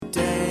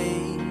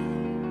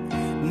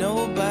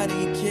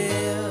Nobody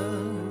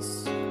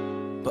cares,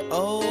 but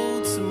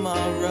oh,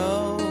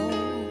 tomorrow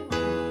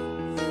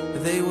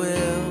they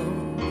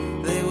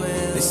will.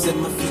 They said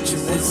my future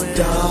was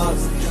dark.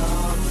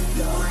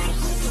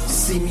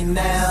 See me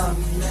now,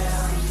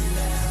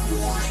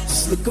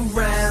 just look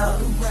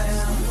around.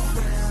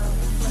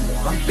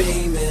 I'm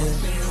beaming.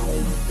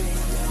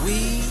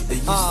 They used to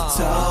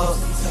talk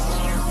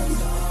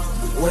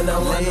when I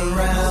run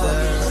around.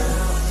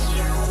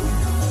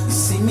 You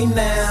see me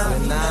now,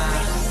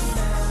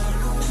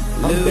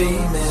 I'm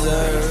beaming.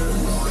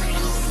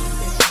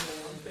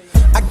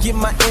 I get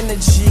my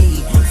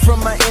energy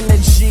from my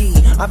energy.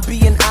 I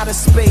be in outer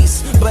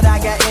space, but I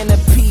got inner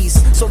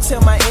peace. So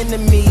tell my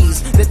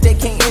enemies that they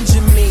can't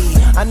injure me.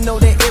 I know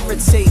that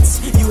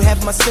irritates. You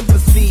have my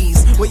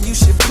sympathies. Well, you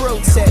should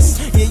protest.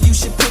 Yeah, you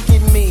should pick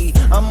at me.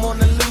 I'm on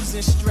a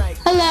losing strike.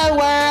 Hello,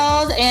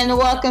 world, and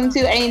welcome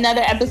to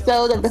another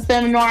episode of the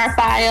Femme Noir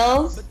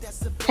Files.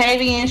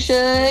 Katie and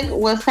Suge,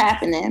 what's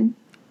happening?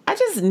 I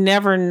just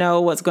never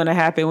know what's going to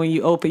happen when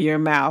you open your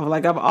mouth.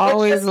 Like, I'm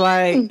always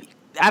like,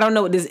 I don't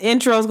know what this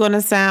intro is going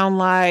to sound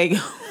like,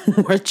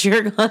 what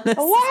you're going to say.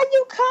 Why are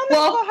you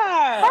coming for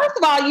her? First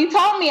of all, you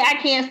told me I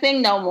can't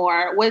sing no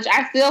more, which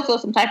I still feel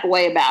some type of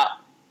way about.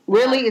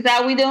 Really? Is that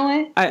what we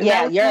doing?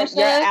 Yeah, you're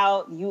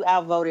out. You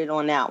outvoted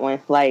on that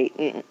one. Like,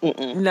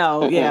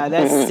 No, yeah,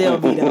 that's still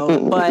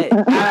veto. But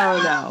I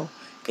don't know.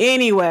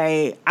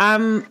 Anyway,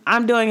 I'm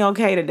doing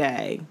okay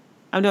today.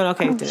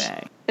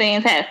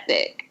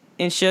 Fantastic.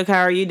 And Suge, how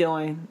are you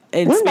doing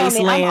in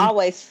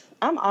Spaceland?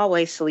 I'm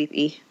always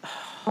sleepy.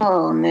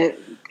 Oh no!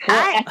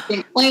 I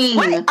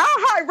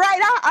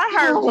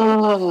heard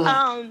you.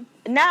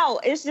 No,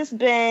 it's just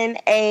been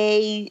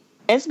a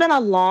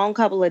long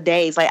couple of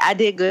days. Like, I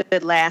did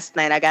good last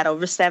night. I got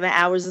over 7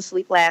 hours of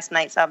sleep last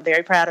night, so I'm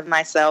very proud of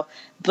myself.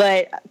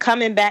 But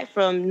coming back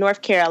from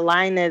North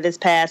Carolina this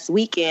past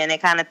weekend,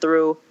 it kind of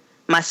threw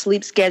my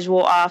sleep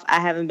schedule off.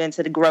 I haven't been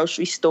to the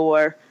grocery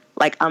store.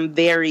 Like, I'm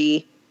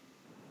very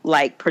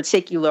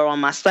particular on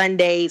my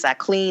Sundays. I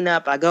clean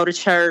up, I go to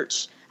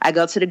church, I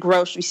go to the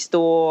grocery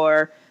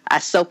store, I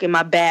soak in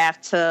my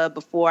bathtub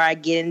before I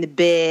get into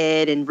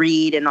bed and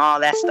read and all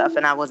that stuff,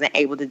 and I wasn't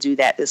able to do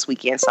that this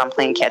weekend, so I'm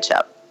playing catch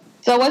up.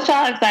 So what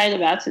y'all excited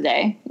about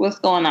today? What's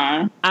going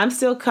on? I'm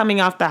still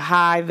coming off the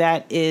high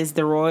that is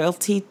the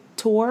royalty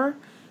tour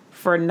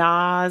for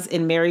Nas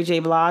and Mary J.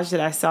 Blige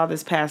that I saw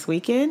this past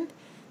weekend.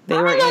 They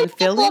were in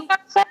Philly.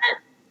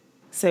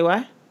 Say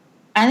what?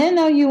 I didn't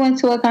know you went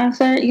to a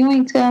concert. You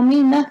ain't tell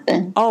me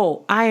nothing.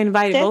 Oh, I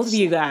invited both of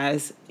you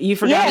guys. You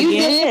forgot again?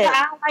 You did.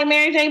 I don't like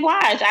Mary J.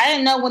 Blige. I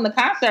didn't know when the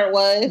concert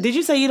was. Did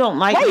you say you don't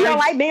like you don't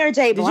like Mary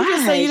J. Blige? Did you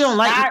just say you don't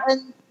like...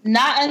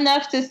 Not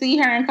enough to see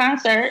her in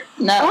concert.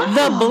 No.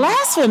 The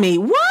blasphemy.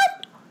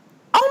 What?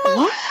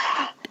 Oh,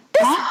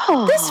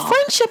 my... This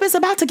friendship is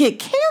about to get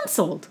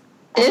canceled.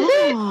 Is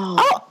it?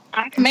 Oh,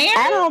 Mary?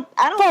 I don't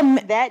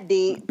that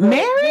deep.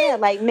 Mary? Yeah,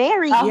 like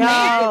Mary.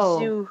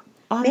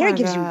 Mary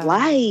gives you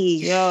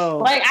life.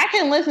 Yo. Like, I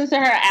can listen to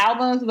her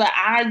albums, but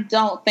I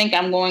don't think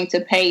I'm going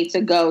to pay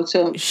to go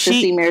to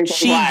see Mary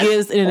J. Blige. She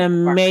gives an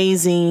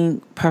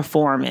amazing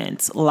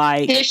performance.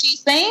 Like, did she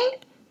sing?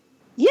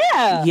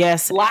 Yeah.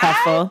 Yes, live?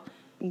 Heffa.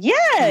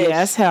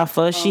 Yes,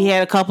 Heffa. She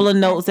had a couple of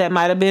notes that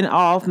might have been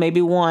off,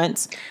 maybe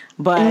once,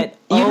 but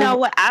you know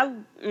what? I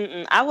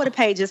would have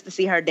paid just to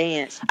see her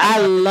dance.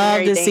 I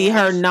love to see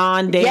her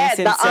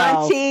non-dancing self.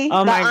 Auntie,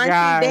 oh my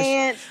gosh!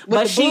 Dance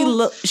but she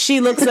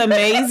looks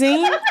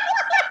amazing.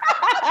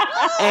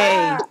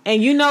 Hey,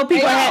 and you know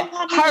people had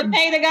her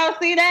pay to go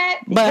see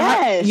that.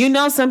 But you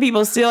know some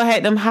people still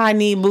had them high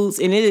knee boots,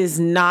 and it is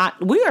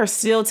not. We are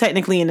still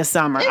technically in the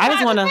summer. I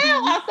just want to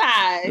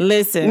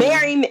listen.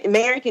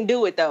 Mary can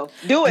do it though.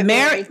 Do it,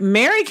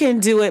 Mary can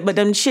do it, but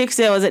them chicks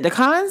that was at the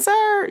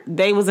concert,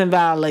 they was in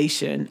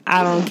violation.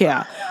 I don't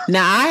care.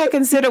 Now I had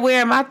considered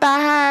wearing my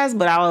thigh highs,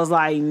 but I was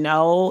like,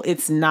 no,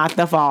 it's not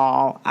the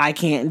fall. I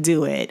can't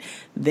do it.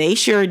 They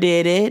sure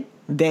did it.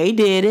 They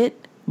did it.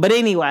 But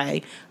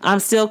anyway, I'm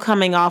still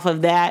coming off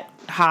of that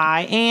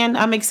high, and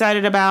I'm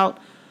excited about,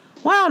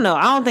 well, no,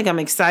 I don't think I'm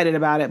excited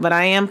about it, but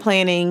I am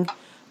planning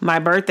my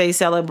birthday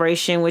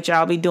celebration, which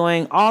I'll be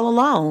doing all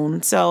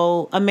alone.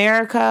 So,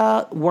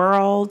 America,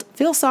 world,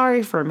 feel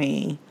sorry for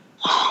me.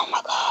 Oh,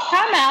 my God.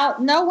 Time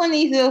out. No one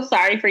needs to feel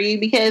sorry for you,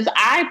 because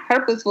I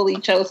purposefully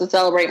chose to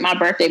celebrate my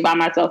birthday by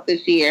myself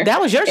this year.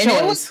 That was your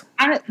choice.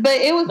 That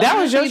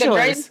was your choice.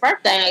 Greatest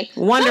birthday.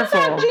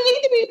 Wonderful. Sometimes you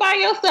need to be by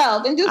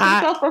yourself and do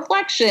some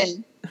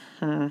self-reflection.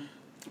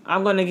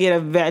 I'm going to get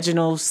a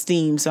vaginal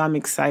steam, so I'm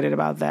excited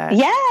about that.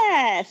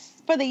 Yes,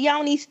 for the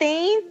yoni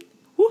steam.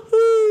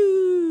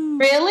 Woohoo!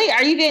 Really?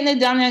 Are you getting it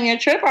done on your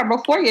trip or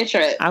before your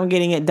trip? I'm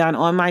getting it done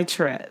on my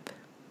trip.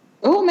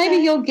 Oh, maybe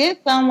you'll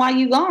get some while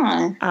you're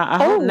gone.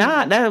 I hope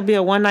not. That'll be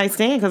a one-night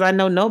stand because I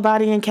know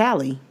nobody in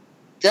Cali.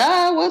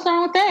 Duh, what's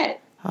wrong with that?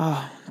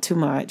 Oh, too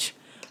much.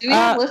 Do you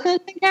have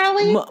listeners in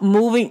Cali?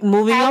 Moving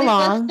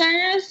along.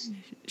 Listeners?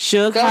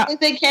 Suge, go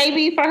visit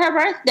KB for her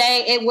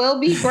birthday. It will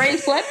be gray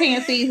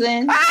sweatpants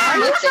season.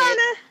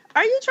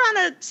 Are you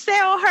trying to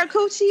sell her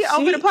coochie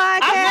over the podcast?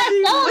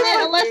 I'm not selling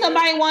it unless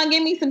somebody want to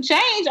give me some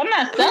change. I'm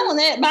not selling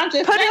it, but I'm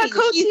just put saying her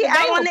coochie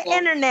out on the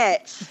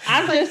internet.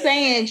 I'm just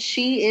saying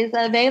she is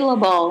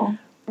available.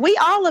 We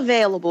all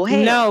available.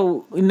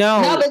 Hell.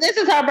 No, but this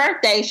is her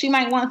birthday. She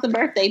might want some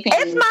birthday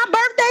panties. It's my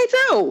birthday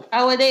too.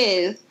 Oh, it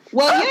is.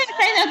 Well, you didn't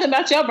say nothing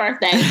about your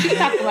birthday. She's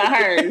talking about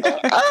hers.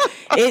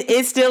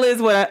 it still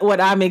is what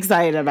I'm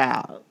excited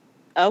about.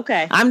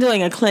 Okay. I'm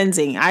doing a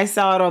cleansing. I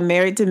saw it on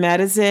Married to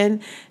Medicine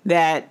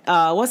that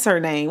what's her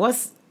name?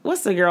 What's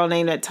the girl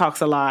name that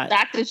talks a lot?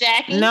 Dr.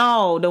 Jackie?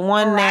 No, the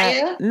one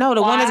Mariah?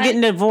 one that's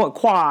getting divorced.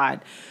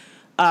 Quad.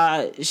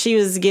 She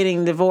was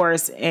getting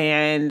divorced,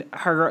 and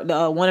her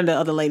one of the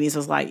other ladies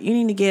was like, "You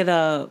need to get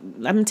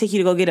I'm gonna take you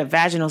to go get a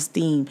vaginal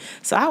steam."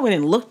 So I went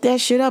and looked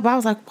that shit up. I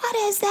was like, "What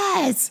is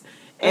that?"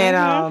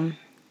 And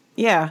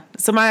yeah.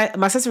 So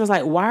my sister was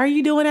like, "Why are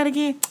you doing that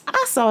again?"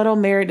 I saw it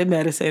on Married to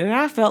Medicine, and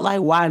I felt like,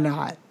 why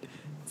not?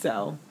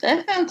 So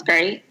that sounds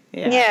great.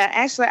 Yeah,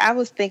 actually, I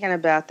was thinking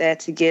about that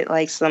to get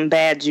like some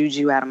bad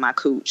juju out of my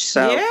cooch.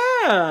 So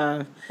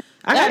yeah,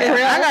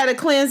 I gotta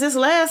cleanse this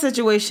last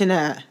situation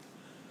out.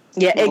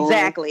 Yeah,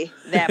 exactly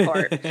that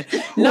part.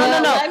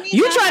 No.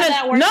 You trying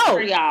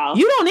to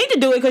you don't need to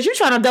do it because you're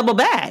trying to double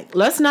back.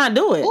 Let's not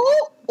do it.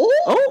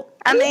 Ooh.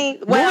 I mean,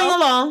 moving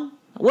along.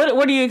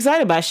 What are you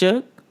excited about,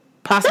 Shug?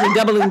 Possibly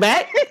doubling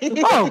back?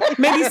 Oh,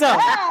 maybe so.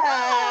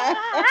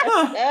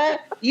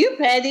 You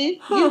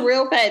petty. You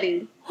real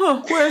petty.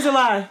 Where's the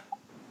lie?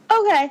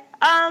 Okay.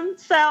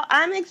 So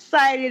I'm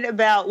excited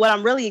about what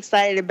I'm really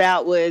excited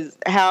about was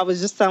how I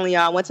was just telling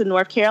y'all I went to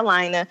North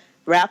Carolina.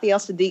 Ralphie El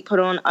Sadiq put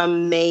on an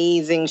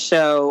amazing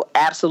show.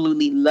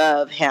 Absolutely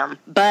love him.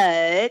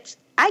 But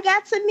I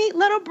got to meet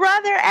little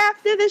brother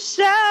after the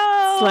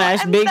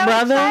show. / big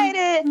brother?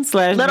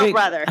 Excited. / little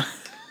brother.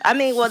 I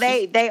mean, well,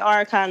 they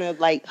are kind of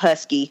like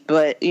husky,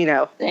 but you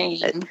know,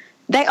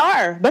 they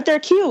are, but they're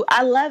cute.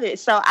 I love it.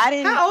 So I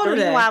didn't. How old the are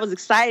reason they? why I was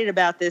excited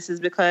about this is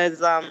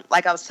because,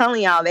 like I was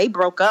telling y'all, they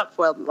broke up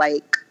for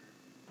like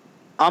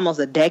almost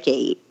a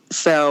decade.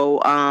 So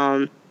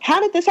how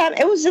did this happen?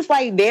 It was just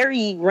like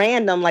very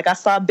random. Like I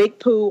saw Big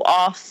Pooh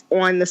off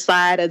on the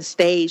side of the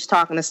stage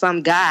talking to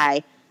some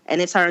guy,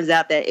 and it turns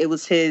out that it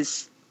was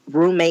his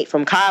roommate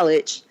from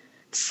college.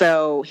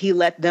 So he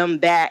let them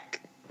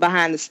back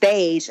behind the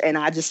stage, and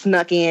I just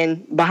snuck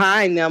in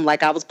behind them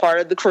like I was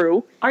part of the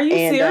crew. Are you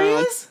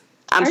serious?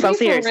 I'm so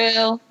serious. For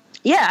real?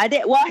 Yeah, I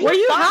did. Well, were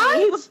you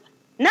high?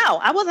 No,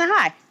 I wasn't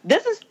high.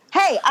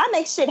 Hey, I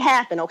make shit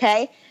happen,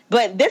 okay?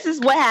 But this is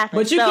what happened.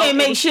 But you can't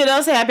make shit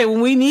else happen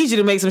when we need you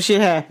to make some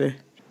shit happen.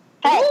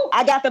 Hey,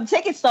 I got them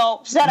tickets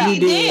sold. Shut up. You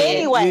did.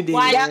 Anyway, you did.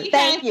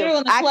 Thank you.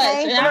 I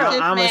came through.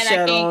 I'm just mad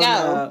I can't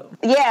go.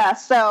 Yeah,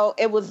 so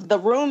it was the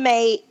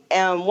roommate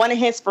and one of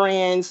his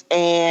friends,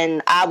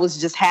 and I was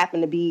just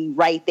happened to be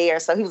right there.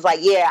 So he was like,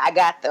 yeah, I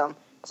got them.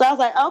 So I was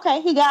like,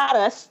 okay, he got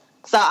us.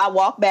 So I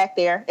walked back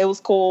there. It was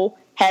cool.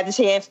 Had the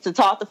chance to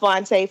talk to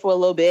Fonte for a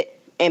little bit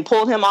and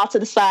pulled him off to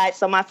the side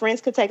so my friends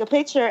could take a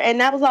picture.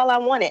 And that was all I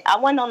wanted. I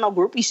wasn't on no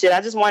groupie shit.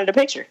 I just wanted a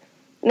picture.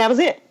 And that was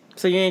it.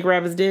 So you ain't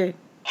grab his dick?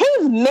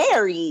 He's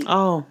married.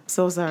 Oh,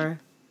 so sorry.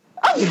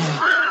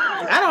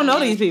 I don't know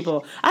these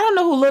people. I don't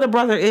know who Little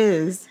Brother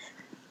is.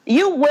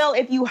 You will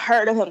if you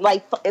heard of him.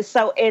 Like,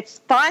 so it's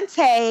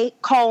Fonte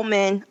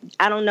Coleman.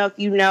 I don't know if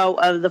you know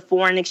of the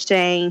foreign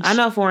exchange. I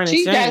know foreign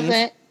exchange. She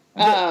doesn't.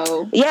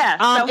 Oh.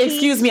 Yeah. So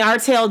excuse me,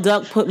 Artel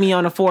Duck put me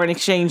on a foreign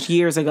exchange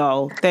years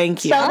ago.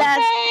 Thank you. So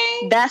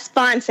that's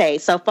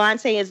Fonte. So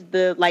Fonte is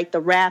the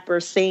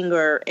rapper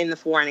singer in the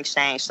foreign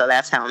exchange. So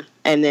that's him.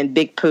 And then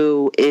Big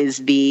Pooh is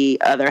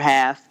the other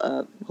half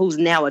who's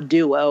now a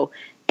duo.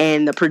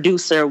 And the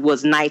producer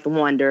was Ninth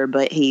Wonder,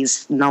 but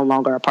he's no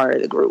longer a part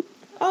of the group.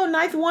 Oh,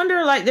 Ninth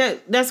Wonder, like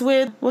that. That's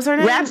with what's her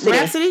name?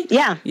 Rhapsody.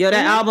 Yeah. Yo,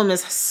 that album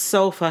is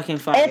so fucking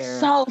fire. It's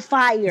so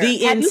fire.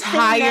 The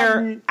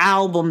entire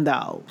album,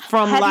 though,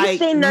 from have like you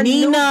seen the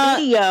Nina.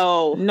 New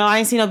video? No, I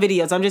ain't seen no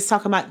videos. I'm just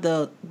talking about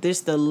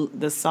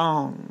the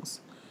songs.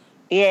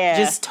 Yeah,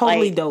 just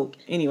totally dope.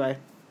 Anyway,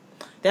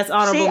 that's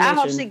honorable mention. I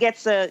hope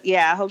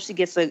she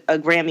gets a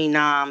Grammy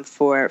nom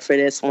for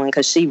this one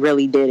because she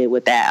really did it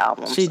with that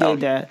album. She did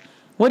that.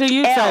 What are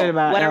you excited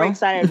about? What are we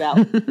excited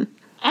about?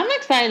 I'm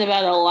excited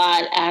about a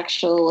lot,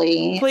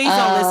 actually. Please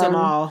don't list them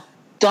all.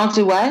 Don't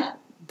do what?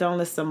 Don't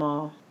list them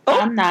all.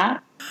 I'm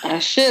not. I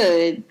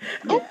should.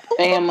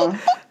 Bama.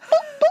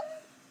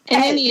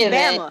 In any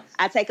event. Bama.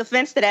 I take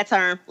offense to that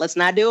term. Let's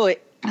not do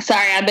it.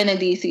 Sorry, I've been in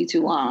DC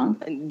too long.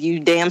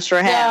 You damn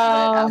sure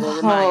have. But I will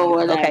remind you.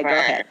 Whatever. Okay,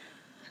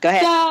 go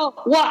ahead.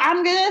 So, well,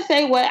 I'm going to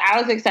say what I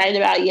was excited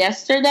about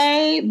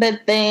yesterday,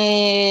 but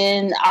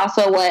then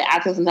also what I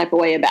feel some type of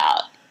way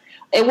about.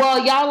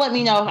 Well, y'all let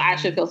me know if I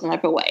should feel some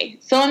type of way.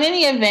 So in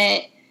any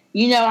event,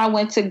 I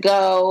went to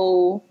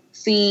the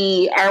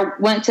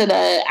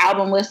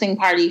album listening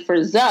party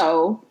for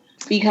Zoe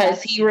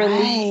because he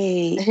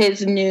released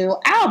his new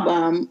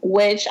album,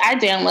 which I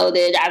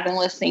downloaded. I've been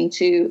listening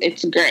to.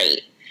 It's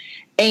great.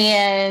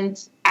 And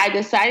I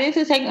decided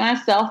to take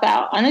myself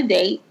out on a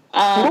date.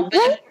 But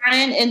a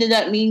friend ended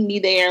up meeting me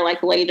there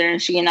like later,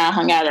 and she and I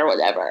hung out or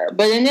whatever.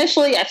 But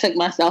initially, I took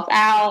myself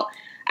out.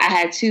 I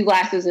had 2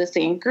 glasses of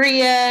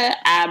sangria.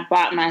 I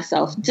bought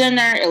myself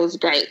dinner. It was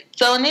great.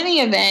 So in any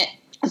event,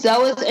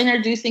 Zoe is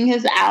introducing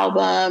his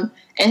album,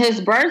 and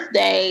his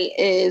birthday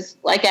is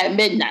like at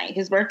midnight.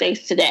 His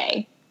birthday's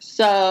today.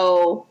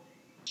 So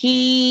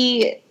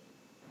he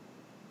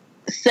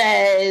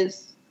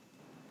says,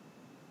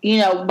 you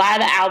know, buy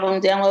the album,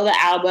 download the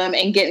album,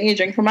 and get me a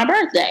drink for my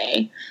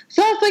birthday.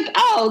 So I was like,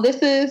 oh, this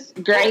is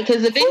great,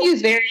 because the venue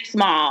is very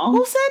small.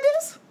 Who said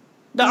this?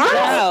 The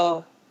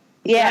artist?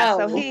 Yeah,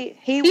 so he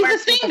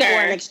works with the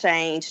foreign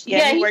exchange.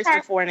 Yeah, he works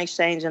with foreign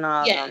exchange and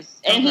all. Yes,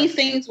 and he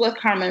sings with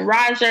Carmen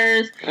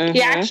Rogers.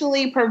 He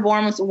actually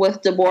performs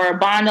with Deborah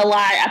Bond a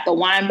lot at the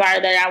wine bar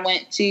that I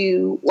went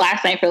to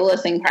last night for the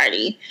listening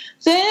party.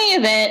 So in any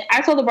event,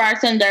 I told the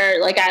bartender,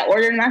 like, I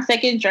ordered my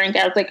second drink.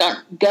 I was like,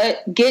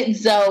 get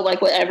Zoe,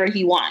 like, whatever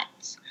he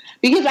wants.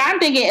 Because I'm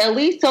thinking at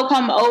least he'll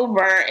come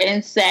over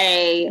and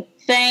say,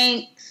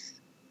 thanks,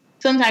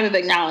 some type of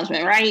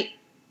acknowledgement, right?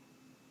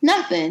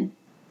 Nothing.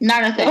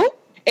 Not a thing.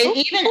 And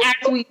even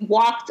as we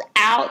walked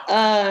out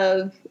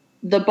of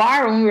the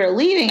bar when we were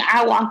leaving,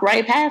 I walked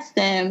right past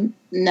him.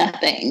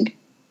 Nothing.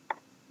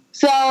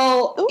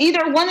 So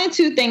either one of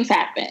 2 things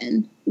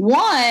happened.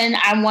 One,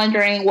 I'm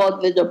wondering, well,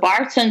 did the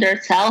bartender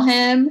tell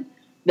him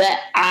that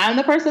I'm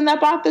the person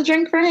that bought the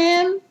drink for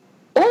him?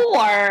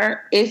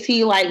 Or is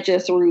he like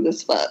just rude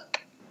as fuck?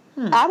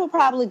 I would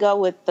probably go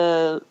with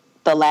the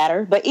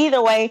latter. But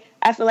either way,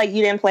 I feel like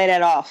you didn't play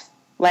that off.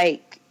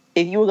 Like,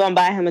 if you were going to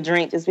buy him a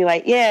drink, just be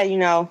like, yeah, you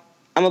know,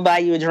 I'm going to buy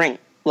you a drink.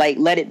 Like,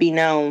 let it be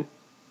known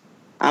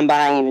I'm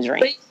buying you a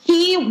drink.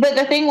 But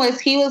the thing was,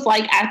 he was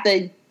like at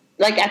the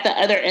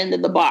other end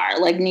of the bar,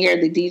 like near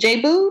the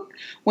DJ booth,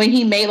 when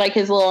he made like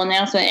his little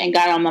announcement and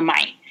got on the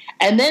mic.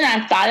 And then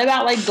I thought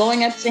about like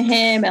going up to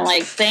him and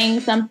like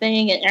saying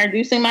something and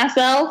introducing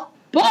myself,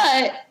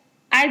 but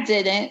I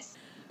didn't.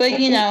 But,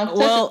 you know,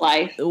 such is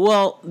life.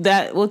 Well,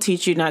 that will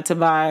teach you not to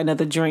buy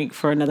another drink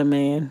for another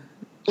man.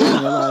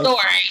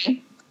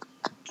 Story.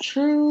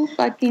 True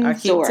fucking I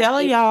keep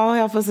telling y'all,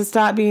 help us to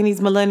stop being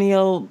these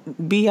millennial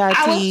BITs.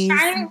 I was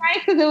trying right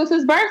because it was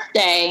his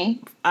birthday.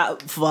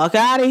 Fuck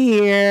out of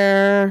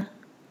here.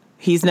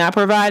 He's not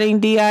providing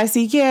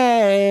DICK.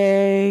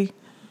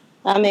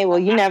 I mean, well,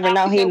 you never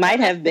know. He might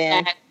have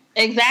been.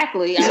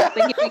 Exactly. I was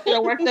thinking he could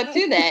have worked up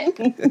to that.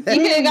 He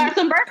could have got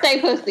some birthday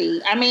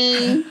pussy. I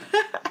mean,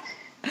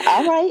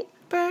 all right.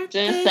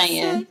 Just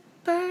saying.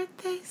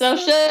 So,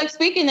 Shug,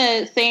 speaking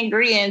of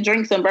sangria and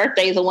drinks and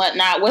birthdays and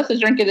whatnot, what's the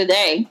drink of the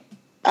day?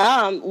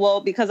 Well,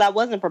 because I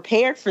wasn't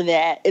prepared for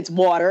that, it's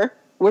water.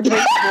 We're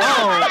drinking.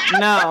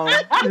 No.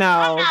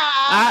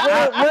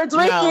 We're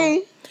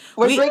drinking.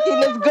 We're drinking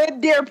this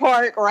good Deer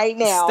Park right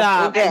now.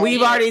 Stop. Okay.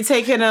 We've already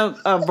taken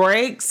a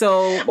break,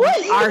 so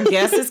our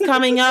guest is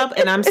coming up,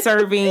 and I'm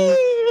serving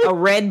a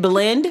red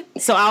blend.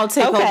 So I'll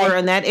take over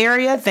in that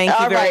area. Thank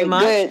you very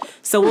much. Good.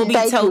 So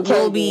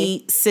we'll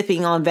be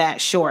sipping on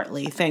that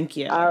shortly. Thank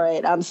you. All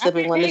right, I'm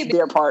sipping on this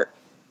Deer Park.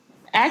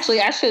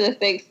 Actually, I should have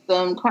fixed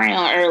some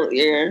Crown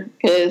earlier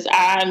because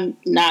I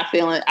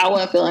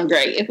wasn't feeling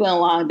great. It's been a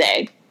long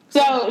day.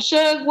 So,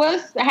 Shug,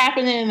 what's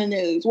happening in the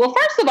news? Well,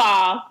 first of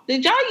all,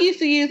 did y'all used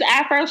to use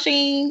Afro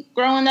Sheen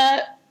growing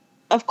up?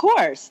 Of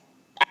course.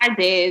 I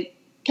did.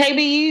 KB,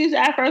 you use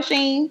Afro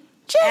Sheen?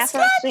 Just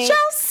let your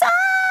soul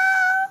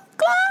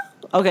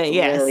glow. Okay,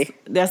 yes. Really?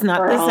 That's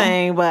not the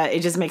same, but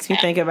it just makes me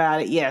think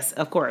about it. Yes,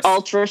 of course.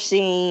 Ultra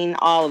Sheen,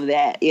 all of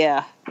that,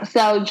 yeah.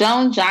 So,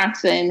 Joan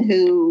Johnson,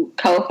 who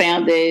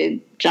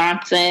co-founded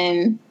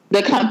Johnson,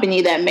 the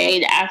company that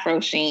made Afro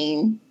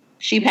Sheen,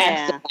 she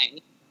passed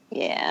away.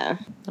 Yeah,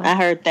 I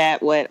heard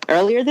that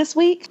earlier this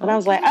week, and I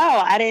was like,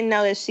 oh, I didn't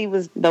know that she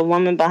was the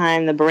woman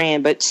behind the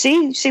brand, but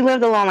she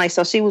lived a long life.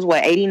 So she was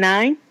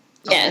 89?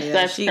 Yes,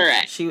 that's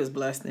correct. She was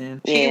blessed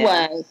then. She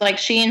was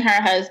she and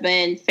her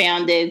husband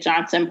founded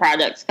Johnson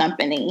Products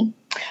Company.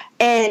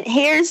 And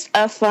here's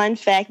a fun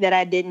fact that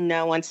I didn't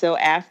know until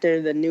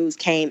after the news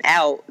came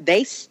out.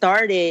 They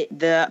started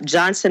the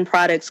Johnson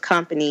Products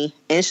Company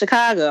in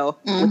Chicago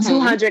with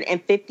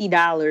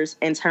 $250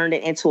 and turned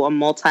it into a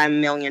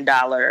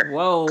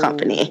multi-million-dollar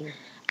company.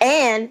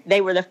 And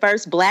they were the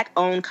first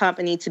Black-owned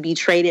company to be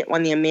traded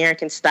on the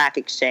American Stock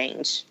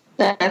Exchange.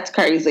 That's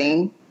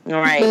crazy. All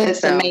right.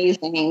 That's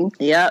amazing.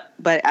 Yep.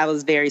 But I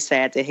was very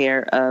sad to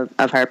hear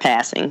of her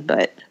passing.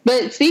 But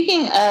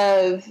speaking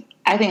of,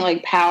 I think,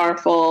 like,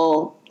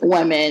 powerful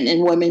women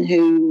and women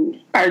who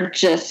are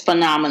just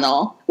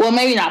phenomenal. Well,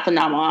 maybe not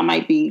phenomenal. I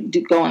might be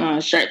going on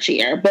a stretch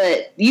here.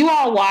 But you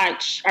all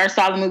watch or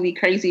saw the movie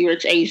Crazy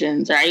Rich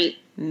Asians, right?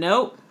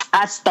 Nope.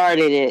 I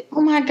started it.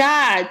 Oh, my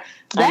God.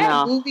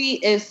 That movie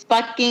is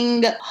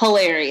fucking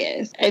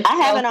hilarious. I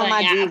have it on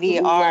my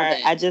DVR.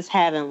 I just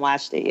haven't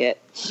watched it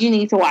yet. You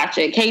need to watch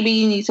it. KB,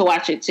 you need to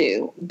watch it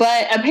too.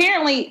 But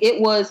apparently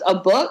it was a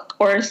book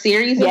or a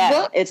series of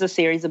books. It's a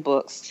series of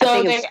books. So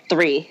I think it's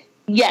 3.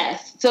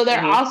 Yes. So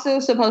they're also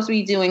supposed to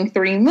be doing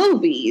 3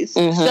 movies.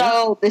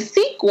 So the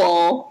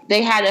sequel,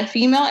 they had a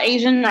female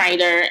Asian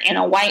writer and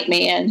a white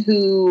man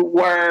who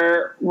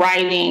were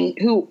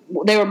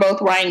they were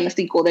both writing the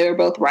sequel. They were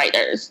both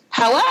writers.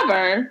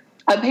 However,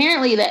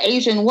 apparently the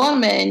Asian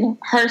woman,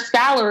 her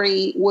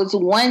salary was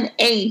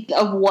 1/8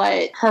 of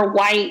what her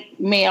white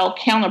male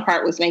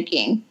counterpart was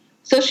making.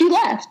 So she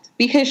left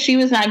because she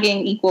was not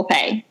getting equal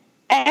pay.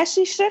 As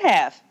she should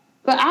have.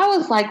 But I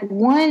was like,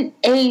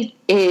 1/8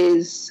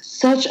 is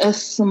such a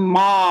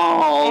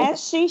small.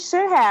 As she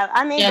should have.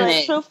 I mean,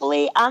 but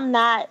truthfully, I'm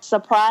not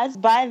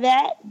surprised by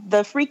that.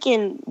 The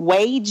freaking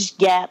wage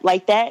gap,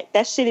 like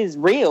that shit is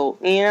real.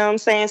 You know what I'm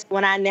saying?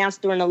 When I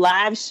announced during the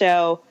live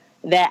show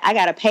that I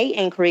got a pay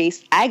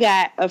increase, I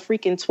got a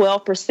freaking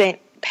 12%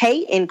 pay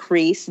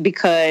increase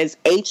because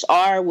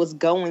HR was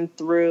going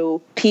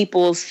through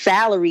people's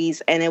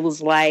salaries, and it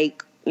was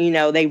like, you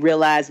know, they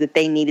realized that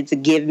they needed to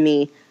give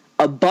me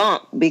a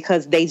bump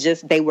because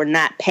they were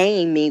not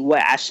paying me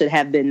what I should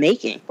have been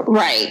making.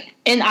 Right.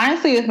 And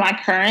honestly, with my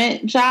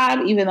current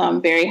job, even though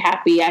I'm very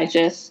happy, I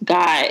just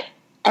got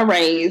a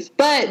raise.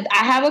 But I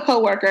have a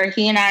coworker.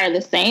 He and I are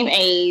the same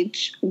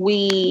age.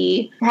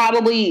 We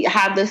probably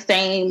have the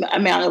same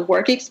amount of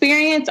work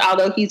experience,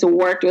 although he's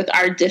worked with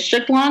our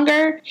district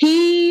longer.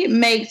 He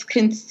makes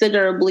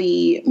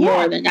considerably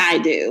more than I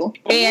do.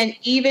 And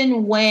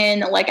even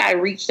when, like, I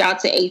reached out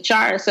to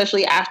HR,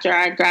 especially after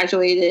I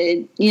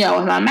graduated, you know,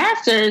 with my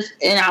master's,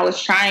 and I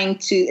was trying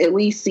to at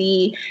least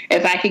see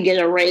if I could get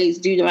a raise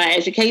due to my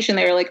education,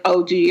 they were like,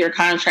 oh, due to your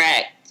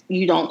contract,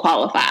 you don't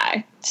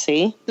qualify.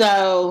 See?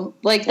 So,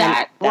 like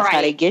that. That's right.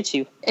 how they get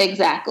you.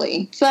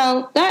 Exactly.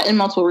 So, that and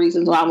multiple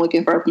reasons why I'm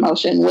looking for a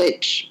promotion,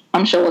 which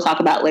I'm sure we'll talk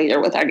about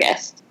later with our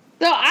guest.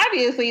 So,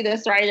 obviously,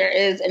 this writer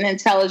is an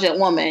intelligent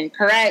woman,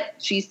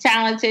 correct? She's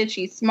talented,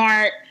 she's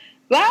smart.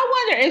 But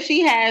I wonder if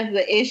she has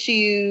the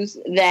issues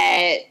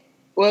that,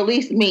 or at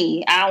least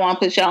me, I don't want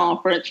to put y'all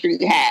on Front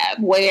Street,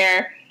 have,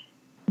 where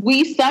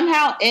we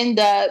somehow end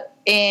up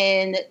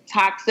in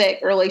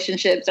toxic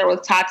relationships or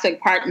with toxic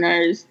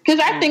partners, because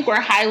I think we're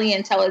highly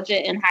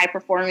intelligent and high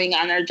performing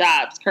on our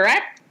jobs,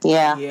 correct?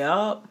 Yeah.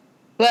 Yep.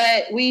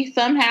 But we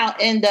somehow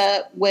end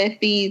up with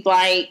these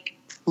like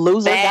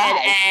loser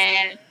bad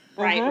ass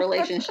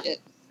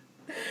relationships.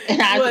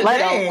 And I just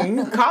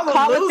don't call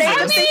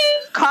a thing.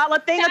 Call a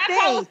thing a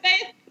thing.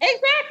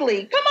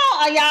 Exactly. Come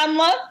on,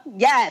 Ayanla.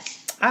 Yes.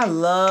 I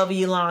love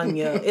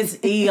Elanya. It's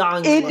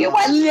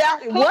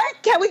Elanya.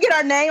 What? Can we get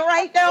our name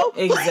right though?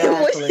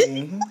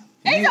 Exactly.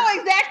 They know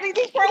exactly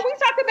before we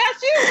talk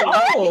about you.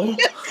 Oh.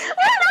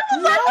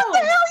 What the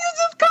hell you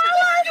just call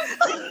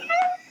her?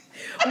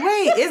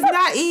 Wait, it's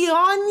not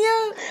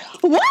Elanya?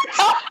 What?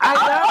 Oh my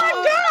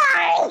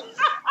God.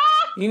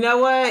 You know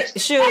what?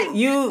 Shoot,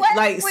 you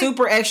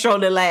super extra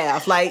to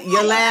laugh. Like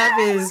your laugh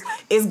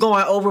is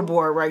going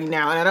overboard right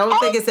now, and I don't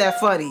think it's that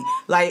funny.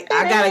 Like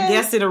I got a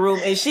guest in the room,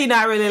 and she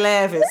not really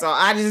laughing, so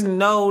I just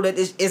know that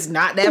it's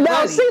not that funny.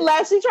 No, she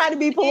laughs. She trying to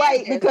be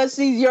polite because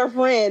she's your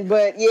friend,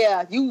 but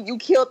yeah, you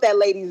killed that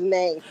lady's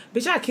name.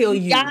 Bitch, I kill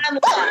you. I'm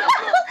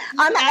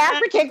an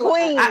African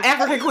queen.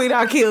 African queen,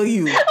 I'll kill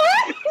you.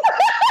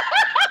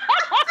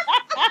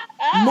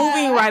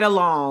 Moving right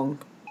along.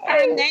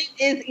 Her name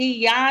is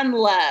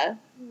Iyanla.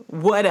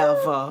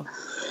 Whatever.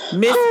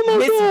 Miss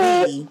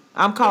B.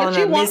 I'm calling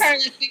her Miss. But you want her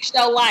to fix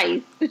your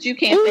life, but you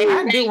can't say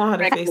her name. I do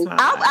want her to fix my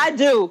life. I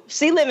do.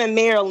 She live in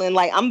Maryland.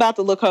 Like, I'm about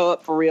to look her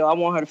up for real. I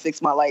want her to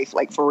fix my life.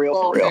 Like, for real,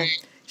 for real.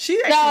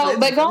 She actually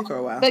but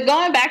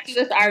going back to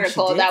this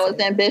article that was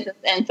in Business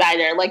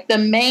Insider, like the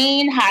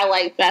main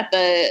highlights that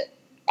the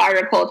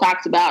article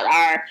talks about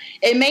are,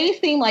 it may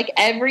seem like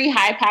every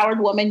high-powered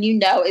woman you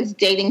know is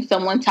dating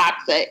someone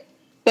toxic,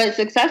 but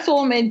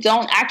successful women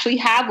don't actually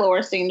have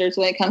lower standards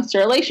when it comes to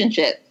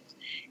relationships.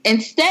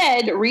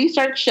 Instead,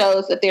 research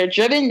shows that their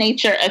driven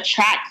nature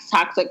attracts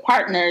toxic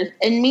partners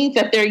and means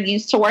that they're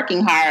used to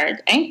working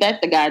hard. Ain't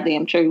that the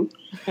goddamn truth?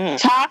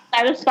 Toss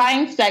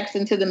satisfying sex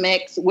into the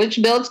mix, which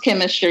builds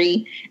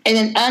chemistry, and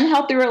an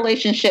unhealthy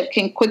relationship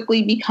can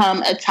quickly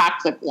become a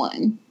toxic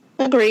one.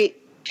 Agreed.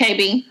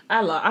 KB?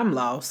 I'm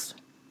lost.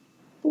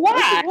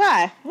 Why?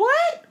 Why?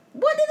 What?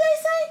 What did they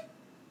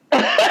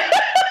say?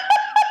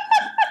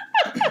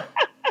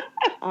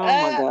 Oh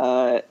my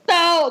God.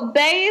 So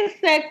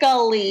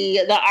basically,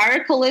 the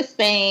article is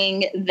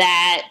saying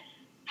that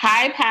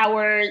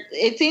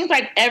it seems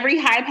like every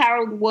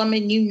high-powered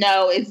woman you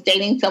know is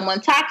dating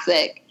someone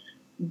toxic,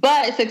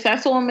 but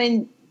successful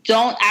women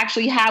don't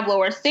actually have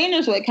lower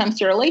standards when it comes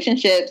to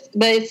relationships.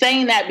 But it's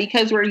saying that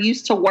because we're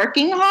used to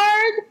working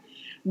hard,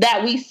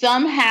 that we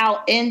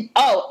somehow and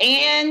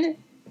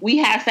we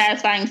have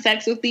satisfying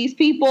sex with these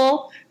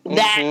people,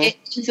 that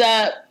it's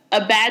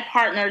a bad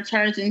partner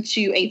turns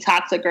into a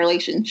toxic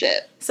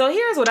relationship. So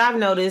here's what I've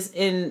noticed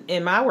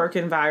in my work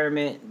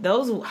environment.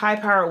 Those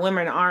high-powered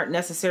women aren't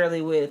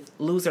necessarily with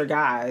loser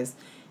guys.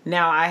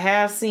 Now, I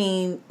have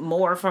seen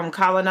more from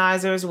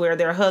colonizers where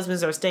their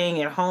husbands are staying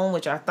at home,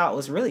 which I thought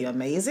was really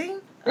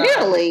amazing.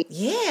 Really?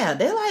 Yeah,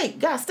 they're like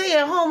got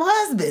stay-at-home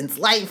husbands,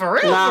 like for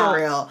real,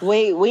 No, for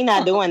real. we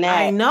not doing that.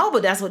 I know,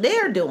 but that's what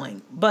they're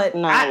doing. But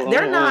No.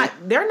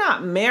 they're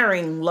not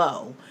marrying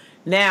low.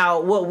 Now,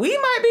 what we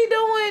might be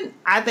doing,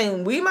 I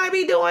think we might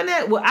be doing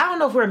that. Well, I don't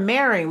know if we're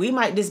marrying. We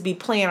might just be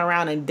playing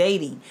around and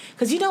dating.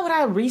 Because you know what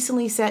I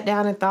recently sat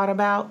down and thought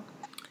about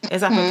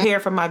as I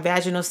prepared for my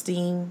vaginal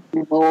steam?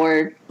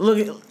 Lord.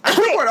 Look, I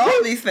support all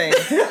of these things.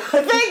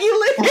 thank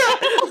you, Leah.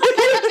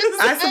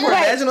 I support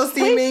vaginal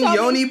steaming,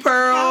 yoni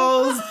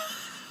pearls,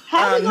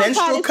 How we gonna tie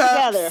menstrual this cups.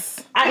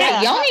 together? I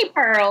got yoni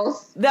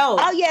pearls. No,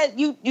 Oh yeah,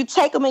 you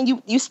take them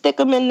and you stick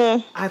them in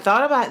the I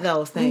thought about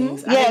those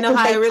things. I yeah. didn't know 'cause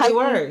how they it really tighten,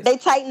 works. They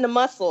tighten the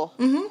muscle.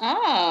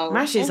 Oh.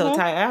 My shit's so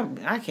tight,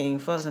 I can't even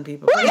fuck some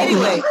people. But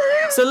anyway,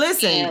 so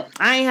listen, Yeah.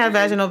 I ain't have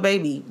vaginal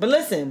baby. But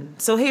listen,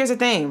 so here's the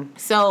thing.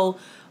 So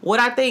what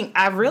I think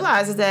I've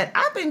realized is that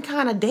I've been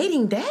kind of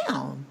dating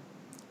down.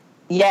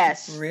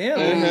 Yes,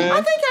 Really?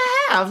 I think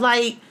I have.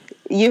 Like,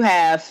 you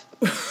have.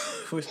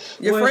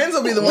 Your friends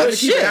will be the ones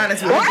to keep it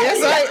honest with you.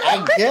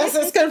 I guess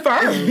it's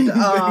confirmed.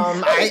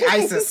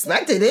 I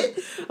suspected it.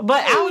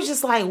 But I was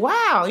just like,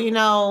 wow,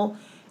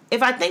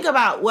 if I think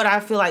about what I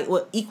feel like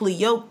what equally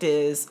yoked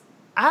is,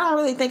 I don't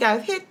really think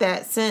I've hit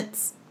that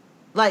since,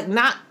 like,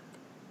 not.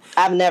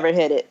 I've never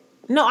hit it.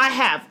 No, I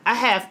have. I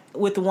have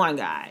with one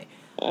guy.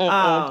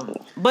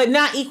 But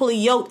not equally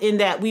yoked in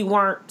that we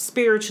weren't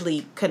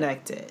spiritually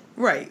connected.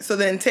 Right. So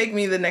then take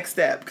me the next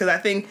step, because I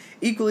think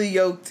equally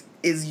yoked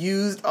is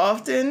used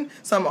often.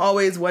 So I'm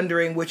always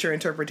wondering what your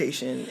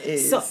interpretation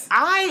is. So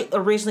I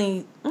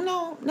originally,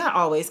 no, not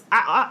always.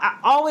 I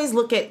always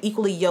look at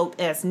equally yoked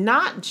as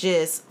not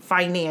just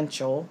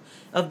financial,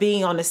 of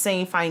being on the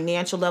same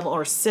financial level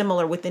or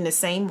similar within the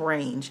same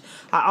range.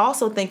 I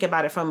also think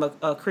about it from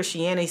a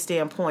Christianity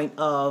standpoint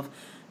of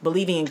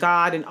believing in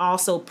God and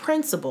also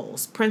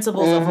principles of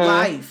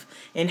life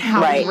and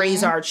how we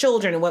raise our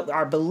children and what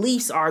our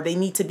beliefs are. They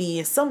need to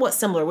be somewhat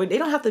similar. They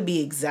don't have to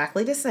be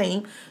exactly the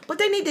same, but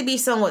they need to be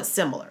somewhat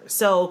similar.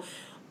 So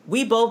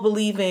we both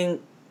believe in,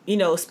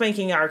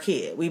 spanking our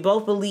kid. We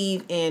both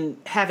believe in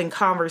having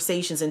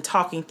conversations and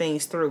talking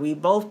things through. We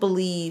both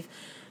believe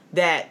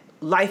that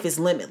life is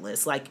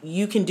limitless. Like,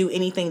 you can do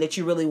anything that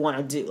you really want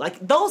to do.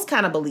 Like, those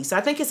kind of beliefs. I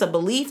think it's a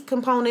belief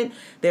component.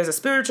 There's a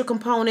spiritual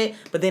component,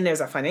 but then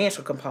there's a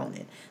financial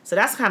component. So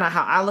that's kind of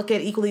how I look at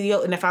equally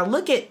yoked. And if I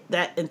look at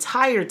that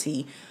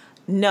entirety,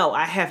 no,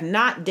 I have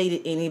not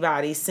dated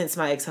anybody since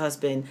my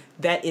ex-husband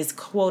that is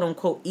quote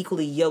unquote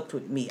equally yoked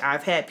with me.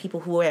 I've had people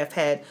who have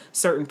had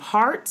certain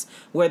parts,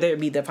 whether it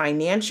be the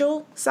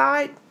financial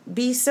side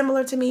be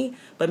similar to me,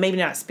 but maybe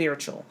not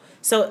spiritual.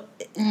 So,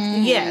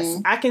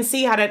 yes, I can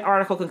see how that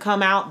article can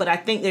come out, but I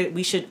think that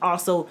we should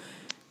also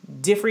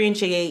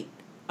differentiate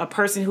a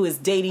person who is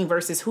dating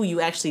versus who you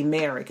actually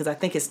marry, because I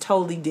think it's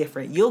totally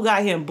different. You'll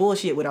got here and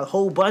bullshit with a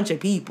whole bunch of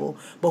people,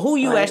 but who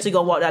you actually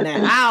gonna walk down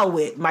that aisle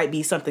with might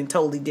be something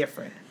totally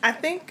different. I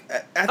think.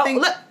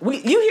 Look,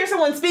 you hear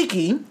someone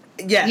speaking.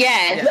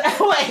 Yes.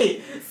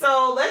 Wait,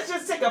 so let's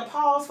just take a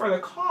pause for the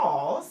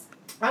calls.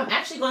 I'm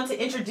actually going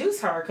to introduce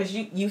her because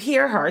you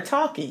hear her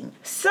talking.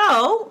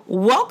 So,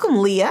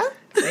 welcome, Leah.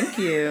 Thank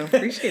you.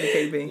 Appreciate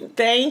it, KB.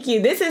 Thank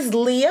you. This is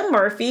Leah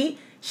Murphy.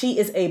 She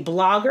is a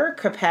blogger,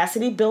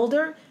 capacity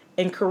builder,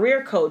 and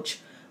career coach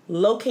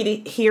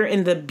located here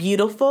in the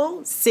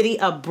beautiful city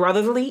of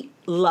brotherly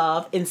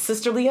love and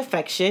sisterly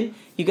affection.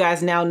 You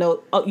guys now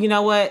know. Oh, you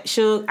know what,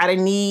 Shug? I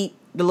didn't need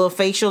the little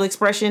facial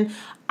expression.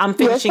 I'm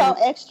finishing. You're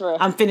so extra.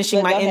 I'm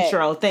finishing my Go ahead.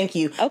 intro. Thank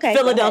you. Okay,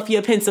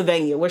 Philadelphia,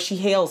 Pennsylvania, where she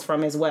hails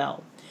from as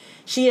well.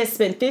 She has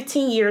spent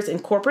 15 years in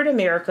corporate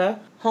America,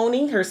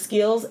 honing her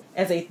skills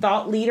as a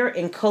thought leader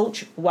and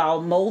coach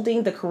while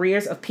molding the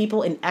careers of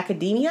people in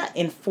academia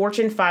and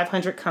Fortune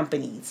 500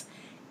 companies.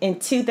 In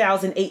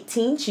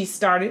 2018, she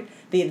started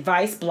the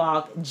advice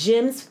blog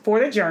Gems for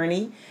the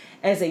Journey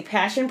as a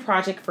passion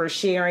project for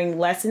sharing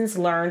lessons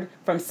learned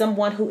from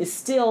someone who is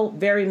still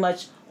very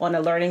much on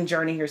a learning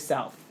journey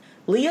herself.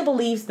 Leah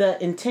believes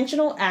the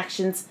intentional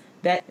actions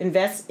that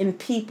invest in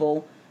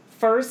people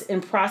first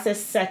and process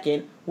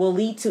second will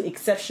lead to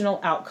exceptional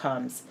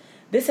outcomes.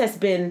 This has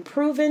been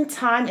proven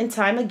time and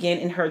time again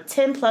in her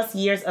 10 plus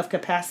years of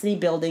capacity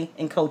building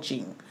and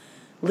coaching.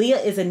 Leah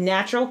is a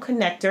natural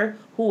connector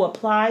who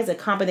applies a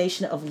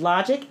combination of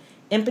logic,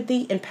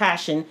 empathy, and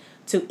passion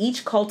to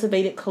each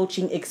cultivated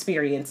coaching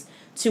experience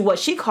to what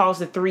she calls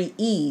the 3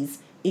 E's: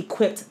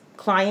 equipped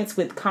clients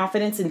with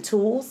confidence and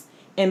tools,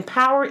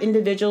 empower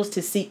individuals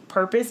to seek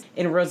purpose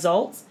and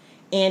results,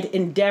 and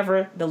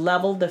endeavor to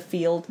level the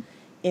field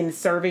in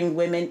serving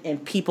women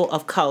and people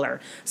of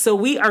color. So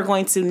we are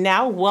going to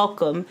now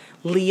welcome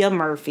Leah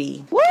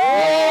Murphy.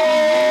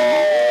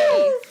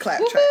 Clap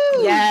track.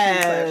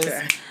 Yes.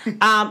 Clap track.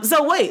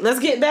 So wait, let's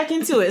get back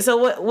into it. So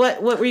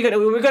what were you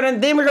we're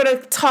gonna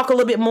talk a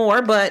little bit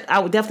more, but I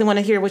would definitely want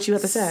to hear what you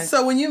have to say.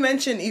 So when you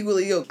mentioned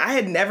Equally Yoked, I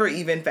had never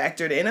even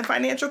factored in a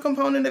financial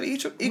component of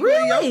Equally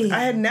Really? Yoked. I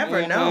had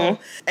never known.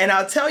 And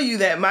I'll tell you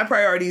that my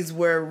priorities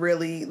were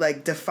really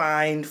like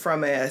defined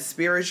from a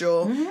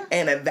spiritual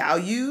and a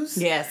values.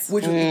 Yes.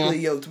 Which was Equally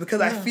Yoked.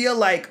 Because I feel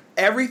like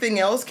everything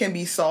else can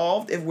be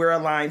solved if we're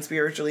aligned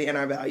spiritually in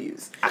our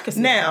values. I can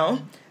see now,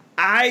 that.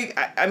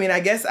 I mean, I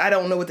guess I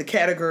don't know what the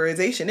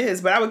categorization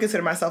is, but I would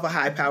consider myself a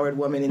high-powered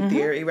woman in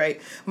theory,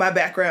 right? My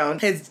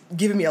background has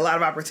given me a lot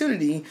of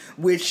opportunity,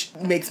 which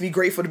makes me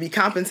grateful to be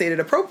compensated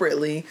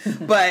appropriately.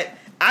 But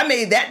I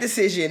made that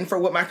decision for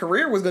what my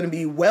career was going to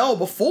be well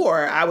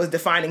before I was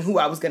defining who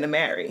I was going to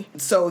marry.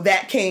 So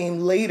that came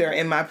later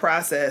in my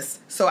process.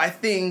 So I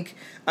think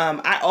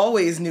I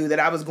always knew that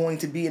I was going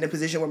to be in a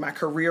position where my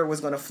career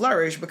was going to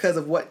flourish because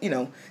of what,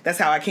 that's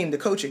how I came to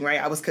coaching, right?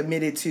 I was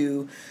committed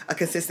to a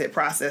consistent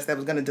process that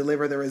was going to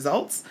deliver the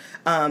results.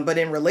 But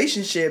in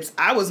relationships,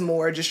 I was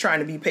more just trying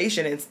to be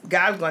patient, and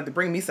God was going to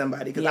bring me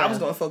somebody because I was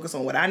going to focus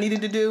on what I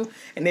needed to do,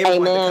 and they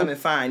were going to come and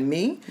find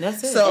me.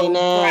 That's it. So,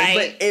 Right.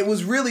 but it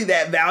was really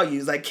that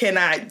values. Like, can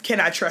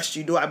I trust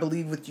you? Do I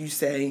believe what you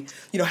say?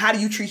 How do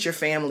you treat your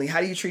family? How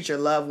do you treat your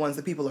loved ones,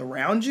 the people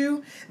around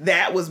you?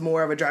 That was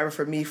more of a driver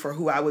for me for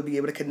who I would be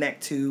able to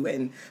connect to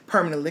and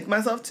permanently link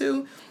myself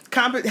to.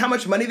 How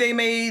much money they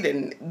made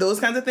and those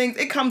kinds of things,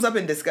 it comes up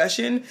in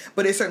discussion,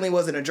 but it certainly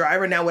wasn't a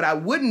driver. Now, what I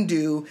wouldn't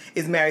do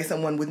is marry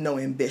someone with no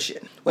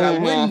ambition. What I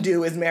wouldn't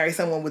do is marry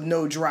someone with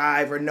no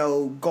drive or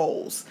no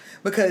goals,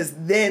 because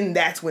then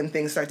that's when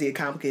things start to get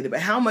complicated.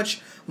 But how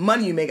much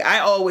money you make, I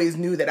always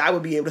knew that I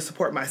would be able to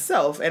support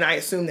myself, and I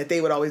assumed that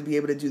they would always be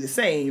able to do the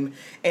same.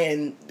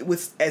 And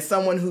as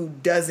someone who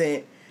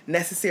doesn't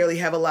necessarily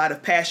have a lot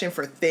of passion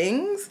for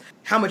things,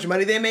 how much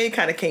money they made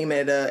kind of came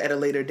at a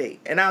later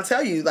date. And I'll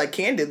tell you, like,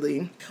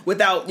 candidly,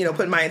 without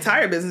putting my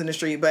entire business in the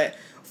street, but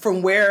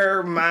from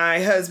where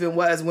my husband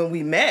was when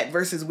we met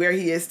versus where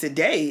he is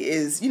today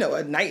is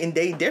a night and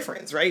day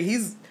difference, right?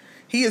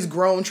 He has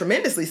grown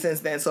tremendously since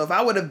then. So if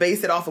I would have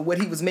based it off of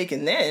what he was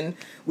making then,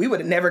 we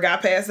would have never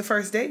got past the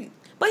first date.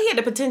 But he had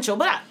the potential.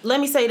 But let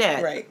me say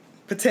that. Right.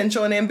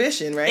 Potential and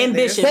ambition, right?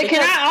 Ambition. But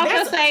can I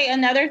also say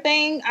another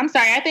thing? I'm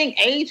sorry, I think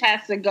age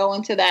has to go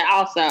into that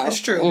also. That's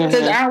true.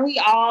 Because aren't we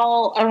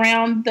all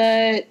around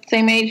the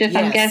same age, if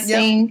I'm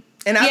guessing? Yep.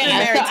 And I've been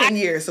married 10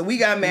 years. years, so we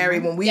got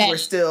married when we were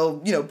still,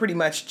 pretty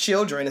much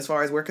children as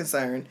far as we're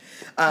concerned,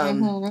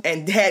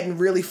 and hadn't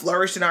really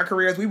flourished in our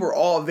careers. We were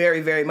all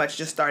very, very much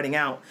just starting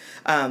out.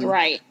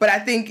 Right. But I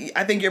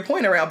think your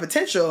point around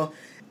potential,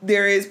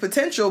 there is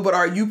potential, but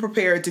are you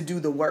prepared to do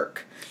the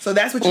work? So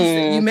that's what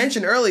you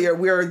mentioned earlier.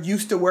 We're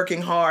used to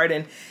working hard,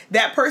 and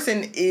that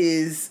person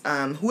is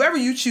whoever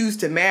you choose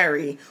to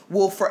marry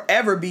will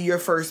forever be your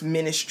first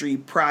ministry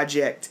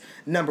project,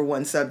 number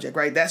one subject,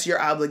 right? That's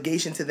your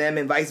obligation to them,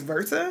 and vice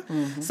versa.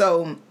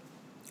 So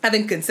I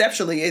think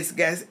conceptually it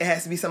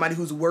has to be somebody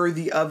who's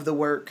worthy of the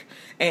work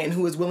and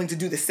who is willing to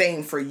do the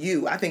same for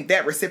you. I think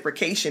that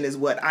reciprocation is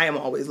what I am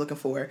always looking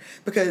for,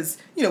 because,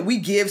 we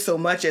give so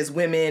much as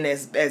women,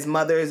 as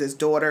mothers, as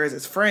daughters,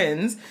 as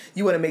friends.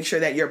 You want to make sure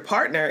that your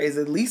partner is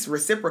at least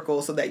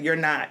reciprocal so that you're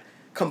not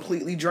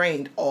completely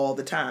drained all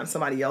the time.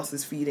 Somebody else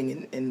is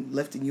feeding and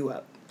lifting you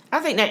up. I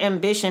think that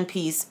ambition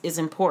piece is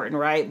important,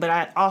 right? But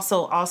I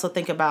also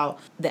think about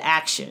the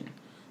action.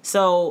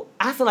 So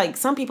I feel like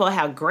some people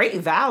have great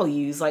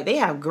values, like they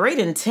have great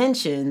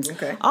intentions.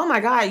 Okay. Oh my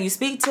God, you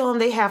speak to them,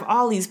 they have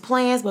all these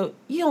plans, but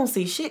you don't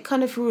see shit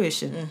come to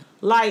fruition.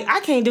 Like, I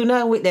can't do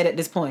nothing with that at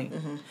this point.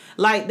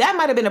 Like, that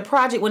might have been a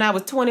project when I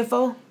was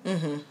 24.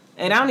 And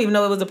I don't even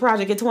know it was a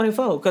project at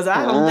 24, because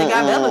I don't think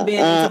I've ever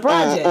been into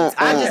projects.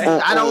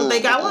 I don't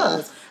think I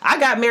was. I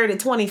got married at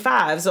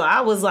 25, so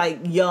I was like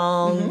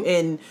young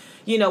and,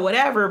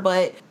 whatever,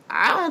 but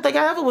I don't think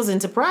I ever was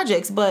into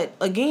projects. But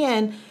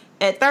again,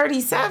 at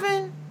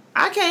 37,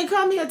 I can't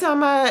come here talking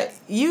about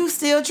you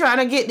still trying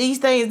to get these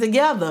things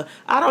together.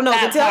 I don't know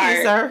what to tell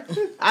you, sir.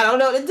 I don't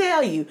know what to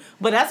tell you.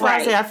 But that's why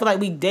I say I feel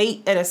like we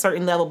date at a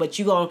certain level, but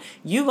you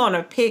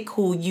gonna pick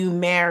who you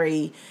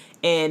marry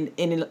and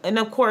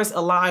of course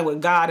align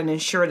with God and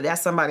ensure that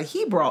that's somebody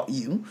He brought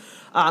you.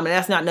 And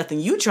that's not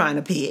nothing you trying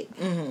to pick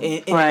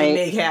and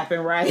make happen,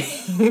 right?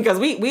 Because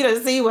we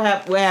don't see what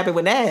happened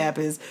when that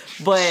happens.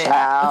 But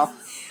Wow.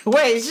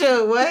 wait,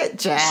 sure, what?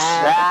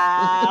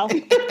 Child.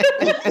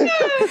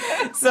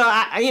 So,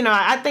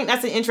 I think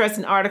that's an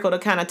interesting article to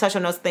kind of touch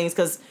on those things,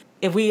 because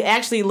if we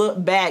actually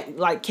look back,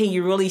 like, can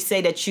you really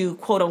say that you,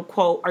 quote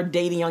unquote, are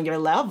dating on your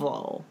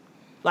level?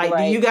 Like,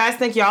 do you guys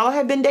think y'all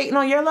have been dating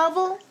on your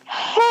level?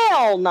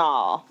 Hell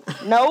no.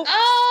 Nope.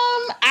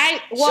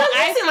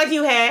 I seem like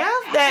you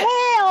have.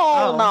 That Hell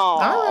Hell no.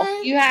 All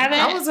right. You haven't?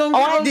 I was on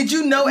go. Did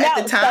you know at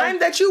No, the time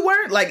that you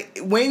weren't? Like,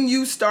 when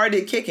you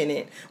started kicking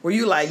it, were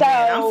you like,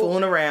 man, I'm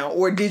fooling around?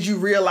 Or did you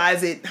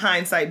realize it,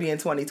 hindsight being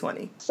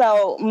 2020?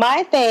 So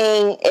my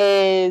thing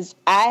is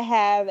I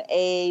have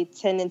a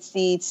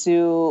tendency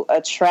to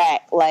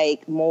attract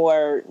like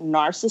more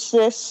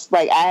narcissists.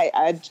 Like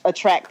I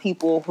attract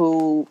people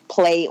who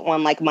play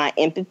on like my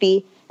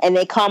empathy, and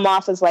they come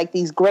off as like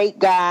these great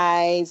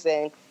guys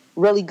and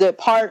really good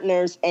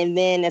partners. And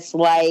then it's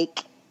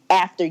like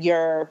after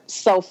you're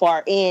so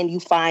far in, you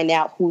find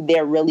out who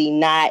they're really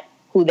not,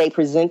 who they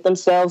present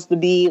themselves to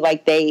be.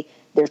 Like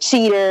they're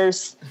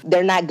cheaters.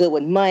 They're not good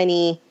with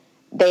money.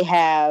 They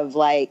have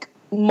like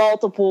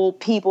multiple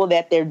people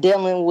that they're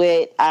dealing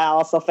with. I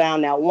also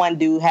found out one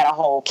dude had a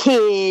whole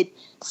kid.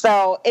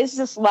 So it's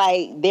just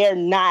like they're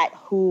not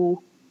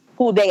who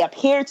they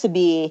appear to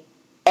be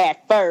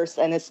at first.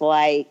 And it's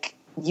like,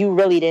 you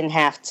really didn't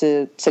have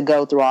to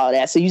go through all of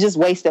that. So you just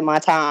wasted my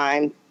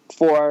time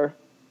for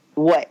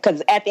what?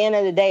 Because at the end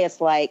of the day, it's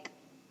like,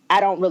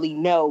 I don't really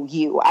know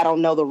you. I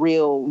don't know the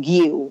real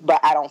you, but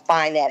I don't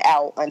find that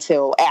out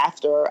until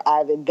after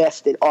I've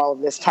invested all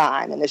of this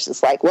time. And it's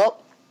just like,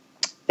 well,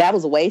 that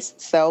was a waste.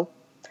 So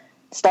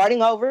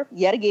starting over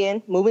yet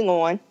again, moving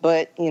on.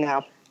 But, you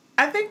know.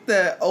 I think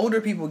the older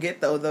people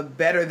get, though, the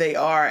better they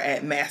are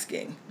at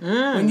masking.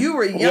 When you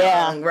were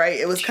young, right,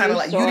 it was kind of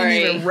like you didn't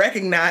even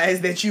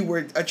recognize that you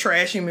were a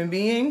trash human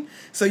being.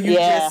 So you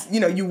just,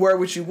 you were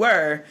what you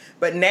were.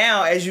 But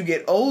now as you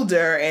get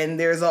older and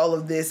there's all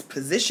of this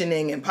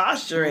positioning and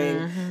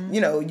posturing,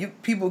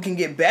 people can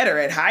get better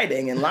at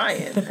hiding and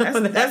lying.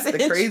 That's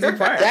the crazy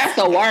part. That's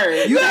a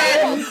word.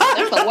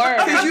 That's a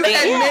word. Because you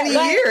had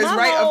many years,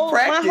 of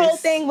practice. My whole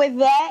thing with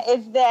that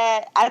is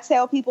that I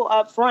tell people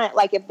up front,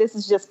 like, if this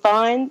is just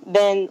fun,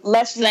 then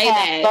let's just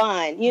have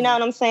fun. You know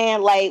what I'm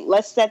saying? Like,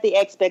 let's set the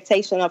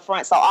expectation up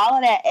front. So all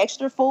of that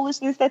extra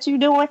foolishness that you're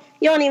doing,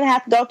 you don't even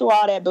have to go through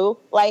all that, boo.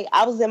 Like,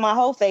 I was in my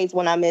whole phase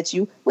when I met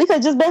you. We could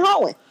have just been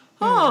hoeing.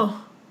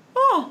 Oh.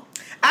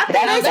 I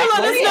think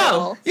that's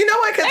real. You know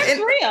what? That's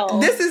real.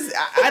 This is.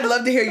 I'd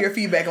love to hear your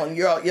feedback on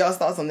y'all's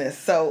thoughts on this.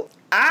 So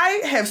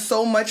I have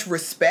so much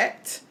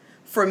respect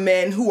for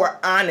men who are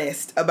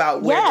honest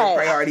about where their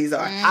priorities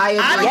are. I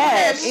don't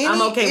have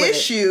any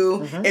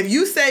issue if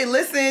you say,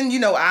 listen,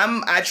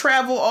 I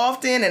travel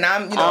often and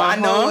I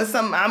know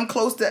I'm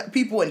close to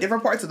people in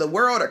different parts of the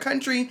world or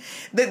country.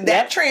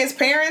 That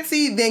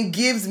transparency then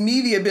gives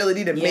me the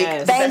ability to make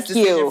the best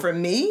decision for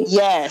me.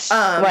 Yes.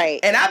 Right.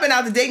 And I've been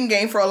out the dating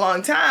game for a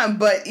long time,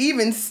 but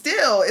even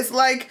still, it's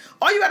like,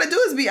 all you got to do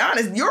is be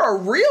honest. You're a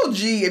real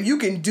G if you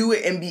can do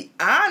it and be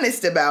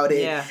honest about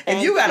it. Yeah.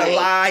 If you got to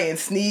lie and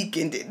sneak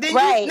and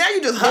then now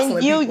you just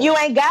hustling. You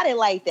ain't got it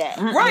like that.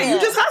 Right. You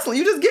just hustling.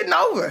 You just getting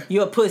over.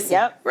 You a pussy.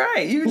 Yep.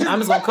 Right. I'm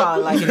just gonna call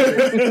it like it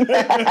is.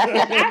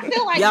 I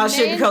feel like y'all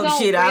shouldn't coach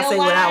shit. I'll say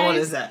what I want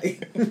to say.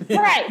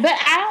 Right. But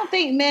I don't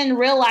think men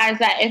realize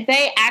that if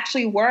they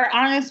actually were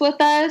honest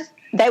with us,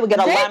 they would get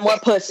a lot more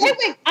pussy. They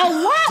would a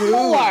lot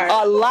more.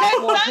 A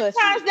lot more pussy.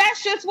 Sometimes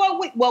that's just what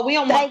we we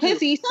don't want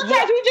pussy.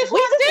 Sometimes we just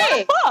want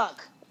dick.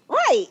 Fuck.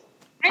 Right.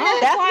 And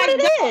that's what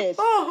it is.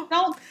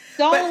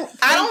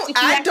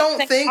 I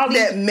don't think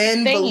that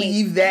men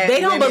believe that. They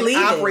don't believe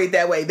it. Operate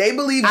that way. They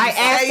believe I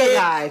asked the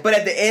guy, but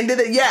at the end of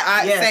the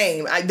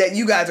same. That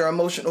you guys are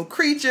emotional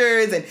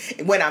creatures, and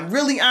when I'm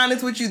really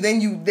honest with you,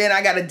 then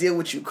I got to deal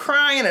with you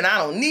crying, and I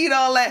don't need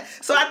all that.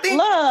 So I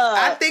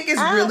think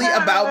it's really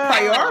about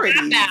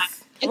priorities.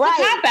 It's a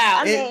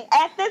cop-out. I mean,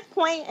 at this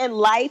point in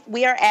life,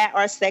 we are at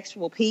our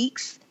sexual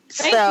peaks.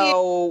 I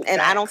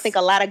don't think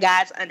a lot of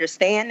guys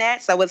understand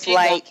that. So it's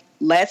like,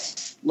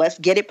 let's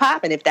get it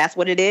popping. If that's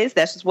what it is,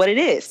 that's just what it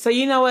is. So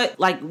you know what?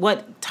 Like,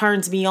 what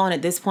turns me on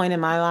at this point in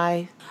my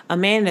life? A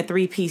man in a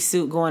 3-piece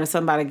suit going to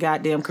somebody's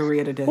goddamn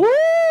career today. Woo!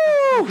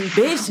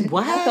 Bitch,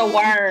 what? That's a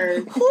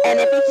word. And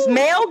if it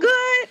smell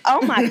good,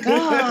 oh my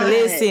God.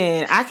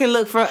 Listen, I can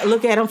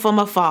look at him from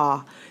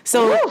afar.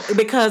 So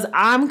because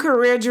I'm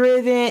career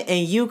driven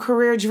and you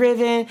career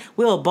driven,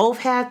 we'll both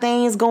have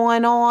things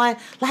going on.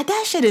 Like,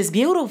 that shit is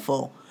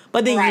beautiful.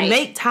 But then you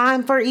make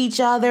time for each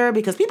other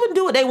because people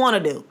do what they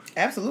want to do.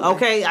 Absolutely.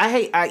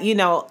 Okay,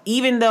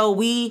 even though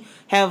we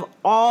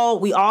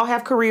all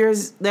have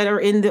careers that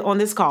are on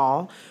this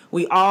call,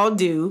 we all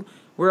do.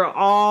 We're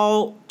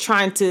all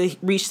trying to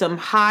reach some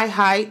high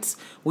heights.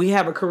 We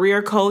have a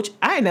career coach.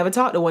 I ain't never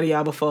talked to one of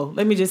y'all before.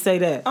 Let me just say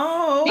that.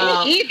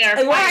 Oh, me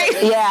either. Right?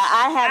 Yeah,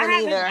 I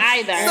haven't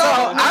either.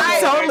 So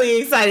I'm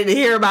totally excited to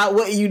hear about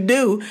what you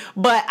do.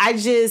 But I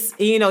just,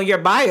 your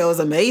bio is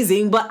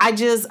amazing. But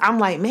I'm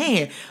like,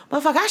 man,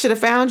 motherfucker, I should have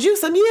found you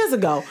some years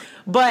ago.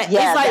 But it's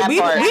like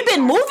we've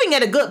been moving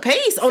at a good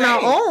pace on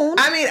our own.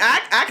 I mean,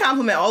 I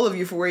compliment all of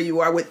you for where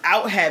you are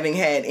without having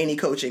had any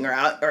coaching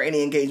or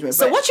any engagement.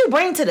 So what you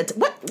bring to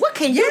what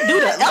can you do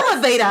to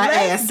elevate our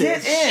asses?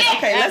 Get in.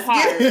 Okay, let's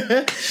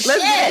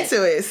get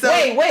into it. So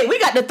wait, we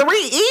got the 3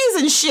 E's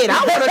and shit.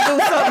 I want to do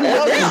something.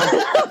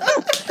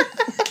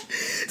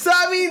 So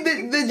I mean,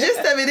 the gist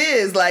of it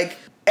is like,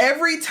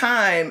 every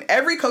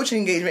coaching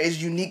engagement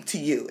is unique to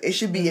you. It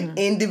should be an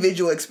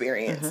individual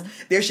experience.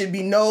 There should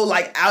be no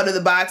like out of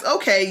the box,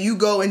 okay, you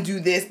go and do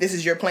this. This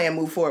is your plan,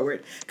 move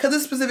forward. Because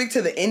it's specific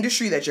to the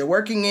industry that you're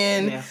working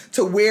in,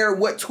 to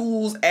what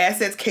tools,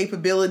 assets,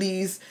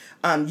 capabilities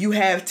you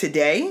have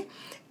today.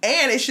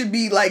 And it should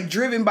be like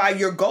driven by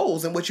your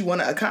goals and what you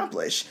want to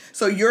accomplish.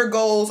 So your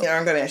goals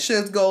aren't going to match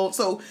Shiv's goals.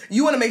 So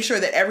you want to make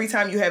sure that every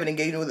time you have an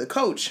engagement with a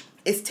coach,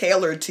 it's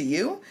tailored to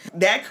you.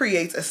 That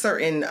creates a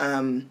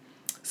certain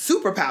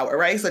superpower,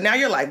 right? So now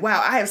you're like, wow,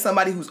 I have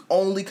somebody who's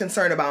only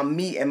concerned about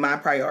me and my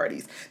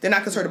priorities. They're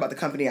not concerned about the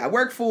company I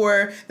work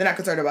for. They're not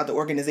concerned about the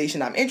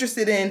organization I'm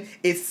interested in.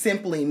 It's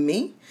simply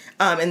me.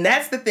 And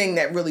that's the thing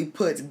that really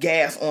puts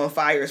gas on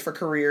fires for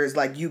careers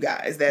like you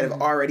guys that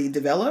have already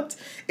developed.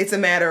 It's a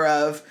matter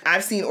of,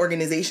 I've seen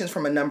organizations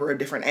from a number of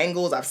different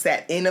angles. I've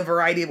sat in a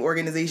variety of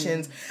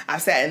organizations.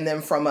 I've sat in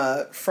them from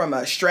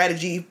a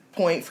strategy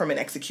point, from an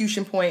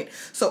execution point.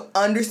 So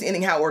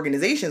understanding how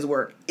organizations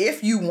work,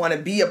 if you want to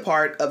be a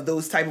part of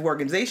those type of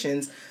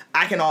organizations,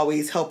 I can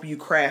always help you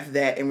craft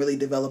that and really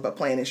develop a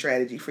plan and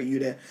strategy for you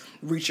to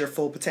reach your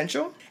full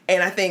potential.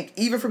 And I think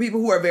even for people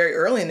who are very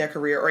early in their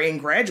career or in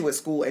graduate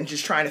school and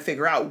just trying to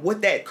figure out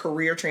what that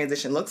career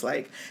transition looks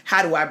like,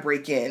 how do I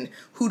break in?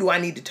 Who do I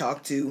need to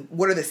talk to?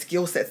 What are the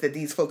skill sets that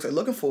these folks are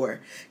looking for?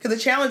 Because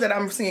the challenge that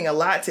I'm seeing a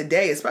lot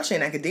today, especially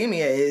in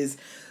academia, is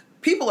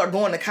people are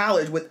going to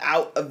college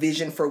without a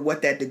vision for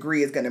what that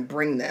degree is going to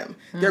bring them.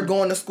 They're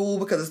going to school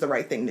because it's the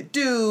right thing to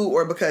do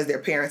or because their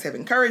parents have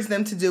encouraged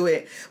them to do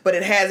it, but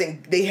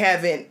they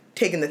haven't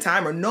taken the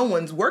time, or no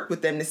one's worked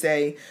with them to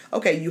say,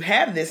 okay, you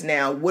have this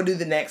now. What do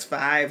the next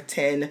 5,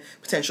 10,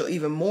 potential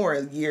even more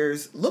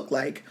years look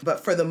like? But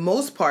for the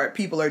most part,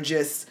 people are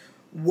just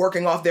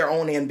working off their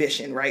own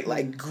ambition, right?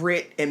 Like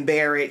grit and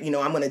bear it.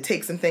 I'm going to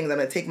take some things. I'm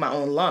going to take my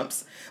own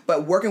lumps.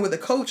 But working with a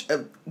coach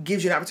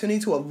gives you an opportunity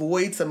to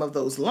avoid some of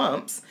those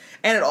lumps.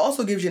 And it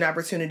also gives you an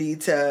opportunity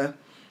to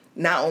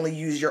not only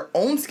use your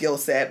own skill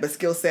set, but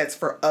skill sets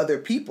for other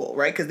people,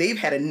 right? Because they've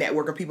had a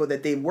network of people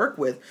that they've worked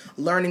with,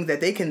 learning that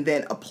they can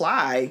then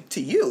apply to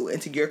you and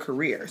to your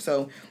career.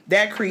 So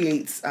that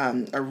creates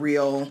a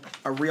real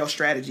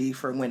strategy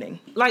for winning.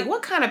 Like,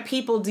 what kind of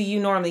people do you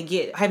normally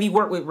get? Have you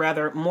worked with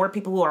more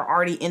people who are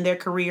already in their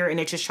career and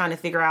they're just trying to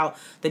figure out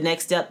the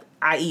next step,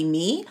 i.e.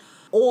 me?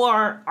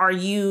 Or are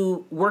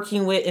you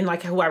working with, and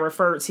like who I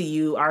referred to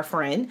you, our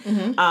friend,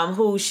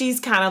 who she's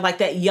kind of like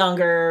that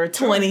younger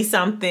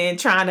 20-something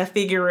trying to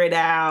figure it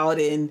out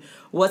and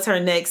what's her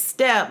next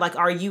step? Like,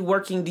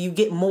 do you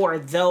get more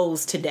of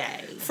those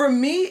today? For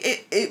me,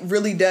 it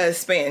really does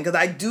span, because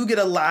I do get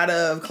a lot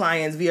of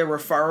clients via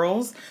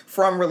referrals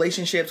from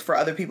relationships for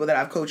other people that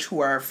I've coached who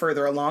are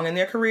further along in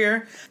their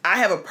career. I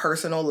have a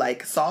personal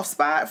soft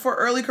spot for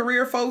early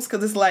career folks,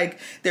 because it's like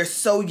they're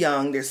so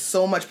young, there's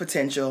so much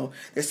potential,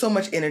 there's so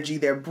much energy,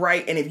 they're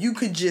bright, and if you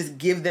could just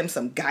give them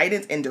some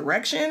guidance and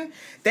direction,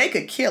 they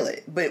could kill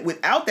it. But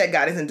without that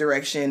guidance and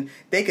direction,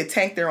 they could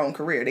tank their own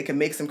career. They could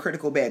make some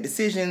critical bad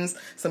decisions,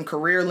 some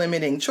career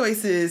limiting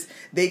choices.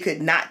 They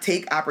could not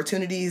take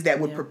opportunities that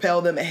would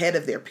propel them ahead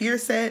of their peer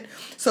set.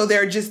 So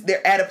they're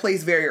at a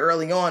place very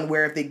early on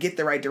where if they get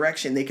the right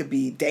direction, they could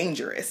be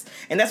dangerous.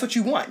 And that's what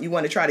you want. You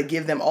want to try to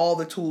give them all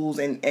the tools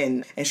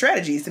and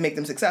strategies to make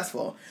them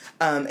successful.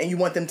 And you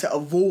want them to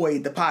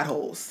avoid the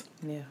potholes.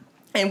 Yeah.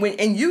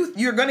 And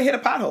you're going to hit a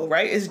pothole,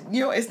 right?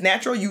 It's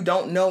natural. You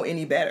don't know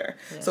any better.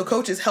 Yeah. So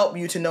coaches help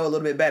you to know a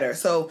little bit better.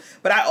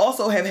 But I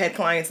also have had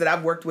clients that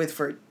I've worked with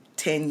for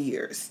 10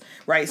 years,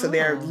 right? So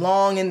they're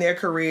long in their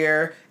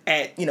career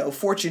at,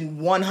 Fortune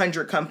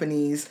 100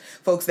 companies,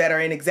 folks that are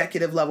in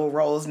executive level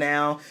roles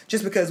now,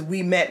 just because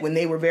we met when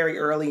they were very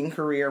early in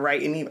career,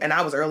 right? And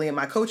I was early in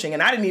my coaching,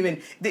 and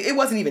it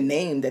wasn't even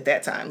named at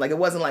that time. Like, it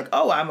wasn't like,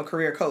 oh, I'm a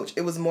career coach.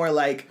 It was more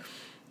like,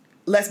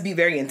 let's be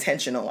very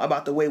intentional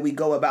about the way we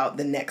go about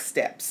the next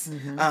steps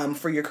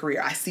for your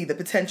career. I see the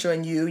potential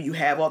in you. You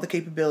have all the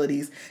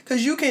capabilities.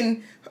 Because you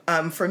can,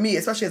 for me,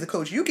 especially as a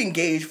coach, you can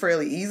gauge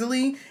fairly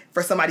easily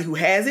for somebody who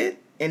has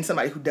it and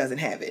somebody who doesn't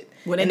have it.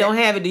 When they don't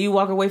have it, do you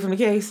walk away from the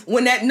case?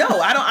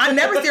 I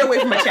never steer away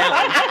from a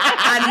challenge.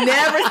 I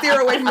never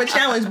steer away from a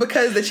challenge,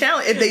 because the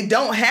challenge, if they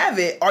don't have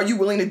it, are you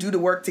willing to do the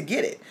work to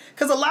get it?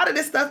 Because a lot of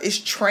this stuff is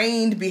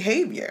trained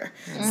behavior.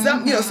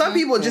 Some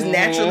people just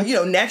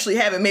naturally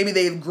have it. Maybe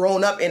they've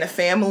grown up in a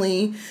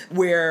family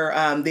where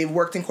they've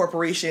worked in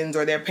corporations,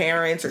 or their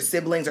parents or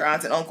siblings or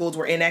aunts and uncles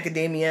were in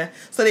academia.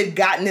 So they've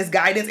gotten this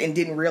guidance and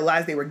didn't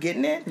realize they were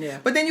getting it. Yeah.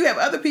 But then you have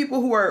other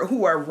people who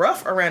are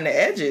rough around the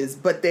edges,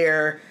 but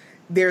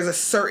there's a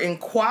certain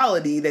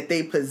quality that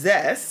they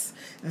possess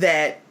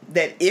that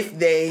if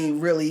they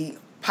really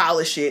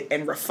polish it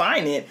and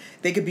refine it,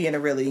 they could be in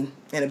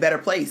a better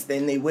place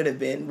than they would have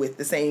been with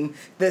the same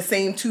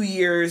 2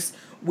 years.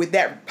 With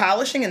that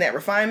polishing and that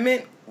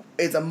refinement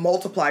is a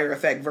multiplier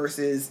effect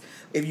versus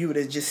if you would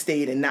have just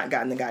stayed and not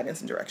gotten the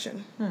guidance and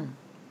direction.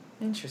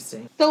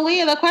 Interesting. So,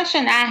 Leah, the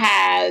question I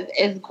have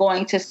is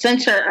going to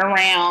center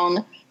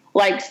around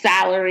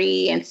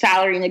salary and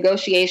salary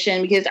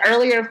negotiation, because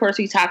earlier, of course,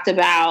 we talked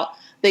about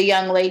the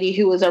young lady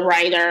who was a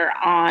writer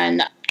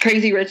on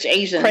Crazy Rich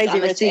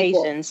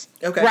Asians.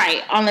 Okay.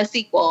 Right, on the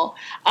sequel.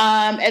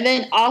 And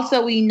then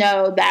also we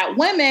know that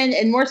women,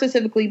 and more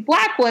specifically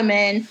Black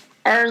women,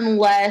 earn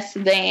less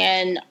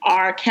than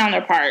our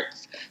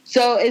counterparts.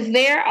 So is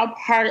there a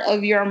part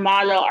of your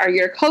model or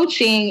your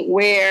coaching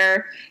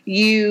where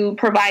you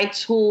provide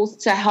tools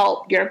to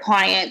help your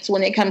clients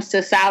when it comes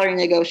to salary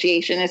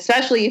negotiation,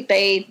 especially if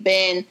they've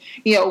been,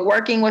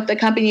 working with the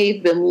company,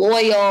 they've been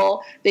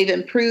loyal, they've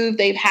improved,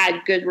 they've had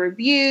good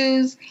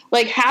reviews?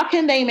 Like, how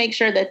can they make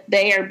sure that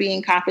they are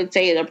being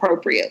compensated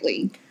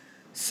appropriately?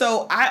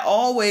 So I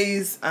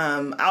always,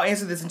 I'll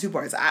answer this in two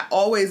parts. I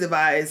always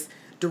advise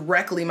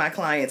directly my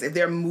clients, if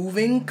they're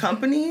moving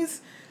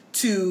companies,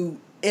 to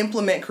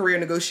implement career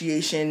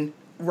negotiation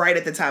right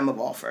at the time of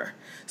offer.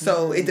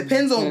 So it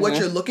depends on what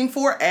you're looking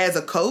for as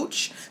a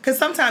coach, because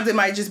sometimes it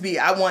might just be,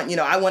 I want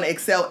to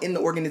excel in the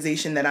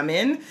organization that I'm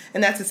in,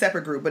 and that's a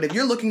separate group. But if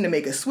you're looking to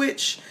make a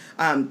switch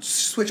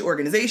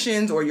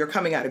organizations, or you're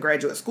coming out of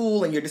graduate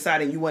school and you're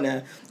deciding you want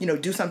to,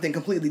 do something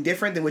completely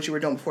different than what you were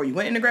doing before you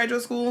went into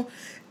graduate school,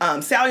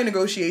 salary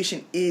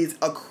negotiation is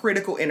a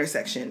critical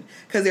intersection,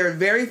 because there are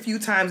very few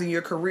times in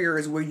your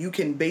careers where you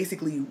can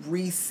basically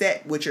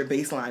reset what your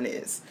baseline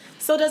is.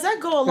 So does that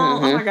go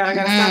along? Oh my God, I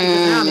gotta stop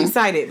because now I'm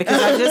excited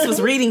because I just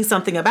was reading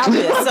something about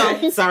this.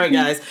 So sorry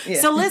guys.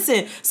 Yeah. So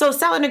listen,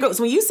 salary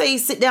negotiation, when you say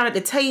sit down at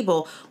the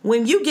table,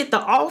 when you get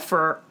the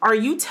offer, are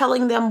you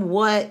telling them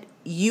what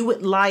you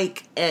would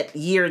like at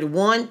year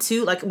 1,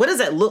 2? Like, what does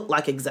that look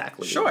like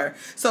exactly? Sure.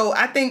 So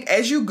I think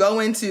as you go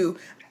into,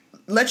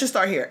 let's just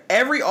start here.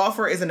 Every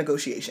offer is a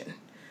negotiation.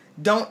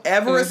 Don't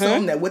ever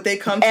assume that what they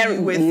come to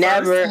you with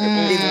first is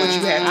what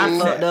you have to I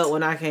accept. fucked up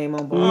when I came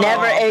on board.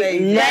 Never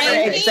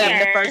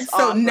accept the first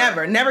offer. So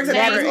never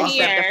accept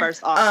the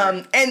first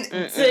offer.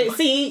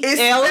 See,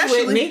 Elle is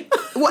with me.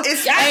 Well,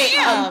 it's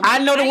I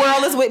know the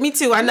world is with me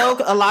too. I know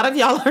a lot of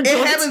y'all are doing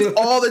it happens too.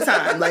 all the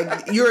time.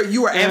 Like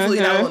you are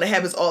absolutely not alone. It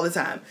happens all the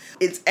time.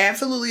 It's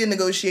absolutely a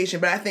negotiation,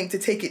 but I think to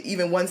take it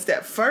even one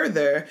step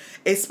further,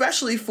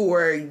 especially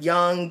for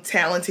young,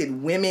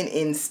 talented women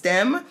in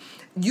STEM,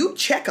 you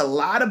check a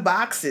lot of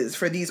boxes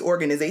for these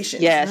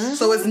organizations. Yes.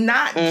 So it's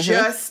not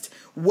just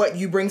what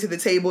you bring to the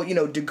table,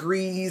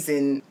 degrees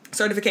and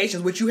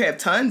certifications, which you have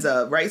tons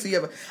of, right? So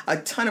you have a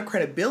ton of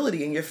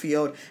credibility in your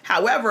field.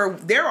 However,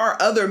 there are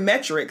other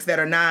metrics that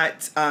are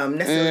not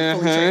necessarily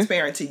fully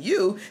transparent to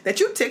you that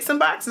you tick some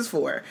boxes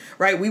for,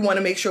 right? We want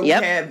to make sure we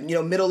have,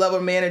 middle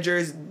level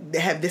managers that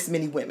have this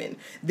many women,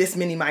 this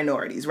many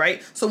minorities,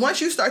 right? So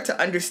once you start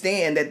to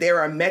understand that there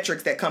are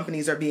metrics that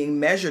companies are being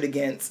measured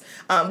against,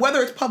 whether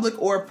it's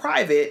public or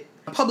private,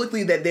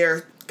 publicly that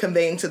they're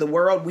conveying to the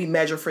world, we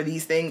measure for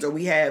these things, or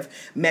we have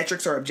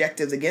metrics or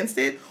objectives against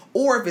it.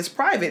 Or if it's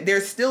private,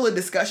 there's still a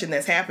discussion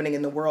that's happening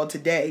in the world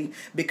today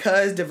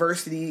because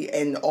diversity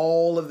and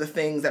all of the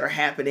things that are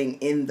happening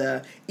in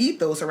the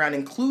ethos around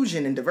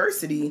inclusion and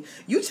diversity,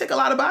 you tick a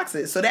lot of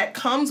boxes. So that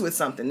comes with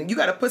something. You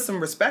got to put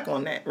some respect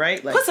on that,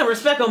 right? Like, put some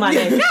respect on my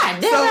name.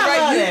 God damn, I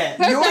love that.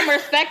 Put some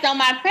respect on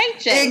my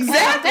paycheck.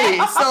 Exactly.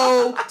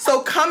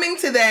 So coming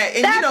to that,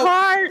 and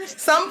part.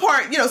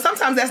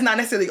 sometimes that's not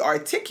necessarily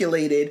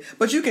articulated,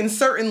 but you can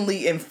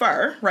certainly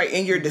infer, right,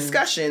 in your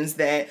discussions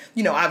that,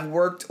 I've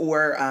worked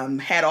or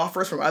had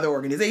offers from other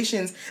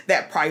organizations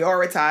that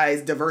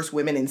prioritize diverse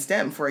women in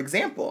STEM, for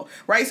example,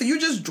 right? So you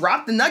just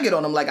drop the nugget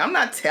on them. Like, I'm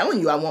not telling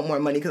you I want more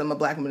money because I'm a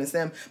Black woman in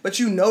STEM, but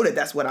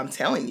that's what I'm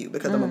telling you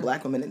because I'm a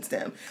Black woman in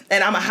STEM.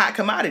 And I'm a hot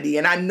commodity.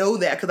 And I know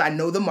that because I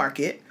know the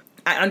market.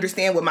 I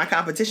understand what my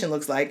competition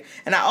looks like.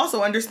 And I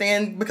also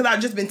understand because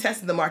I've just been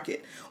testing the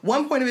market.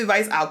 One point of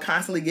advice I'll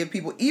constantly give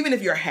people, even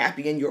if you're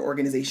happy in your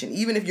organization,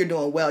 even if you're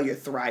doing well, you're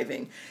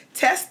thriving,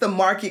 test the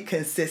market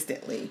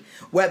consistently.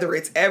 Whether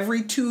it's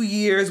every 2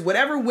 years,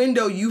 whatever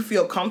window you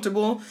feel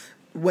comfortable,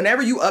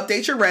 whenever you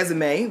update your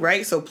resume,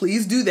 right? So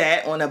please do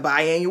that on a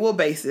biannual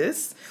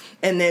basis.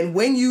 And then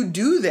when you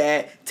do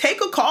that,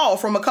 take a call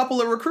from a couple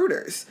of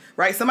recruiters,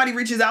 right? Somebody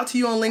reaches out to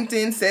you on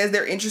LinkedIn, says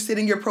they're interested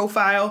in your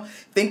profile,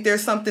 think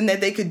there's something that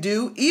they could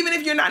do. Even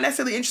if you're not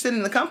necessarily interested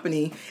in the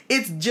company,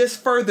 it's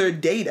just further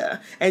data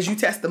as you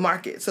test the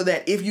market so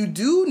that if you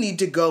do need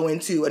to go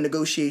into a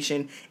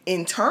negotiation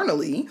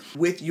internally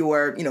with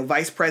your,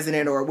 vice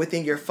president or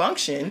within your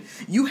function,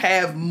 you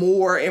have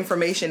more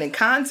information and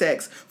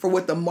context for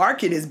what the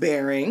market is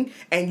bearing,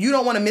 and you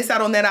don't want to miss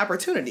out on that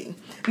opportunity.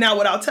 Now,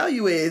 what I'll tell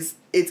you is,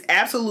 it's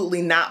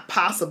absolutely not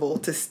possible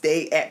to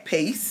stay at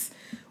pace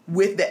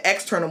with the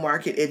external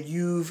market if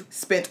you've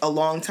spent a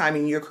long time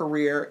in your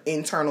career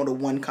internal to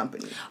one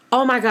company.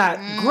 Oh my God.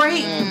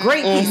 Great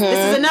piece.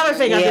 This is another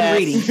thing I've been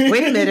reading.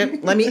 Wait a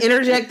minute. Let me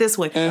interject this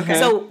one. Okay.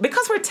 So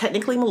because we're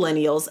technically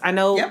millennials, I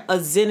know a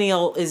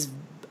zennial is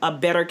a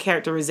better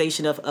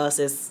characterization of us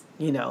as,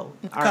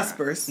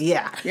 cuspers.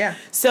 Yeah.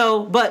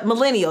 So, but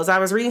millennials, I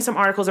was reading some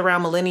articles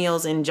around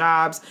millennials and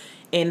jobs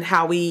and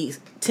how we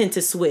tend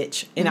to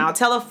switch. And I'll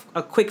tell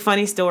a quick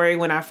funny story.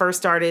 When I first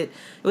started,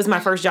 it was my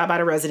first job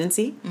out of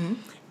residency.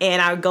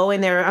 And I would go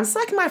in there, I was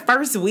like my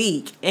first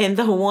week. And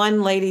the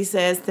one lady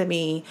says to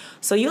me,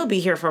 so you'll be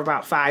here for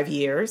about 5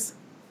 years.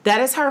 That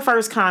is her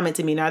first comment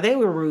to me. Now, they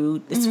were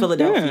rude. It's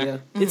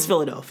Philadelphia. It's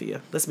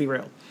Philadelphia. Let's be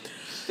real.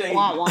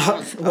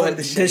 What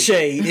the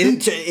shade?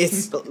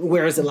 It's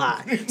where is the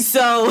lie?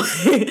 So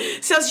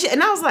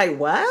and I was like,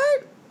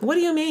 what? What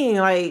do you mean?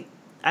 Like,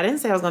 I didn't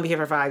say I was going to be here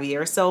for 5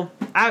 years. So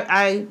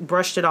I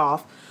brushed it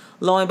off.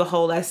 Lo and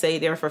behold, I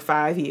stayed there for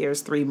 5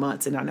 years, 3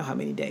 months, and I know how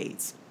many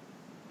days.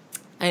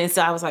 And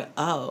so I was like,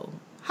 oh.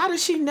 How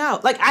does she know?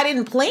 Like, I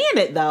didn't plan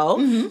it,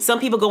 though. Some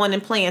people go in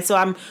and plan. So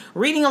I'm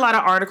reading a lot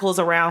of articles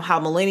around how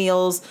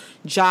millennials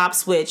job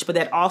switch, but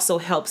that also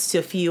helps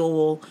to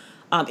fuel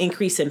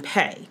increase in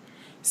pay.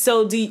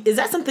 So is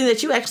that something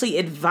that you actually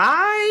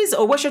advise,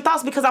 or what's your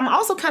thoughts? Because I'm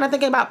also kind of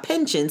thinking about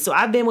pensions. So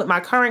I've been with my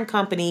current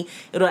company.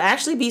 It'll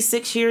actually be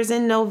 6 years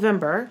in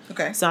November.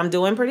 Okay. So I'm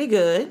doing pretty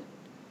good.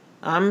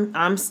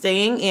 I'm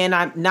staying in.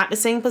 I'm not the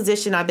same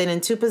position. I've been in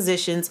 2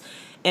 positions.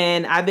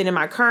 And I've been in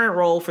my current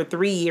role for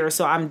 3 years,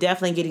 so I'm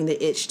definitely getting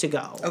the itch to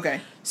go.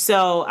 Okay.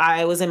 So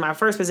I was in my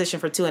first position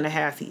for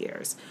 2.5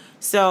 years.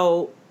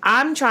 So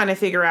I'm trying to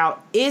figure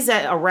out, is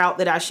that a route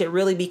that I should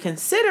really be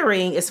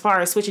considering as far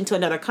as switching to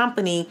another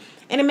company?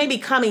 And it may be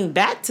coming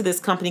back to this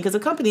company, because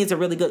the company is a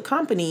really good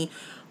company,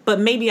 but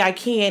maybe I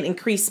can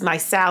increase my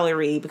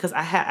salary because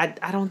I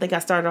don't think I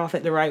started off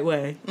it the right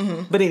way.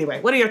 But anyway,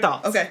 what are your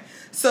thoughts? Okay.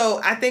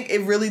 So I think it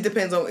really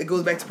depends on, it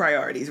goes back to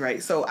priorities,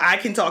 right? So I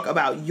can talk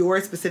about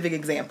your specific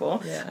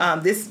example.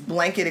 Yeah. This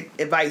blanket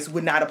advice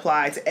would not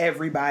apply to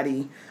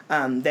everybody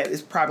that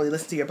is probably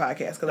listening to your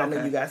podcast, because I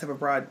know you guys have a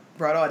broad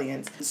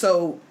audience.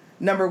 So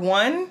number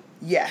one,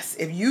 yes,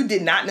 if you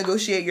did not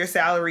negotiate your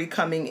salary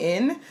coming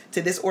in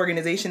to this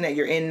organization that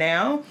you're in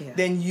now,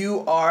 then you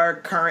are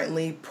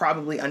currently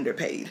probably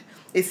underpaid.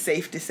 It's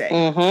safe to say.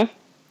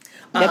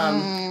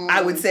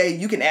 I would say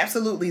you can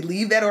absolutely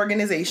leave that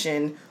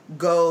organization,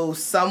 go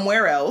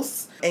somewhere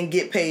else, and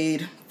get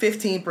paid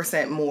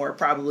 15% more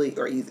probably,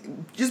 or easy,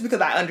 just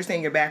because I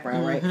understand your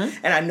background, right?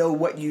 And I know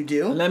what you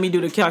do. Let me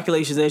do the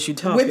calculations as you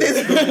talk. Which is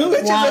a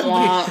calculator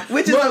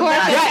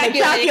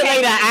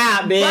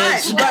app,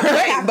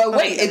 bitch. But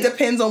wait, it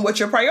depends on what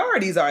your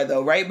priorities are,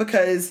 though, right?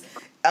 Because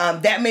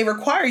that may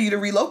require you to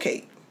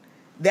relocate.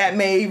 That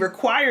may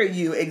require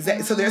you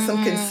so there's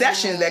some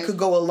concessions that could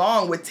go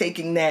along with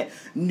taking that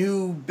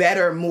new,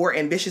 better, more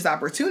ambitious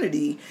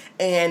opportunity.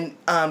 And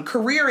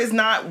career is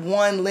not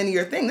one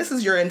linear thing. This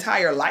is your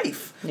entire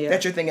life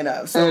that you're thinking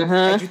of. So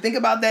as you think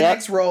about that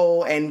next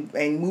role and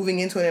moving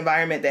into an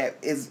environment that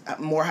is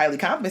more highly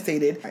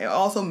compensated, it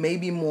also may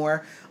be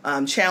more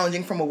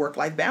challenging from a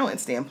work-life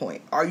balance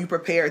standpoint. Are you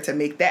prepared to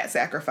make that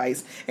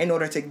sacrifice in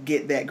order to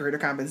get that greater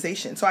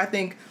compensation? So I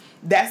think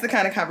that's the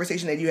kind of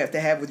conversation that you have to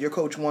have with your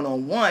coach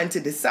one-on-one to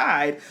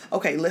decide,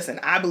 okay, listen,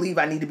 I believe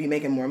I need to be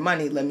making more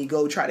money. Let me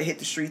go try to hit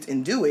the streets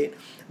and do it.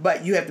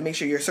 But you have to make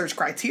sure your search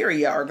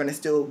criteria are going to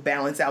still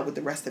balance out with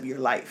the rest of your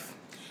life.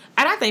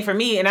 And I think for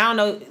me, and I don't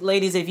know,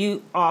 ladies, if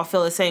you all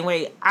feel the same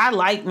way, I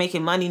like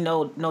making money,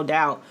 no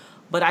doubt.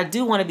 But I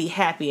do want to be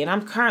happy, and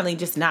I'm currently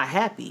just not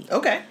happy.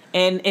 Okay.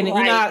 And you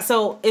know,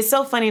 so it's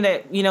so funny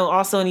that, you know,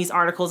 also in these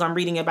articles I'm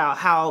reading about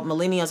how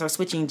millennials are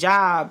switching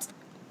jobs.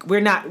 We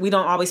don't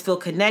always feel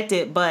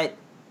connected, but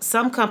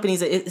some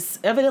companies, it's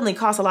evidently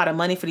costs a lot of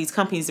money for these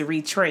companies to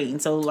retrain.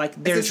 So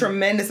like there's a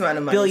tremendous amount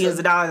of money. Billions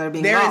of dollars that are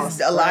being lost.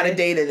 There is a lot of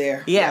data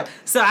there. Yeah.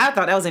 So I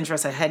thought that was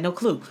interesting. I had no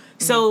clue.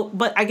 So,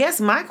 but I guess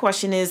my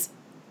question is,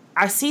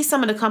 I see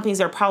some of the companies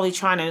are probably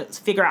trying to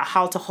figure out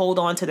how to hold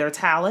on to their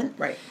talent.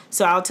 Right.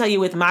 So I'll tell you,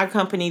 with my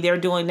company, they're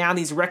doing now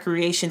these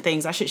recreation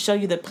things. I should show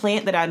you the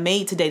plant that I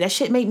made today. That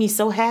shit made me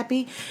so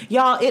happy.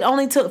 Y'all, it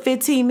only took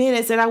 15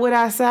 minutes and I went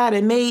outside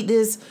and made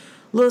this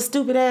little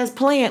stupid ass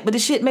plant, but the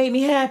shit made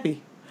me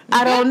happy.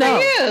 I don't know.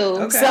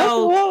 Okay.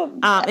 So,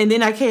 and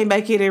then I came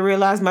back in and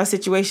realized my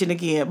situation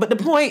again. But the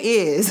point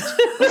is,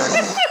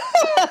 the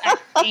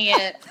point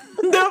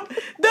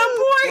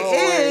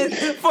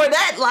is, for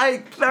that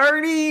like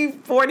 30,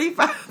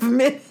 45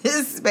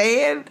 minutes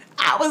span,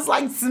 I was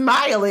like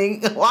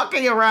smiling,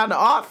 walking around the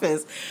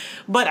office.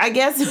 But I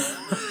guess,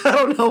 I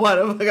don't know why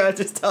the fuck I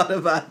just thought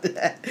about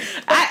that.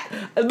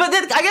 But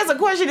then I guess the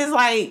question is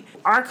like,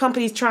 our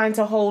company's trying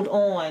to hold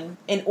on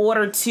in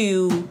order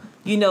to,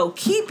 you know,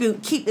 keep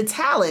the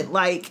talent.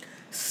 Like,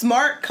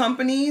 smart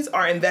companies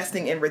are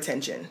investing in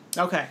retention.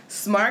 Okay.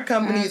 Smart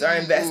companies are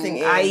investing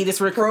in, i.e.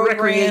 this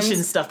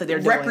recreation stuff that they're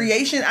doing.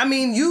 Recreation. I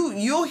mean,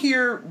 you'll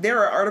hear, there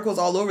are articles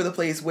all over the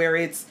place where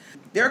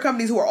there are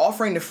companies who are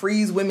offering to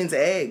freeze women's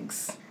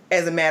eggs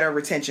as a matter of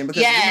retention,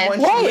 because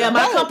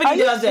my company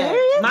does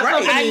that. My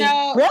company, I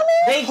know. Really?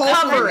 They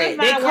cover it.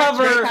 They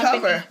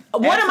cover.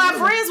 One of my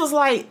friends was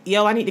like,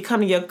 "Yo, I need to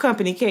come to your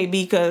company, KB,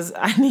 because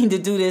I need to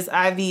do this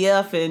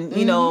IVF and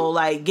you know,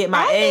 like get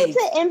my eggs."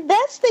 I need to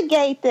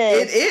investigate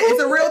this.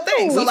 It's a real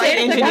thing. So like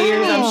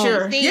engineers, I'm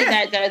sure. Steve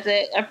that does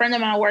it. A friend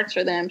of mine works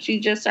for them. She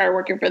just started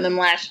working for them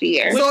last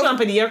year. Which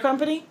company? Your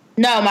company?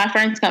 No, my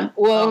friend's company.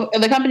 Well,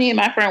 the company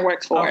my friend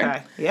works for.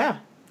 Okay. Yeah.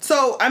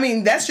 So, I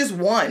mean, that's just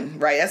one,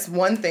 right? That's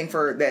one thing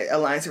for that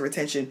aligns to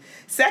retention.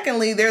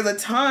 Secondly, there's a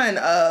ton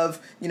of,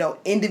 you know,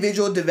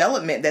 individual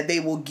development that they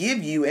will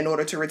give you in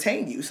order to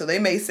retain you. So they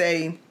may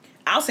say,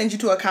 I'll send you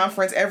to a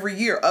conference every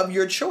year of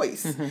your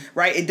choice,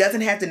 right? It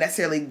doesn't have to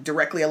necessarily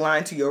directly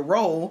align to your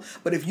role,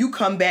 but if you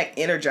come back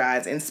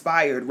energized,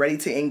 inspired, ready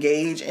to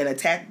engage and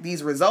attack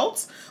these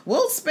results,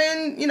 we'll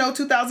spend,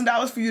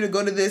 $2,000 for you to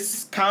go to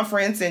this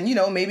conference and,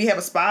 maybe have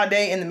a spa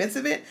day in the midst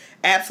of it.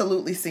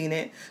 Absolutely seen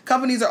it.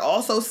 Companies are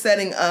also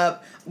setting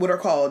up what are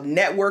called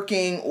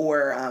networking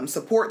or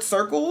support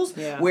circles,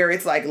 where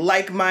it's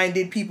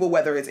like-minded people,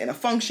 whether it's in a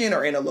function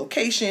or in a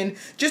location,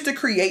 just to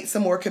create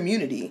some more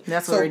community.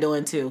 That's what we're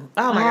doing too.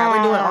 Oh my God,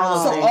 we're doing all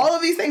of things. All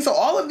of these things. So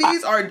all of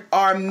these are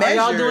measures.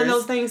 Are y'all doing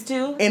those things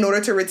too? In order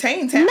to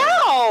retain talent.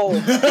 No.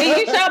 Did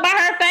you show by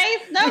her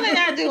face? No, they're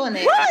not doing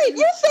it. Right.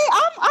 You see,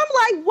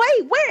 I'm like,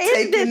 wait, where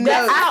is Taking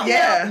this? notes,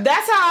 yeah.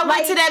 That's how I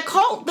went to that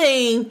cult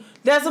thing.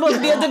 That's supposed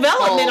to be a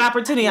development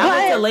opportunity. I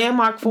went to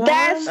Landmark Forum.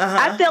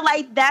 I feel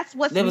like that's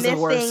what's missing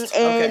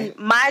in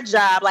my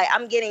job. Like,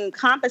 I'm getting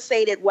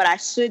compensated what I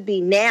should be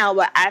now,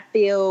 but I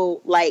feel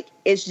like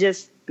it's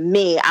just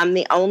me. I'm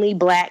the only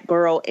Black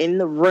girl in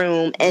the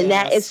room, and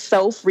that is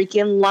so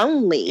freaking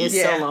lonely. It's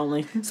so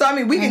lonely. So I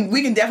mean,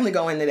 we can definitely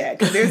go into that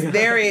because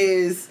there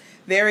is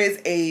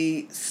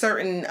a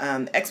certain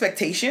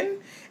expectation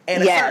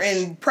and a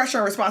certain pressure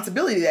and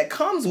responsibility that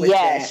comes with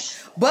that.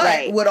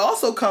 But what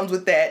also comes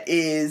with that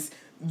is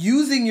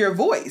using your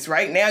voice.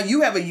 Right now,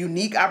 you have a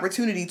unique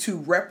opportunity to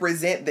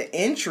represent the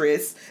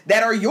interests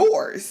that are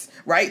yours,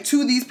 right?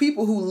 To these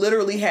people who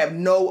literally have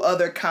no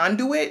other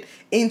conduit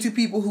into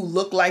people who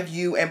look like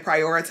you and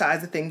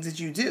prioritize the things that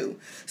you do.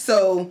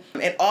 So,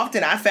 and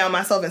often I found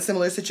myself in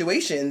similar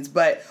situations,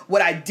 but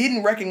what I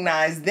didn't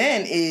recognize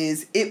then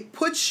is it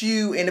puts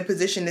you in a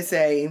position to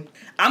say,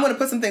 I'm going to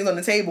put some things on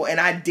the table and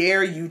I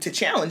dare you to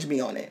challenge me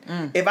on it.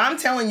 If I'm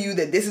telling you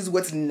that this is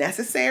what's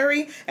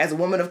necessary as a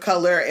woman of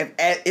color,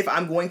 if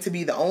I'm going to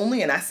be the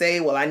only, and I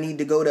say, well, I need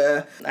to go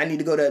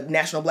to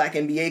National Black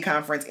MBA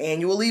Conference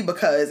annually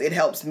because it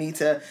helps me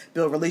to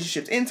build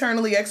relationships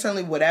internally,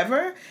 externally,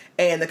 whatever.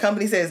 And the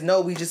company says,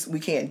 no, we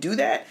can't do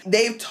that.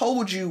 They've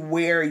told you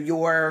where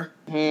your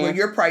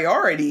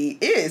priority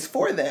is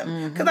for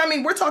them. Because I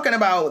mean, we're talking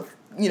about,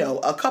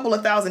 a couple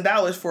of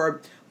 $1,000s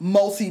for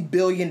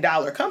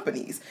multi-billion-dollar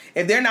companies.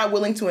 If they're not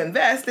willing to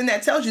invest, then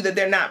that tells you that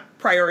they're not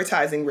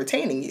prioritizing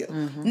retaining you.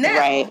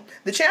 Now,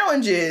 the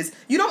challenge is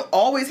you don't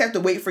always have to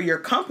wait for your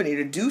company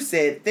to do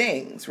said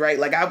things, right?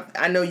 Like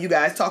I know you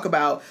guys talk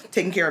about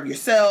taking care of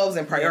yourselves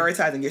and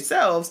prioritizing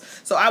yourselves.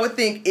 So I would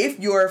think if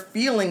you're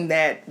feeling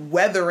that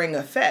weathering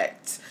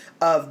effect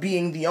of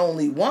being the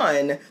only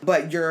one,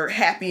 but you're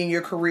happy in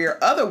your career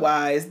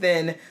otherwise,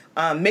 then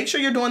make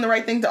sure you're doing the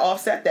right thing to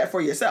offset that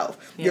for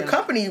yourself. Your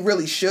company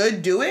really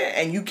should do it,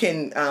 and you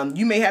can.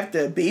 You may have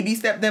to baby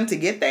step them to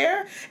get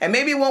there, and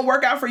maybe it won't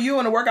work out for you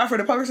and it'll work out for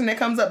the person that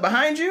comes up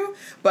behind you.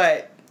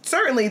 But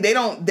certainly, they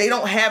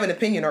don't have an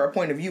opinion or a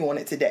point of view on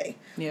it today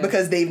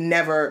because they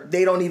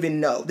don't even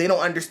know. They don't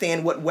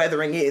understand what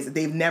weathering is.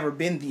 They've never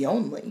been the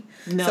only.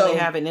 No, they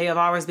haven't. They have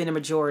always been a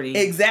majority.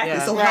 Exactly.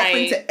 So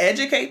helping to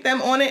educate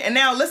them on it. And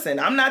now, listen,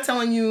 I'm not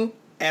telling you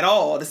at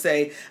all to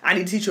say I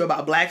need to teach you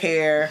about black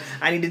hair.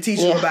 I need to teach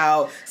you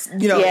about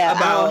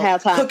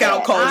about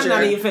cookout culture.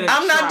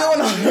 I'm not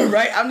doing all that,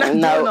 right? I'm not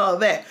doing all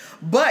that.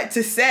 But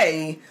to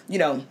say,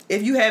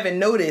 if you haven't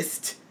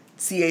noticed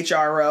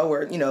CHRO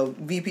or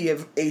VP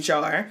of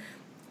HR,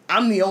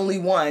 I'm the only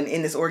one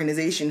in this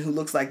organization who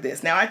looks like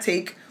this. Now I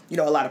take a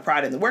lot of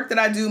pride in the work that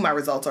I do. My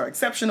results are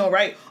exceptional,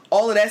 right?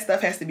 All of that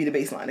stuff has to be the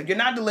baseline. If you're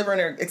not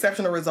delivering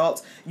exceptional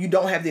results, you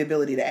don't have the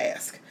ability to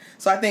ask.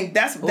 So I think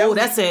that's it.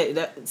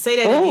 Say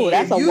that again.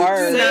 That's a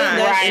word.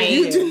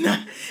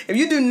 If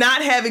you do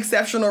not have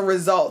exceptional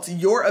results,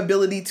 your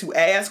ability to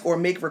ask or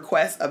make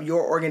requests of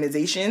your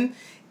organization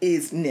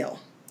is nil.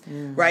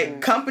 Right?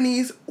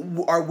 Companies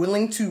are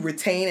willing to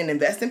retain and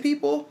invest in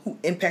people who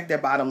impact their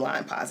bottom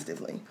line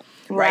positively.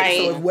 Right.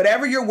 So if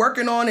whatever you're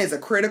working on is a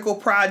critical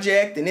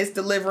project and it's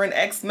delivering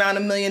X amount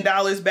of $1 million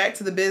back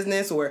to the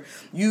business, or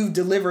you've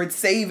delivered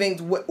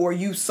savings, or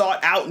you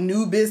sought out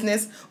new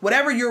business,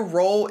 whatever your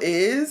role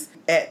is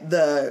at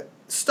the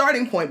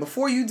starting point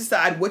before you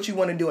decide what you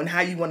want to do and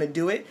how you want to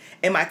do it,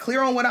 am I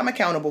clear on what I'm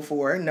accountable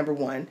for, number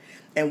one?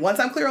 And once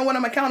I'm clear on what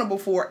I'm accountable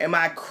for, am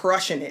I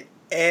crushing it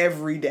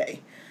every day?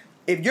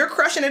 If you're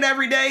crushing it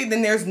every day,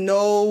 then there's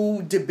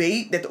no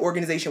debate that the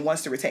organization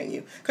wants to retain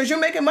you because you're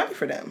making money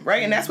for them,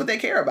 right? And that's what they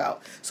care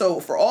about.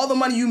 So for all the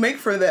money you make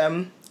for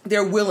them,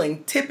 they're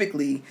willing,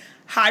 typically,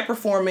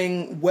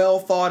 high-performing,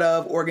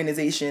 well-thought-of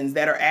organizations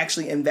that are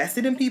actually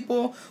invested in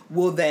people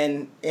will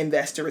then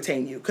invest to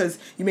retain you. Because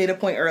you made a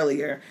point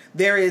earlier,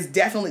 there is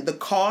definitely the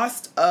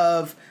cost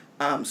of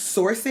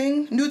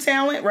sourcing new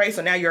talent, right?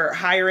 So now you're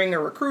hiring a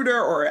recruiter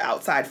or an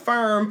outside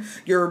firm,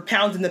 you're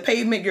pounding the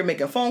pavement, you're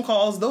making phone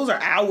calls. Those are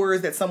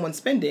hours that someone's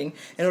spending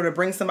in order to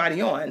bring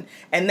somebody on.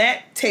 And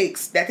that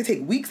could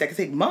take weeks, that could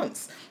take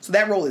months. So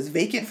that role is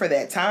vacant for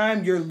that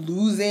time. You're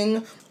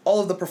losing all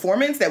of the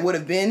performance that would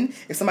have been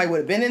if somebody would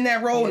have been in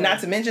that role, not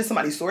to mention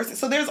somebody's sourcing.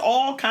 So there's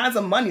all kinds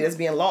of money that's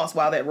being lost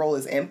while that role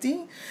is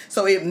empty.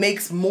 So it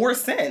makes more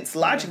sense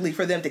logically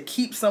for them to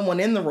keep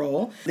someone in the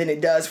role than it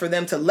does for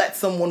them to let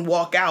someone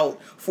walk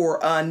out for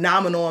a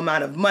nominal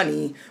amount of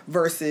money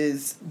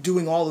versus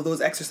doing all of those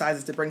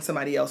exercises to bring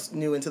somebody else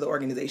new into the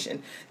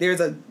organization.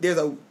 There's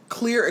a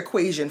clear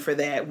equation for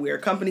that where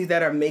companies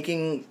that are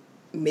making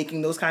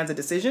those kinds of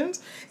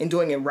decisions and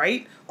doing it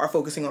right are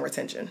focusing on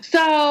retention.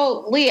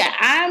 So, Leah,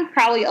 I'm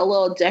probably a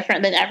little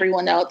different than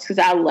everyone else because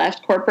I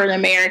left corporate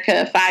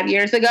America 5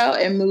 years ago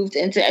and moved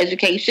into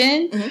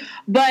education. Mm-hmm.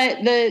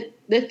 But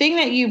the thing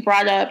that you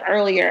brought up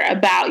earlier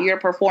about your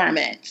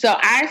performance. So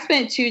I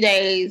spent 2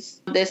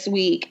 days this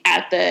week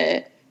at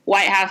the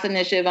White House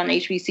Initiative on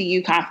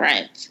HBCU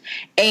conference.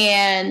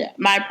 And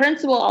my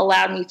principal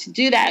allowed me to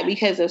do that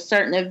because of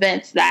certain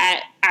events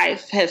that I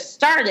have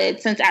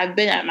started since I've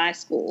been at my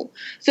school.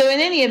 So in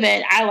any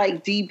event, I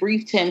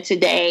debriefed him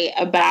today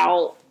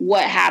about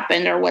what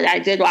happened or what I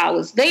did while I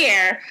was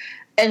there.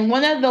 And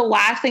one of the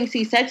last things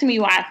he said to me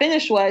when I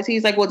finished was,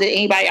 he's like, well, did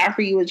anybody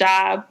offer you a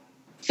job?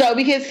 So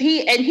because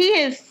he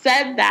has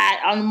said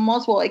that on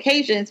multiple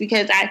occasions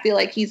because I feel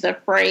like he's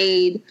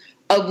afraid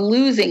of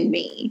losing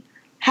me.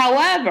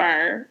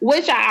 However,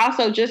 which I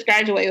also just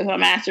graduated with my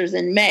master's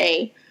in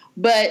May,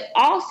 but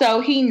also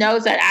he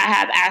knows that I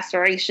have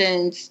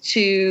aspirations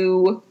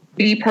to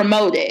be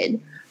promoted.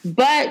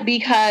 But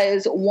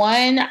because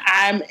one,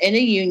 I'm in a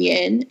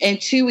union, and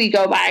two, we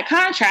go by a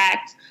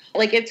contract,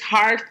 it's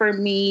hard for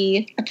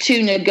me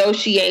to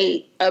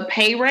negotiate a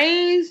pay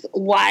raise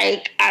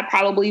like I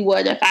probably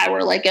would if I were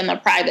in the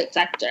private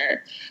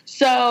sector.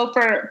 So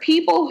for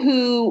people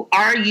who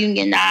are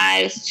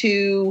unionized,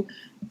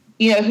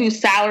 whose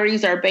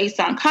salaries are based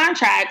on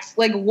contracts,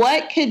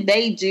 what could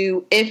they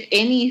do, if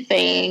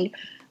anything,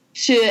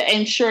 to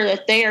ensure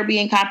that they are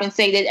being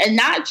compensated and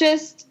not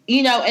just,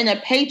 in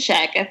a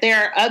paycheck, if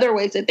there are other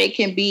ways that they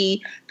can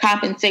be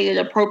compensated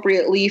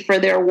appropriately for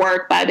their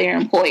work by their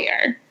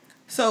employer?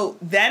 So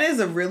that is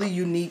a really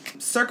unique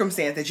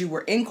circumstance that you were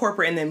in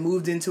corporate and then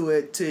moved into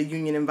a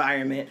union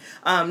environment.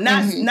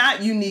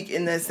 Not unique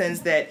in the sense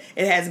that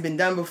it hasn't been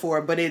done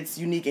before, but it's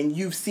unique and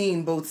you've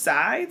seen both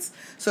sides.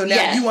 So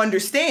now you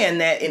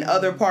understand that in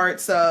other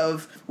parts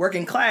of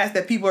working class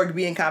that people are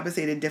being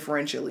compensated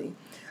differentially.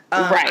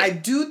 Right. I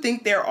do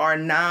think there are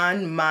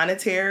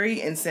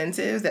non-monetary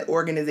incentives that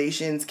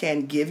organizations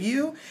can give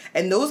you,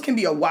 and those can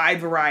be a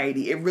wide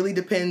variety. It really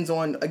depends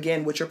on,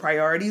 again, what your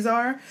priorities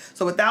are.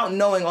 So without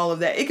knowing all of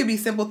that, it could be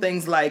simple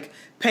things like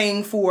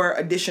paying for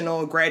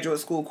additional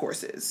graduate school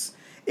courses.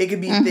 It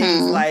could be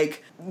things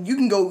like, you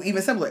can go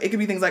even simpler. It could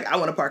be things like, I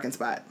want a parking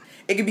spot.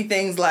 It could be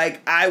things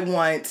like, I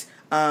want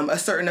a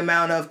certain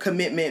amount of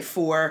commitment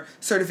for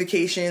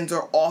certifications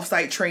or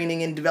off-site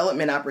training and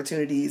development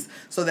opportunities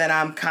so that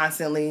I'm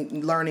constantly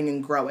learning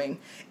and growing.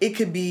 It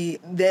could be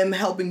them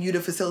helping you to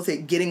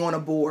facilitate getting on a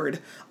board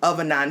of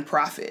a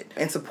nonprofit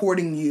and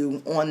supporting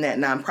you on that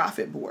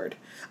nonprofit board.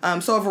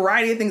 So a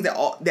variety of things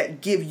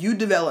that give you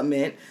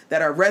development,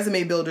 that are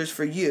resume builders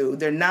for you.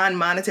 They're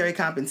non-monetary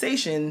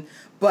compensation,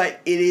 but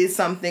it is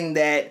something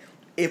that,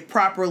 if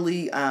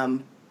properly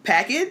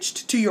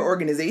packaged to your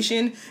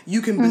organization,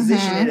 you can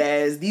position it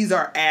as, these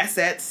are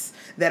assets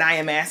that I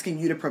am asking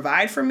you to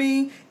provide for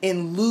me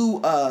in lieu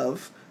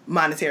of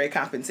monetary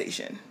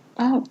compensation.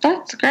 Oh,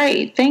 that's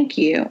great. Thank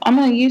you. I'm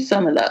going to use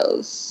some of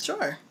those.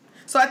 Sure.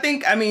 So I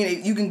think,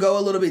 you can go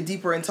a little bit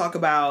deeper and talk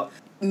about,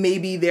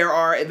 maybe there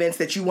are events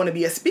that you want to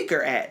be a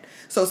speaker at.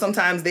 So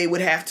sometimes they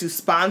would have to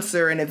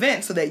sponsor an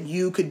event so that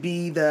you could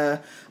be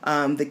the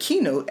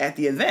keynote at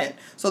the event.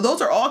 So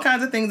those are all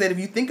kinds of things that, if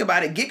you think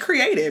about it, get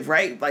creative,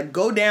 right?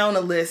 Go down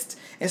a list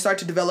and start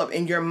to develop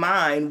in your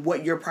mind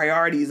what your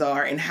priorities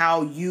are and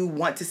how you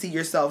want to see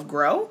yourself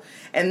grow.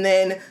 And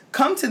then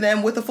come to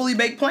them with a fully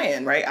baked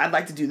plan, right? I'd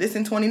like to do this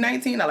in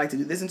 2019. I'd like to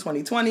do this in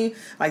 2020. I'd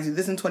like to do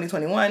this in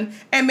 2021.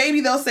 And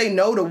maybe they'll say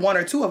no to one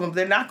or two of them, but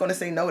they're not going to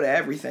say no to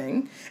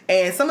everything.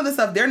 And some of the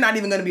stuff they're not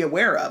even going to be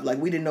aware of.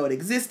 We didn't know it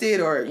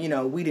existed, or,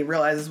 we didn't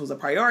realize this was a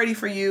priority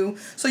for you.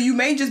 So you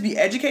may just be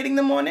educating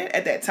them on it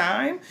at that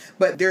time,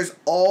 but there's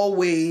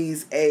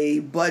always a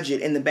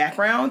budget in the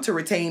background to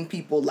retain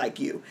people like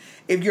you.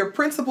 If your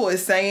principal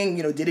is saying,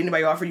 did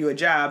anybody offer you a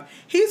job,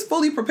 he's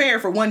fully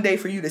prepared for one day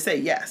for you to say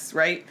yes,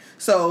 right?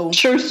 So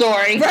true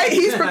story. Right,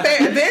 he's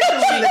prepared.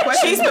 Eventually, the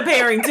question, she's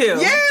preparing too.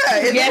 Yeah,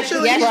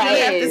 eventually yes, you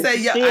have to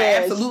say, yeah,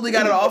 I is. absolutely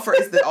got an offer.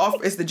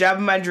 It's the job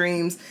of my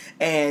dreams,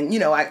 and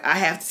I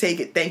have to take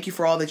it. Thank you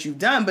for all that you've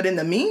done. But in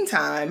the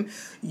meantime,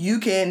 you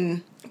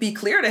can be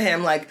clear to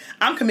him,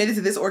 I'm committed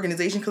to this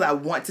organization because I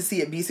want to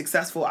see it be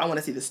successful. I want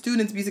to see the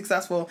students be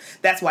successful.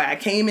 That's why I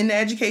came into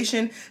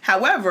education.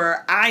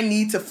 However, I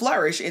need to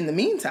flourish in the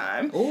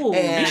meantime. Ooh,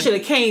 you should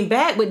have came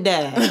back with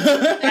that.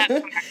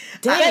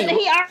 Dang.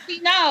 He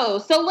already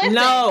knows. So listen.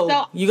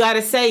 No, you got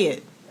to say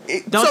it.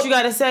 Don't you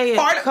got to say it,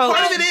 Part Coach?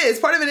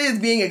 of it is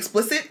being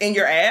explicit in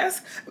your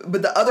ask,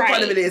 but the other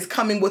part of it is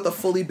coming with a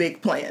fully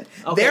baked plan.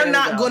 Okay, They're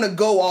not going to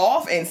go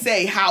off and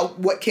say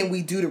what can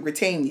we do to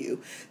retain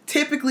you.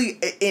 Typically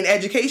in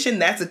education,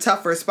 that's a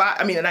tougher spot.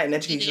 I mean, not in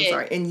education,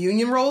 sorry, in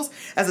union roles,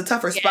 that's a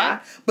tougher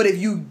spot. But if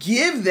you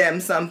give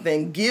them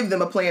something, give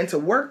them a plan to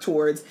work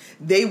towards,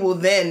 they will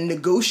then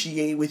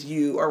negotiate with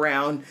you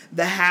around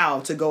the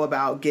how to go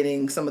about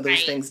getting some of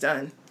those things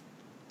done.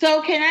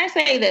 So can I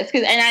say this?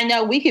 And I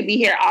know we could be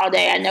here all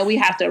day. I know we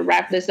have to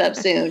wrap this up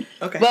soon.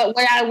 Okay. But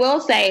what I will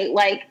say,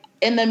 like,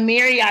 in the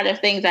myriad of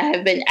things that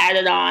have been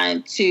added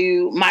on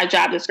to my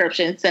job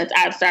description since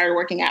I've started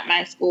working at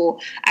my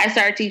school, I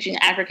started teaching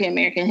African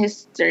American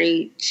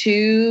history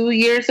 2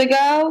 years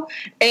ago,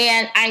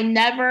 and I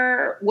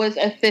never was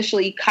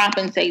officially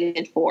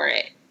compensated for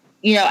it.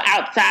 You know,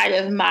 outside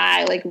of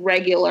my like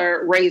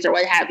regular raise or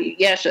what have you.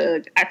 Yeah,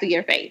 Shug, I see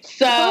your face.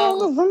 So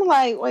I'm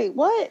like, wait,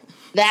 what?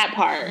 That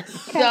part.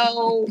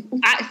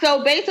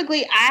 So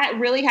basically, I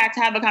really had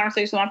to have a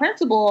conversation with my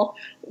principal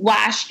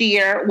last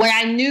year when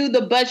I knew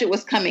the budget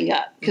was coming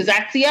up, because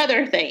that's the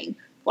other thing.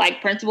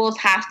 Like, principals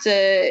have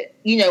to,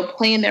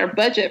 plan their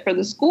budget for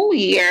the school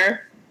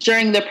year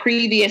during the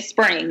previous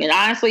spring. And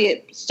honestly,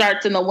 it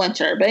starts in the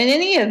winter. But in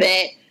any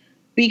event,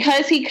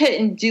 because he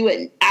couldn't do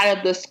it out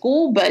of the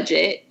school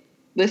budget,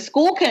 the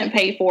school couldn't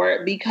pay for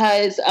it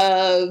because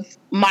of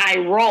my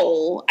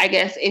role, I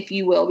guess, if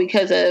you will,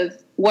 because of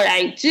what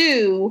I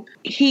do.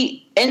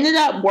 He ended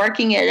up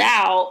working it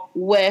out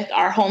with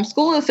our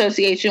homeschool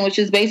association, which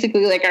is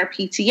basically like our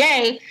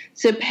PTA,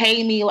 to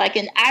pay me like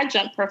an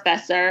adjunct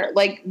professor,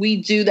 like we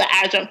do the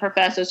adjunct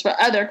professors for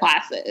other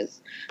classes.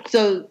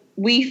 So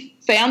we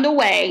found a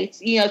way,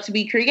 to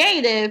be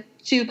creative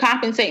to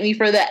compensate me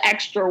for the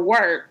extra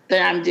work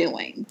that I'm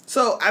doing.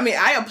 So, I mean,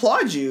 I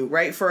applaud you,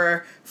 right,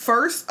 for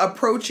first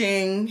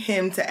approaching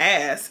him to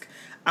ask,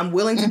 I'm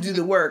willing to do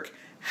the work.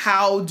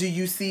 How do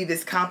you see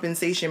this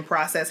compensation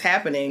process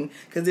happening?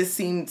 Because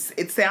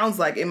it sounds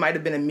like it might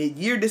have been a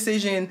mid-year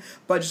decision.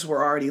 Budgets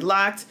were already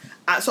locked.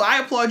 So I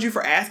applaud you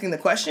for asking the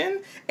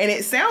question. And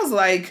it sounds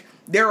like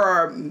there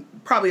are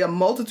probably a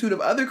multitude of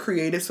other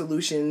creative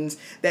solutions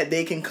that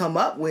they can come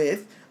up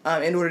with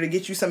in order to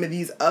get you some of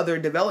these other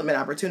development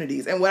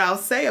opportunities. And what I'll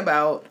say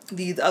about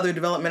these other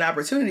development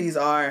opportunities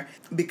are,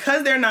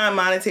 because they're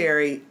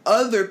non-monetary,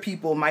 other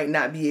people might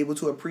not be able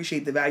to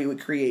appreciate the value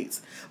it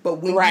creates. But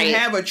when you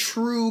have a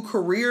true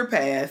career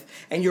path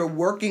and you're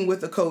working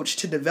with a coach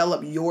to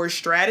develop your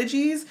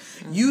strategies,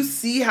 you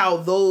see how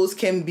those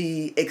can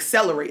be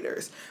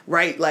accelerators,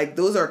 right? Like,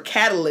 those are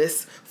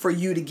catalysts for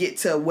you to get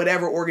to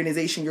whatever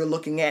organization you're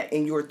looking at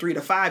in your 3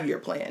 to 5 year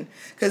plan.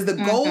 Because the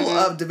goal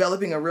of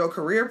developing a real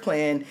career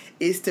plan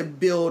is to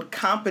build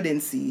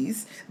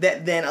competencies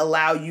that then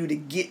allow you to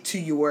get to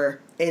your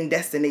end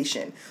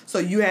destination. So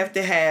you have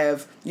to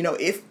have,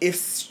 if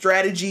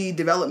strategy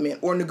development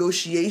or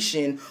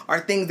negotiation are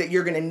things that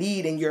you're going to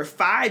need in your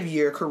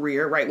 5-year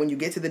career, right, when you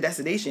get to the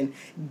destination,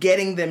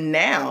 getting them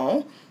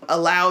now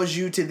allows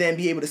you to then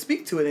be able to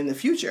speak to it in the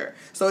future.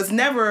 So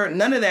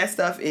none of that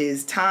stuff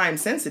is time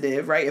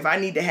sensitive, right? If I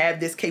need to have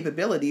this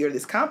capability or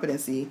this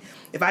competency,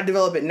 if I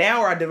develop it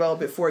now or I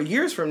develop it 4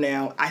 years from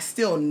now, I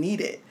still need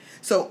it.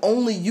 So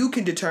only you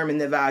can determine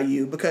the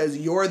value because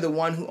you're the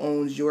one who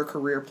owns your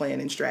career plan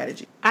and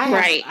strategy. I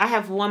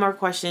have one more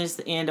question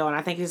to end on.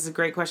 I think this is a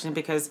great question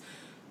because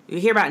you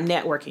hear about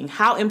networking.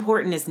 How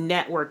important is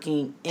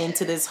networking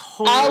into this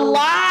whole... A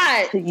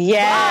lot.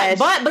 Yes.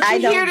 But you I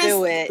hear don't this...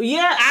 do it.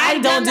 Yeah, I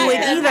don't do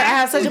it either. I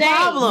have such a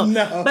problem.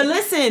 No. But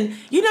listen,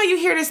 you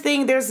hear this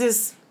thing, there's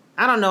this...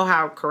 I don't know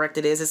how correct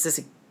it is.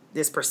 It's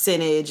this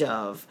percentage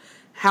of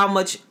how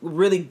much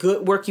really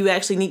good work you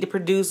actually need to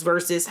produce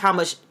versus how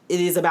much it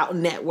is about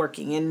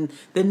networking. And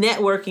the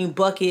networking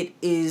bucket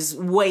is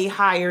way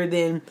higher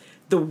than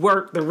the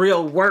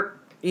real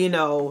work,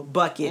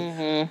 bucket.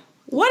 Mm-hmm.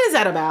 What is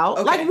that about?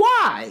 Okay. Like,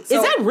 why? Is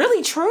that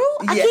really true?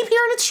 I keep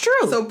hearing it's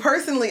true. So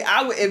personally,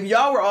 if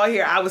y'all were all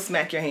here, I would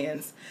smack your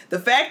hands. The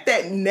fact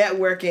that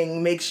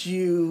networking makes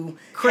you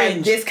cringe,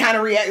 have this kind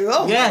of reaction.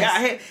 Oh yes.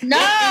 my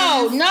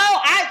God. No.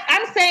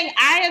 I'm saying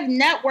I have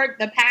networked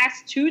the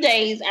past 2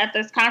 days at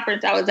this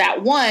conference I was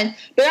at, one,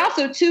 but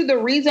also two, the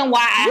reason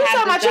why you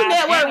talking about you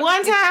network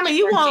one time and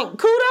you want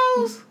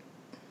kudos?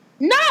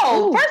 No.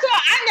 Ooh. First of all,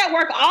 I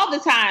network all the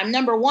time.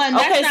 Number one.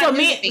 That's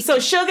so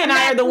Suge and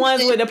I are the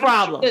ones with the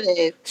problem.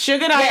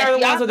 Suge and I are the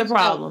ones with the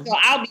problem. So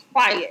I'll be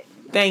quiet.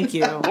 Thank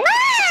you.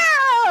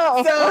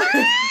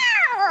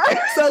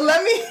 So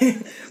let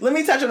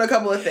me touch on a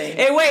couple of things.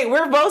 Hey, wait,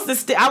 we're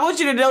both I want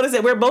you to notice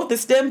that we're both the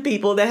STEM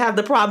people that have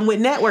the problem with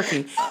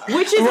networking,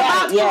 which is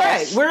about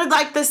correct. We're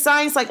like the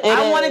science, like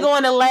I want to go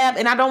in the lab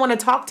and I don't want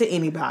to talk to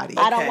anybody.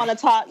 I don't want to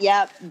talk.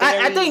 Yep.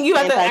 I think you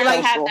have to have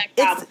that problem.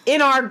 It's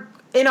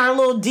in our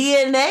little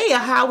DNA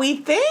of how we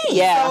think.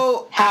 Yeah.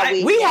 So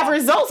we have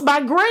results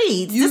by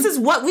grades. This is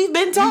what we've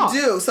been taught.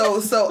 You do.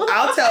 So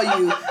I'll tell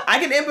you, I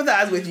can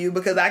empathize with you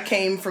because I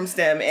came from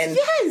STEM and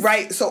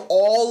right. So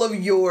all of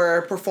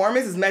your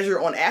performance is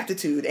measured on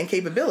aptitude and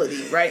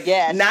capability, right?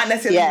 Yes. Not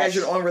necessarily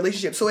measured on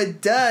relationships. So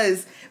it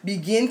does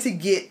begin to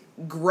get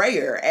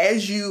grayer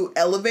as you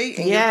elevate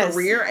in your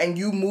career and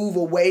you move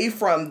away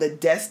from the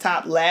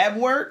desktop lab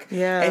work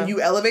and you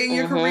elevate in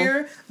your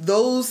career.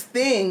 Those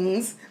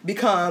things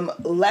become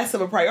less of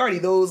a priority.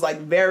 Those like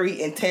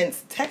very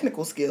intense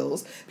technical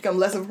skills become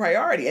less of a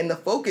priority, and the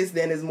focus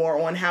then is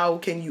more on how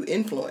can you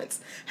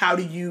influence, how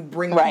do you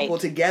bring people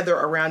together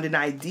around an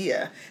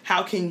idea,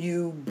 how can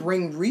you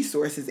bring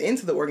resources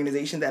into the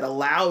organization that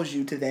allows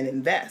you to then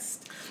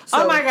invest.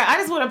 So, oh my God, I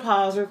just want to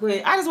pause real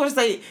quick. I just want to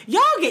say,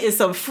 y'all getting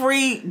some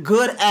free,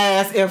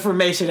 good-ass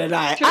information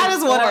tonight. I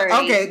just want to...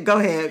 Okay, go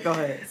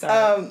ahead.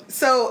 Sorry.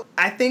 So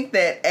I think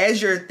that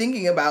as you're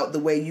thinking about the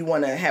way you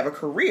want to have a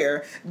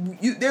career,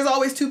 there's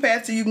always two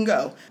paths that you can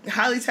go.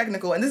 Highly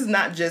technical, and this is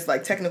not just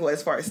like technical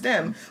as far as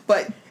STEM,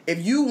 but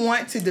if you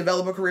want to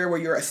develop a career where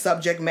you're a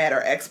subject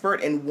matter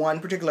expert in one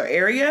particular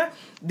area,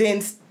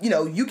 then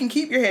you can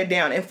keep your head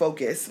down and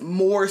focus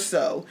more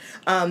so,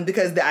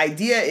 because the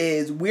idea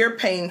is we're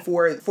paying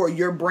for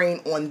your brain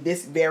on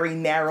this very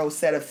narrow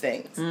set of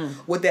things.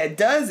 What that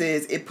does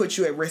is it puts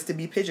you at risk to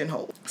be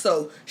pigeonholed.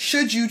 So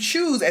should you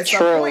choose at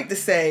some point to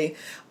say,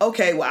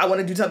 okay, well, I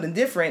want to do something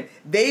different,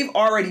 the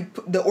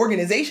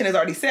organization has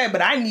already said,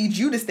 but I need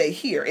you to stay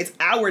here. It's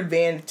our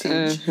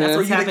advantage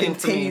for you to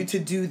continue to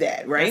do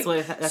that, right?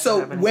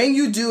 So when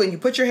you do and you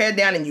put your head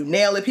down and you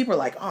nail it, people are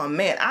like, oh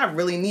man, I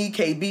really need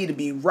KB to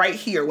be right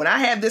here. When I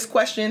have this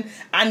question,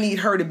 I need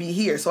her to be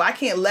here. So I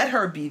can't let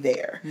her be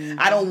there.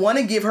 I don't want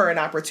to give her an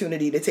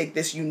opportunity to take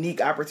this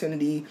unique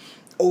opportunity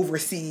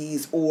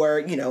overseas or,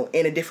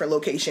 in a different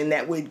location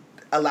that would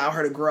allow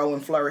her to grow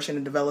and flourish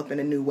and develop in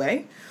a new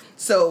way.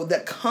 So the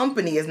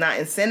company is not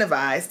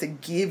incentivized to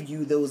give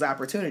you those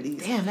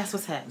opportunities. Damn, that's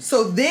what's happening.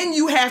 So then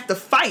you have to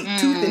fight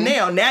tooth and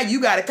nail. Now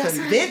you got to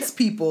convince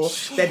people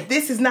that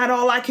this is not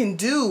all I can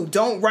do.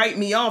 Don't write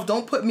me off.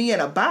 Don't put me in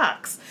a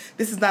box.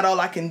 This is not all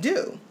I can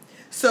do.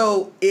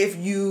 So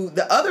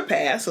the other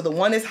path, so the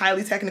one is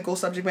highly technical,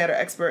 subject matter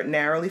expert,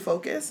 narrowly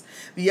focused.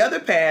 The other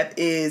path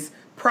is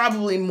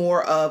probably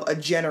more of a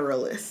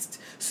generalist.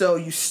 So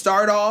you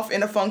start off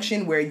in a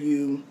function where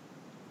you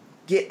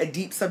get a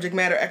deep subject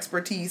matter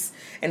expertise,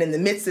 and in the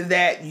midst of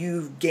that,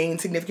 you've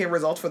gained significant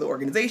results for the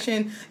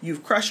organization,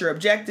 you've crushed your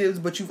objectives,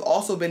 but you've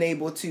also been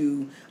able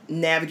to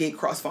navigate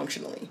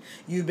cross-functionally.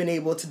 You've been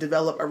able to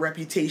develop a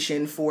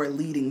reputation for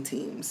leading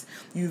teams.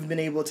 You've been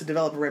able to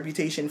develop a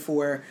reputation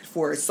for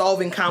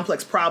solving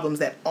complex problems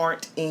that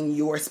aren't in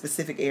your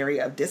specific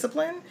area of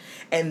discipline.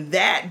 And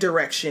that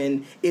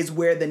direction is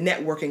where the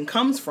networking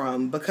comes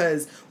from,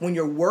 because when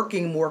you're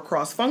working more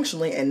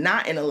cross-functionally and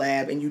not in a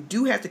lab and you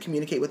do have to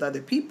communicate with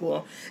other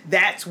people,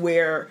 that's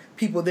where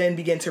people then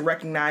begin to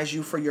recognize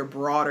you for your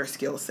broader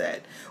skill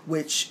set,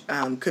 which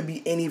could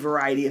be any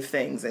variety of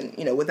things. And,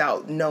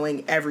 without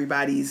knowing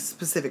everybody's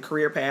specific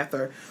career path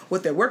or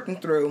what they're working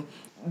through,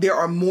 there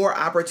are more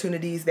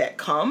opportunities that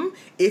come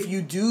if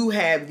you do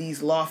have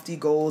these lofty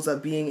goals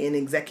of being in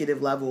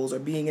executive levels or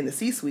being in the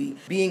C-suite.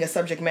 Being a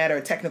subject matter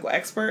technical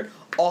expert,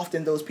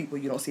 often those people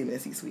you don't see in the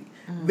C-suite.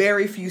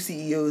 Very few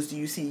CEOs do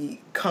you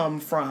see come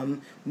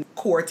from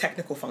core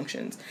technical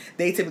functions.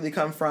 They typically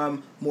come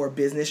from more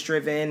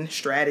business-driven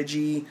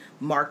strategy,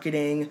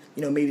 marketing.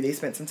 Maybe they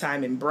spent some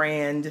time in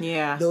brand.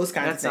 Yeah, those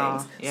kinds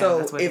of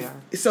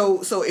things.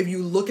 So if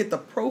you look at the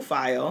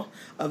profile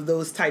of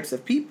those types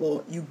of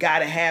people, you got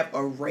to have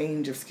a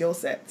range of skill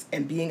sets,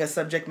 and being a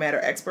subject matter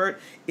expert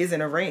isn't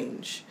a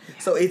range.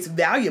 So it's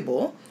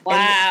valuable.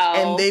 Wow.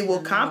 And they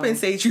will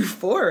compensate you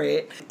for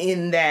it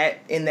in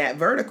that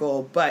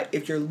vertical. But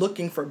if you're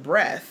looking for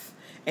breadth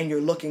and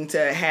you're looking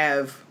to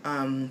have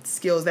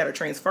skills that are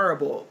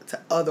transferable to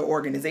other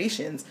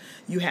organizations,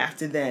 you have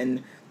to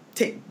then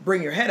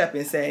bring your head up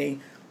and say,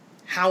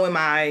 how am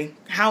I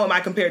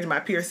compared to my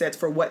peer sets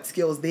for what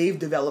skills they've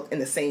developed in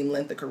the same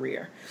length of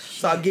career?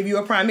 So I'll give you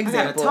a prime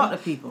example. I gotta talk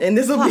to people. And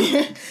this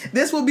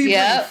will be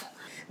brief.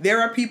 There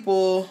are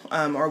people,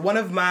 or one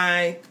of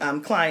my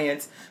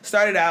clients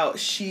started out,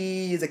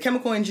 she's a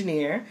chemical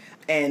engineer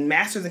and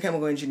master's in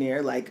chemical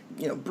engineer,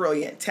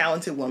 brilliant,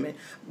 talented woman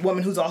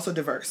who's also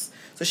diverse.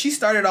 So she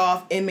started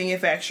off in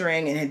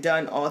manufacturing and had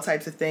done all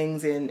types of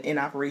things in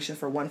operations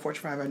for one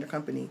Fortune 500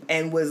 company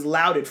and was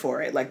lauded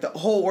for it. Like the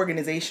whole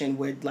organization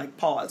would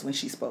pause when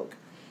she spoke.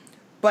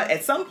 But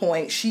at some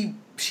point she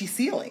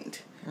ceilinged,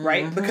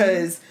 right?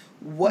 Because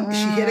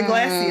she hit a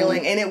glass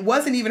ceiling, and it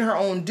wasn't even her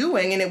own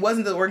doing, and it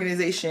wasn't the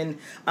organization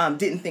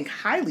didn't think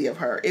highly of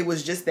her. It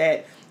was just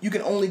that you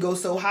can only go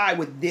so high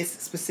with this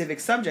specific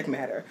subject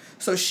matter.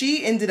 So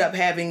she ended up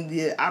having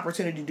the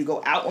opportunity to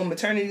go out on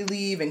maternity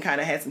leave and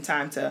kind of had some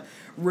time to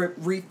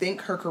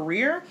rethink her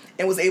career,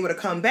 and was able to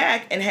come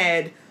back and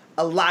had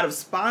a lot of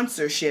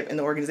sponsorship in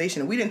the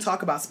organization. We didn't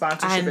talk about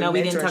sponsorship. I know and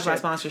we didn't talk about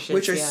mentorship, sponsorships,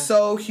 which are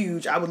so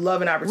huge. I would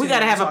love an opportunity. We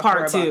got to have a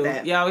part 2.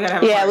 That. Yeah, we got to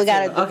have a part 2. We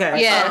got to.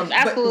 Okay. Yes,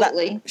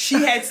 absolutely. She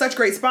had such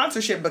great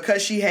sponsorship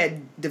because she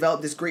had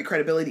developed this great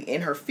credibility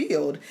in her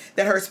field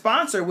that her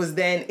sponsor was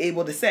then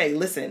able to say,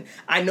 listen,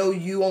 I know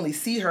you only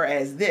see her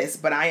as this,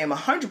 but I am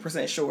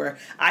 100% sure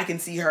I can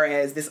see her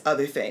as this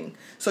other thing.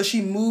 So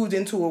she moved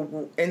into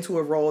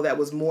a role that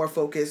was more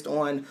focused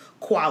on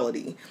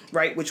quality,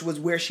 right, which was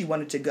where she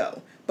wanted to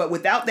go. But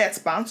without that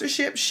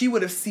sponsorship, she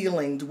would have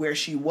ceilinged where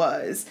she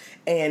was,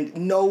 and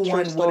no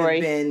one would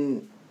have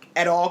been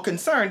at all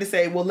concerned to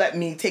say, well, let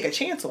me take a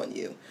chance on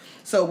you.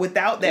 So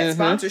without that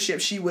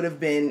sponsorship, she would have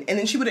been, and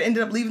then she would have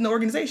ended up leaving the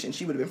organization.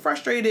 She would have been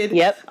frustrated.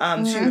 Yep. She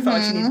would have felt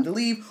like she needed to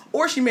leave.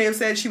 Or she may have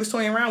said she was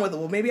toying around with it.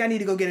 Well, maybe I need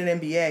to go get an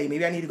MBA.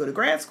 Maybe I need to go to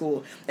grad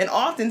school. And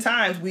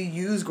oftentimes we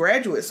use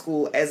graduate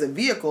school as a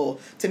vehicle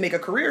to make a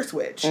career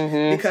switch.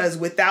 Because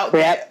without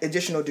that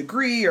additional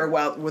degree or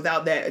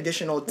without that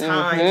additional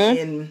time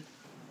in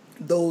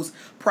those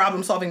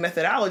problem-solving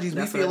methodologies,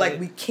 we feel like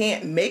we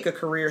can't make a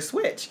career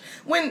switch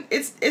when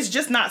it's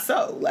just not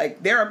so.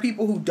 Like, there are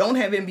people who don't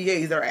have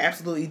MBAs that are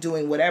absolutely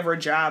doing whatever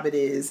job it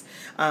is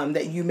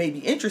that you may be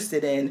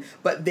interested in,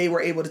 but they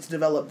were able to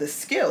develop the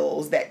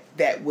skills that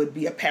would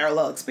be a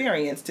parallel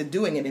experience to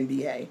doing an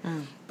MBA.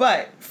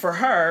 But for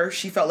her,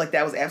 she felt like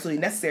that was absolutely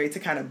necessary to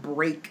kind of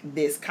break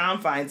this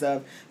confines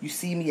of, you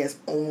see me as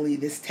only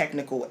this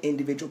technical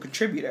individual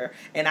contributor,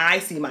 and I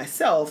see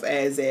myself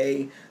as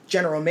a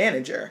general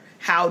manager.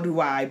 How do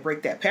I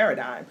break that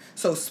paradigm?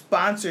 So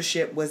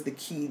sponsorship was the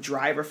key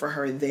driver for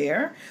her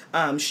there.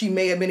 She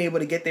may have been able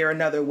to get there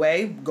another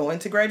way. Going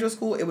to graduate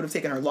school, it would have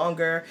taken her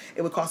longer.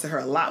 It would cost her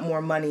a lot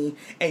more money.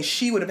 And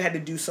she would have had to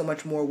do so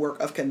much more work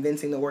of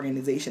convincing the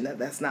organization that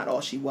that's not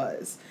all she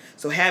was.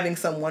 So having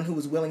someone who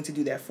was willing to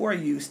do that for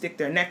you, stick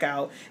their neck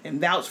out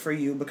and vouch for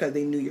you because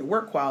they knew your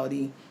work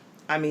quality,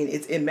 I mean,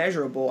 it's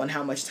immeasurable on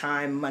how much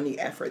time, money,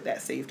 effort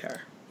that saved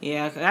her.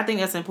 Yeah, I think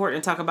that's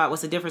important to talk about.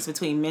 What's the difference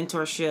between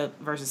mentorship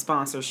versus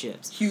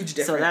sponsorships? Huge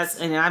difference.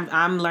 So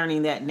I'm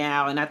learning that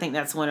now, and I think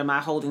that's one of my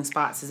holding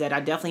spots is that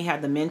I definitely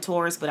have the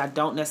mentors, but I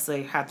don't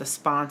necessarily have the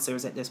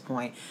sponsors at this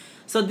point.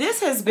 So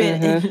this has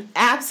been an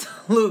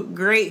absolute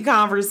great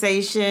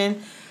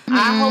conversation.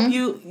 I hope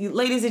you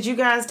ladies, did you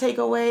guys take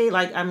away?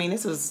 Like, I mean,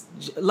 this was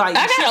like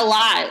I got a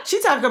lot.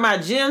 She talking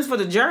about gems for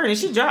the journey.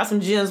 She dropped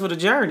some gems for the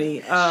journey.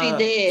 She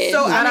did.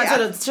 So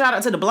shout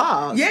out to the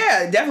blog.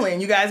 Yeah, definitely.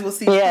 And you guys will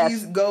see.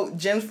 Please go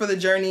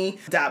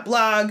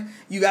gemsforthejourney.blog.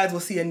 You guys will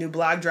see a new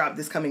blog drop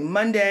this coming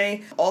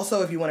Monday.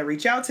 Also, if you want to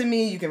reach out to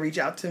me, you can reach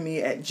out to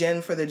me at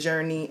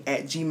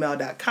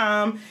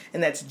gemsforthejourney@gmail.com,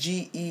 and that's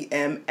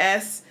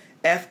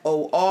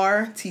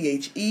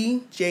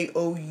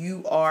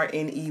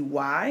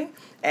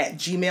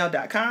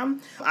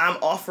GEMSFORTHEJOURNEY@gmail.com. I'm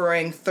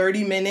offering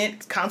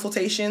 30-minute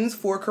consultations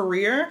for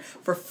career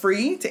for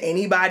free to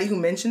anybody who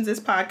mentions this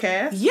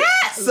podcast.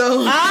 Yes!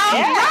 So,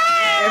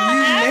 if you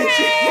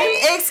mention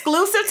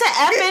exclusive to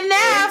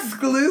FNF.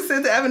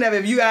 Exclusive to FNF.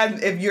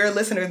 If your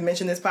listeners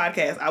mention this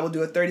podcast, I will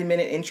do a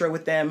 30-minute intro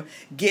with them.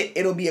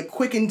 It'll be a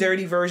quick and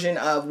dirty version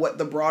of what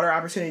the broader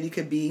opportunity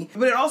could be.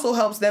 But it also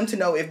helps them to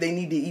know if they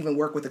need to even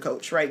work with a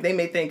coach, right? They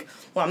may think,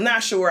 well, I'm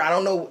not sure. I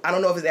don't know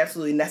if it's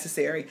absolutely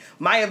necessary.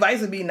 My advice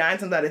would be 9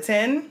 times out of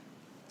 10,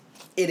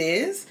 it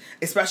is,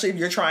 especially if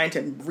you're trying to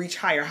reach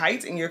higher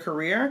heights in your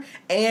career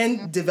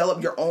and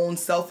develop your own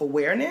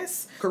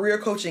self-awareness. Career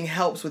coaching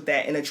helps with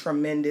that in a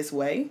tremendous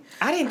way.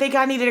 I didn't think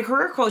I needed a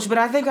career coach, but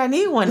I think I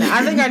need one now.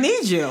 I think I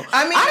need you.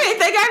 I mean, I didn't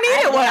think I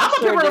needed one. I'm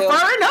people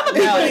referring other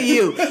people to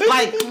you.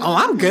 Like, oh,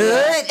 I'm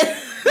good.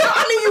 No,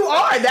 I mean, you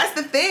are. That's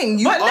the thing.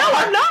 You are. No,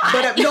 I'm not.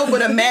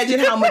 But imagine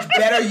how much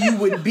better you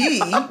would be,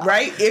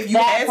 right? If you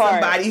had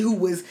somebody who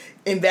was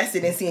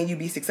invested in seeing you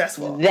be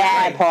successful.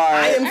 That part.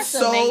 I am That's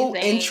so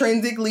amazing.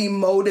 intrinsically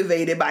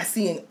motivated by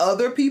seeing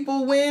other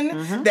people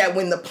win that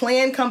when the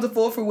plan comes to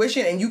full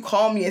fruition and you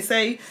call me and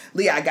say,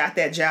 Leah, I got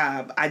that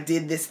job, I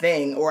did this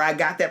thing, or I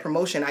got that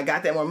promotion, I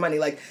got that more money.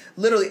 Like,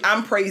 literally,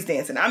 I'm praise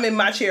dancing. I'm in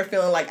my chair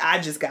feeling like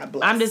I just got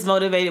blessed. I'm just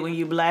motivated when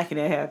you black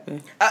and it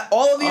happened.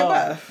 All of the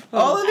above.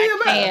 All of the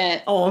above.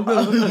 Can't. Oh, All of the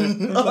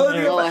Lord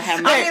above. have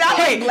I mercy. mean, I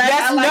like black,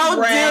 that's I like no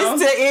brown.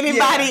 diss to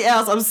anybody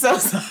else. I'm so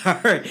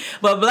sorry.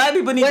 But black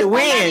people need to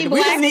win.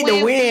 We just need to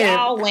We win.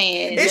 all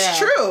win. It's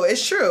true.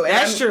 It's true. And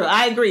That's true.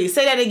 I agree.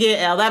 Say that again,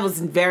 Elle. That was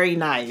very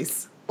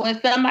nice.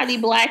 When somebody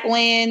black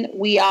win,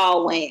 we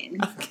all win.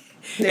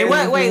 And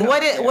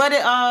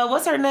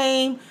what's her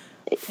name?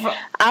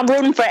 I'm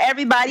rooting for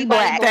everybody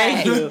black.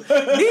 Thank you.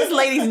 These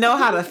ladies know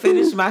how to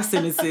finish my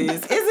sentences.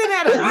 Isn't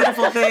that a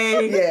beautiful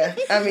thing? Yeah,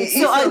 I mean,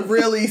 Issa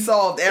really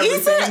solved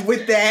everything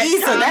with that.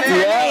 Issa, that's her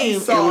name.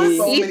 Issa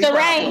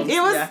Rae.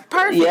 It was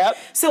perfect. Yep.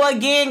 So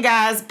again,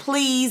 guys,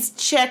 please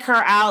check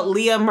her out.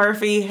 Leah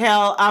Murphy.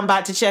 Hell, I'm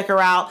about to check her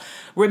out.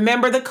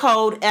 Remember the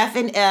code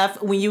F&F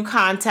when you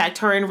contact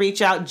her and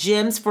reach out,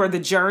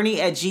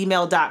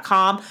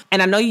 gemsforthejourney@gmail.com.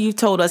 And I know you've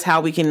told us how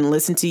we can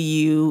listen to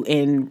you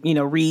and,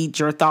 read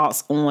your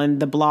thoughts on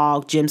the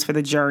blog, Gems for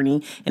the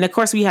Journey. And of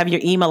course, we have your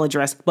email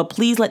address, but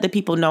please let the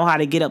people know how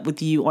to get up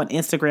with you on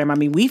Instagram. I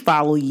mean, we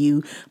follow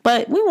you,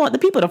 but we want the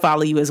people to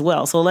follow you as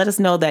well. So let us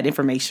know that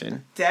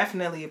information.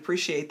 Definitely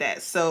appreciate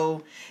that.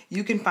 So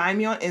you can find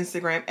me on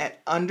Instagram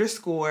at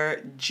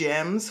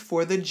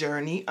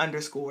 _gemsforthejourney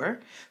 _.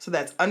 So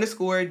that's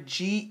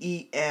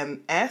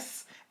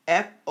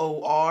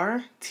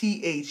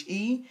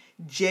 _GEMSFORTHEJOURNEY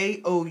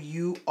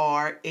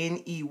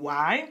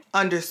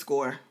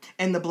 _.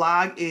 And the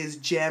blog is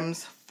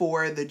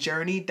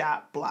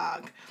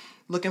gemsforthejourney.blog.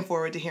 Looking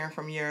forward to hearing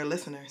from your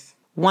listeners.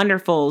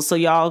 Wonderful. So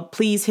y'all,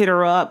 please hit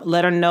her up.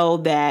 Let her know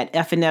that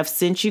F&F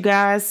sent you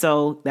guys.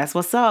 So that's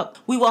what's up.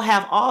 We will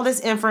have all this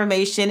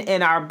information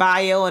in our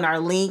bio and our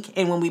link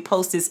and when we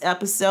post this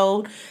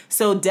episode.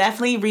 So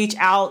definitely reach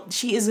out.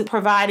 She is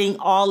providing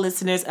all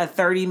listeners a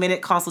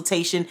 30-minute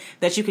consultation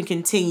that you can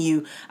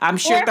continue. I'm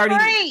sure for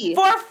free.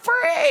 For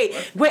free.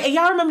 Wait,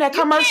 y'all remember that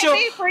commercial?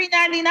 You can't be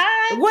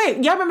 $3.99.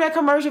 Wait, y'all remember that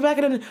commercial back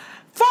in the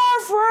for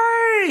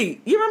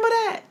free? You remember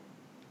that?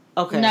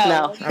 Okay.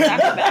 No.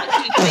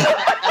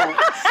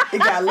 It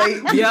got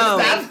late.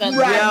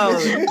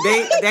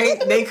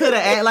 They could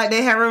have acted like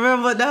they had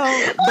remembered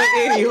though. But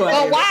anyway.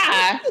 But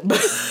why?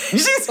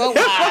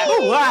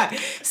 Why?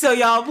 So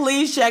y'all,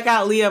 please check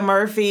out Leah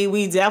Murphy.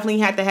 We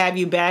definitely have to have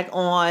you back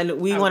on.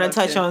 We want to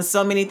touch on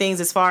so many things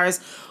as far as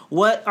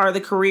what are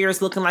the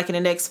careers looking like in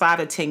the next 5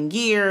 to 10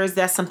 years?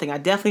 That's something I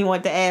definitely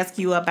want to ask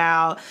you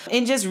about.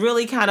 And just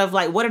really kind of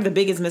like, what are the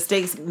biggest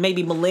mistakes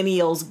maybe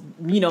millennials,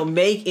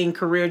 make in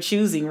career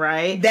choosing,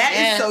 right? That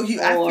is so huge.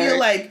 I feel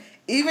like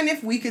even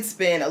if we could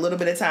spend a little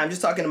bit of time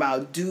just talking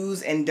about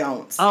do's and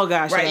don'ts. Oh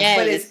gosh, right? Yes.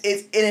 But it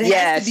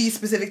has to be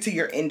specific to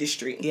your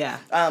industry. Yeah.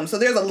 So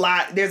there's a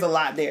lot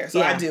there.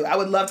 So I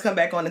would love to come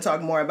back on and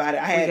talk more about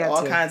it. I had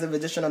all kinds of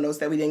additional notes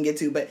that we didn't get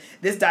to, but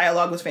this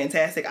dialogue was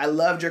fantastic. I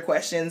loved your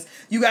questions.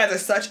 You guys are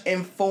such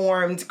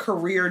informed,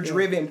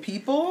 career-driven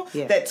people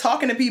that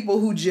talking to people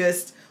who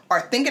just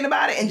are thinking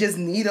about it and just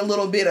need a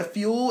little bit of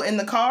fuel in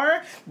the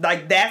car,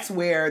 like that's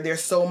where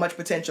there's so much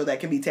potential that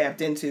can be tapped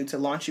into to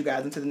launch you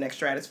guys into the next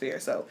stratosphere.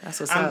 So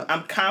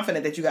I'm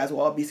confident that you guys will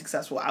all be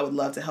successful. I would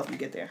love to help you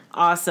get there.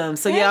 Awesome.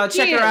 So y'all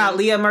check her out,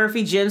 Leah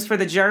Murphy, Gems for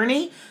the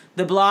Journey.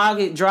 The blog,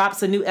 it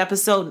drops a new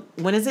episode.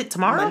 When is it?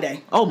 Tomorrow?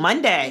 Monday. Oh,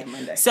 Monday. Yeah,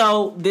 Monday.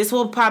 So this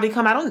will probably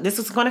come out this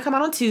is going to come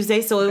out on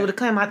Tuesday, so it would have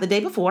come out the day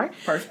before.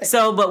 Perfect.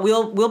 So, but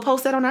we'll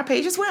post that on our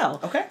page as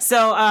well. Okay.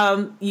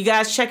 So, you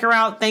guys check her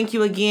out. Thank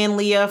you again,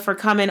 Leah, for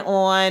coming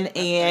on.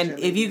 And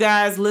if you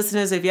guys,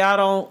 listeners, if y'all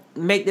don't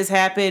make this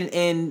happen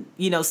and,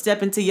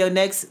 step into your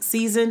next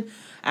season,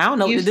 I don't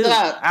know what to do.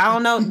 I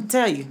don't know what to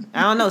tell you.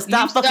 I don't know.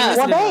 Stop fucking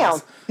listening to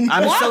us.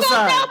 I'm so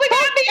sorry. We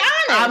gotta be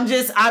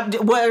honest.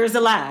 Where's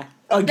the lie?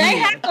 Again. They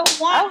have to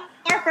want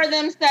more for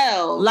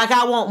themselves. Like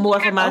I want more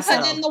for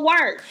myself. Put in the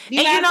work. And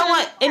you know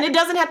what? And it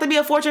doesn't have to be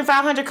a Fortune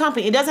 500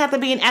 company. It doesn't have to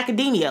be in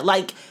academia.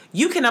 Like,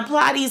 you can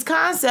apply these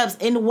concepts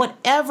in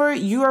whatever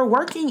you're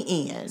working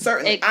in.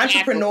 Certain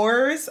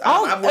entrepreneurs.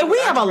 And we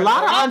have a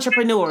lot of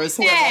entrepreneurs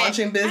who are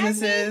launching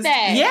businesses.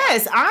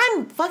 Yes,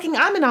 I'm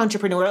an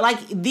entrepreneur. Like,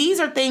 these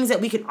are things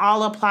that we can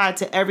all apply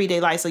to everyday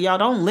life. So y'all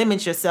don't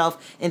limit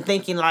yourself in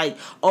thinking like,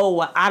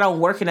 oh, I don't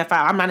work in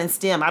I'm not in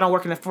STEM. I don't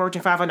work in a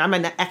Fortune 500. I'm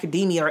in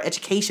academia or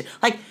education.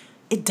 Like,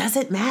 it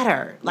doesn't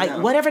matter. Like,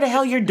 whatever the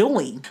hell you're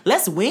doing,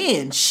 let's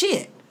win.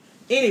 Shit.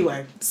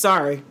 Anyway,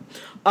 sorry.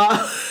 Right.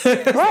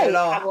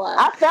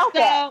 I felt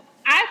that.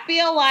 I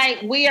feel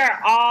like we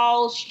are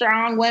all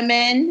strong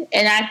women,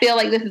 and I feel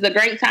like this is a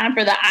great time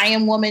for the I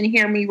Am Woman,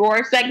 Hear Me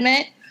Roar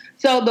segment.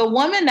 So the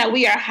woman that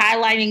we are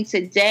highlighting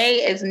today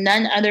is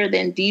none other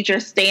than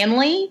Deidre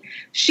Stanley.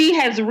 She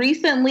has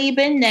recently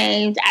been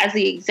named as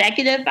the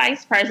Executive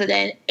Vice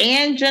President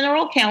and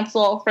General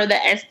Counsel for the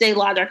Estee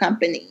Lauder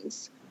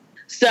Companies.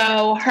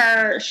 So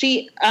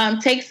she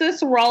takes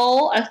this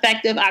role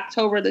effective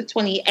October the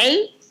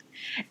 28th.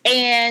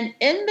 And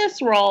in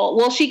this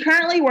role, she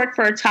currently worked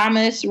for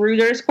Thomas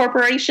Reuters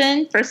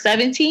Corporation for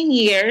 17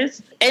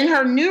 years. In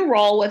her new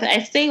role with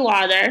Estee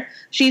Lauder,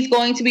 she's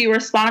going to be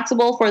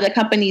responsible for the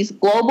company's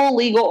global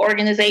legal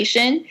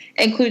organization,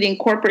 including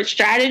corporate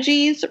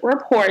strategies,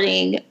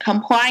 reporting,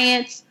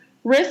 compliance,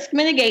 risk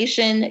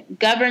mitigation,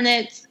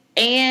 governance,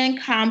 and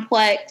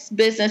complex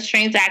business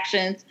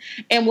transactions,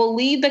 and will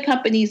lead the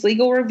company's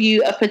legal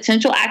review of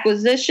potential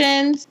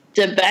acquisitions,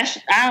 divest.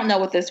 I don't know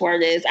what this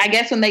word is. I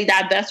guess when they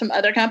divest from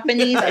other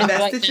companies and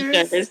joint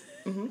ventures.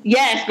 Mm-hmm.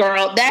 Yes,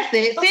 girl, that's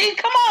it. See,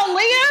 come on,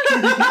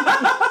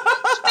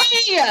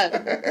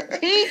 Leah.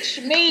 Teach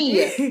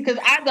me, because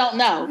I don't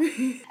know.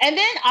 And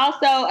then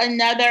also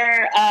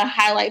another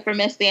highlight for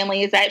Miss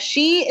Stanley is that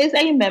she is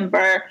a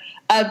member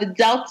of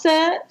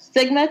Delta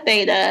Sigma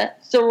Theta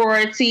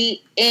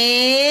Sorority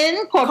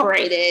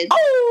Incorporated.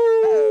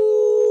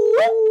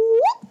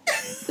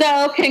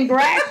 So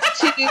congrats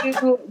to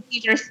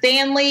Deidre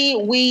Stanley.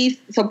 We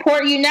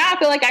support you. Now I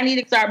feel like I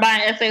need to start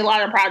buying Estee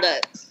Lauder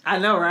products. I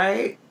know,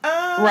 right?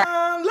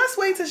 Let's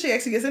wait till she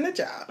actually gets in the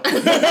job.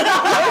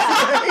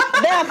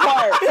 That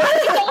part.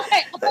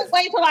 I'm gonna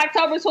wait till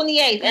October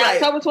 28th. And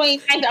October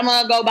 29th, I'm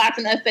gonna go buy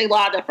some Estee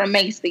Lauder from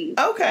Macy's.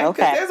 Okay.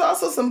 Because there's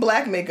also some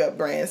black makeup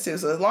brands too.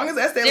 So as long as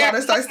Estee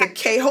Lauder starts to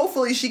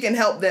hopefully she can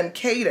help them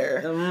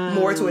cater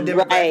more to a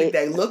demographic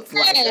that looks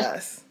like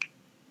us.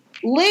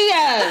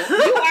 Leah,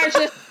 you are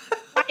just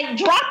like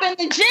dropping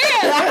the gem.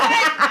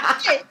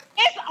 Like,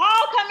 it's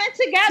all coming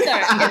together.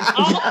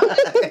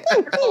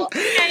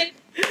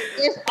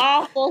 It's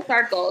all full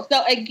circle.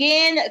 So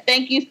again,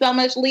 thank you so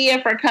much, Leah,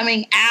 for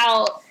coming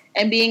out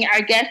and being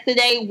our guest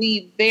today.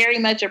 We very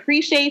much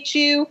appreciate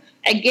you.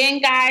 Again,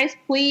 guys,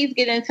 please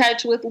get in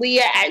touch with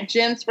Leah at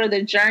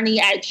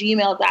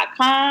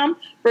gemsforthejourney@gmail.com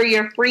for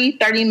your free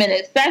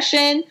 30-minute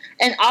session.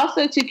 And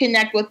also to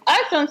connect with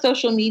us on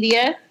social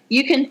media,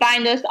 you can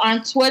find us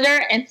on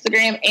Twitter,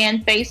 Instagram,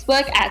 and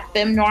Facebook at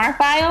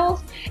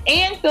FemNoirFiles.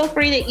 And feel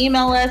free to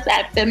email us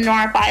at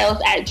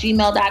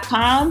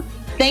femnoirfiles@gmail.com.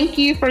 Thank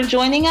you for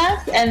joining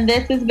us. And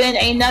this has been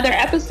another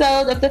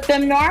episode of the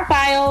Femme Noir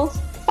Files.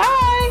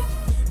 Bye.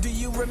 Do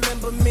you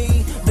remember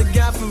me? The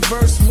guy from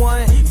verse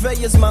 1.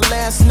 Veyer's my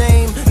last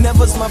name,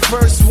 never's my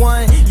first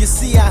one. You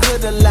see, I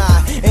hood a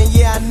lot, and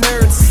yeah, I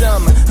nerd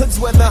some. Hood's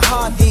where the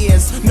heart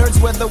is, nerds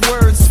where the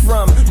words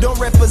from. Don't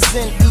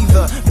represent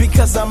either,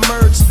 because I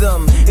merge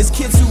them. It's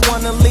kids who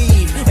wanna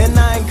leave, and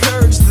I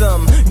encourage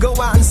them. Go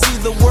out and see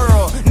the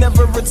world,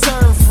 never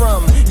return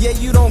from. Yeah,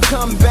 you don't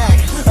come back,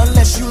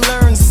 unless you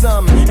learn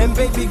some. And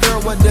baby girl,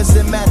 what does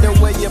it matter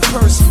where your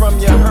purse from?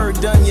 Your hair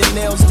done, your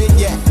nails did,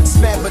 yeah,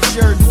 spat, but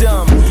you're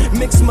dumb.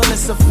 Mix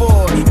Melissa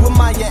Ford with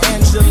Maya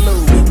Angelou.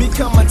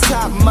 Become a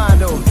top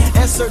model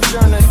and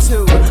Sojourner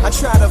too. I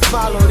try to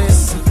follow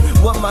this,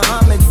 what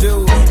Muhammad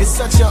do. It's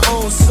such your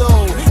own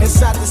soul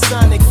inside the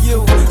sonic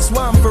you. That's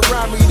why I'm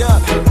Ferrari'd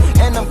up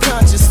and I'm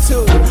conscious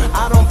too.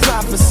 I don't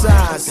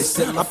prophesize,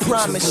 I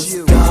promise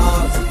you.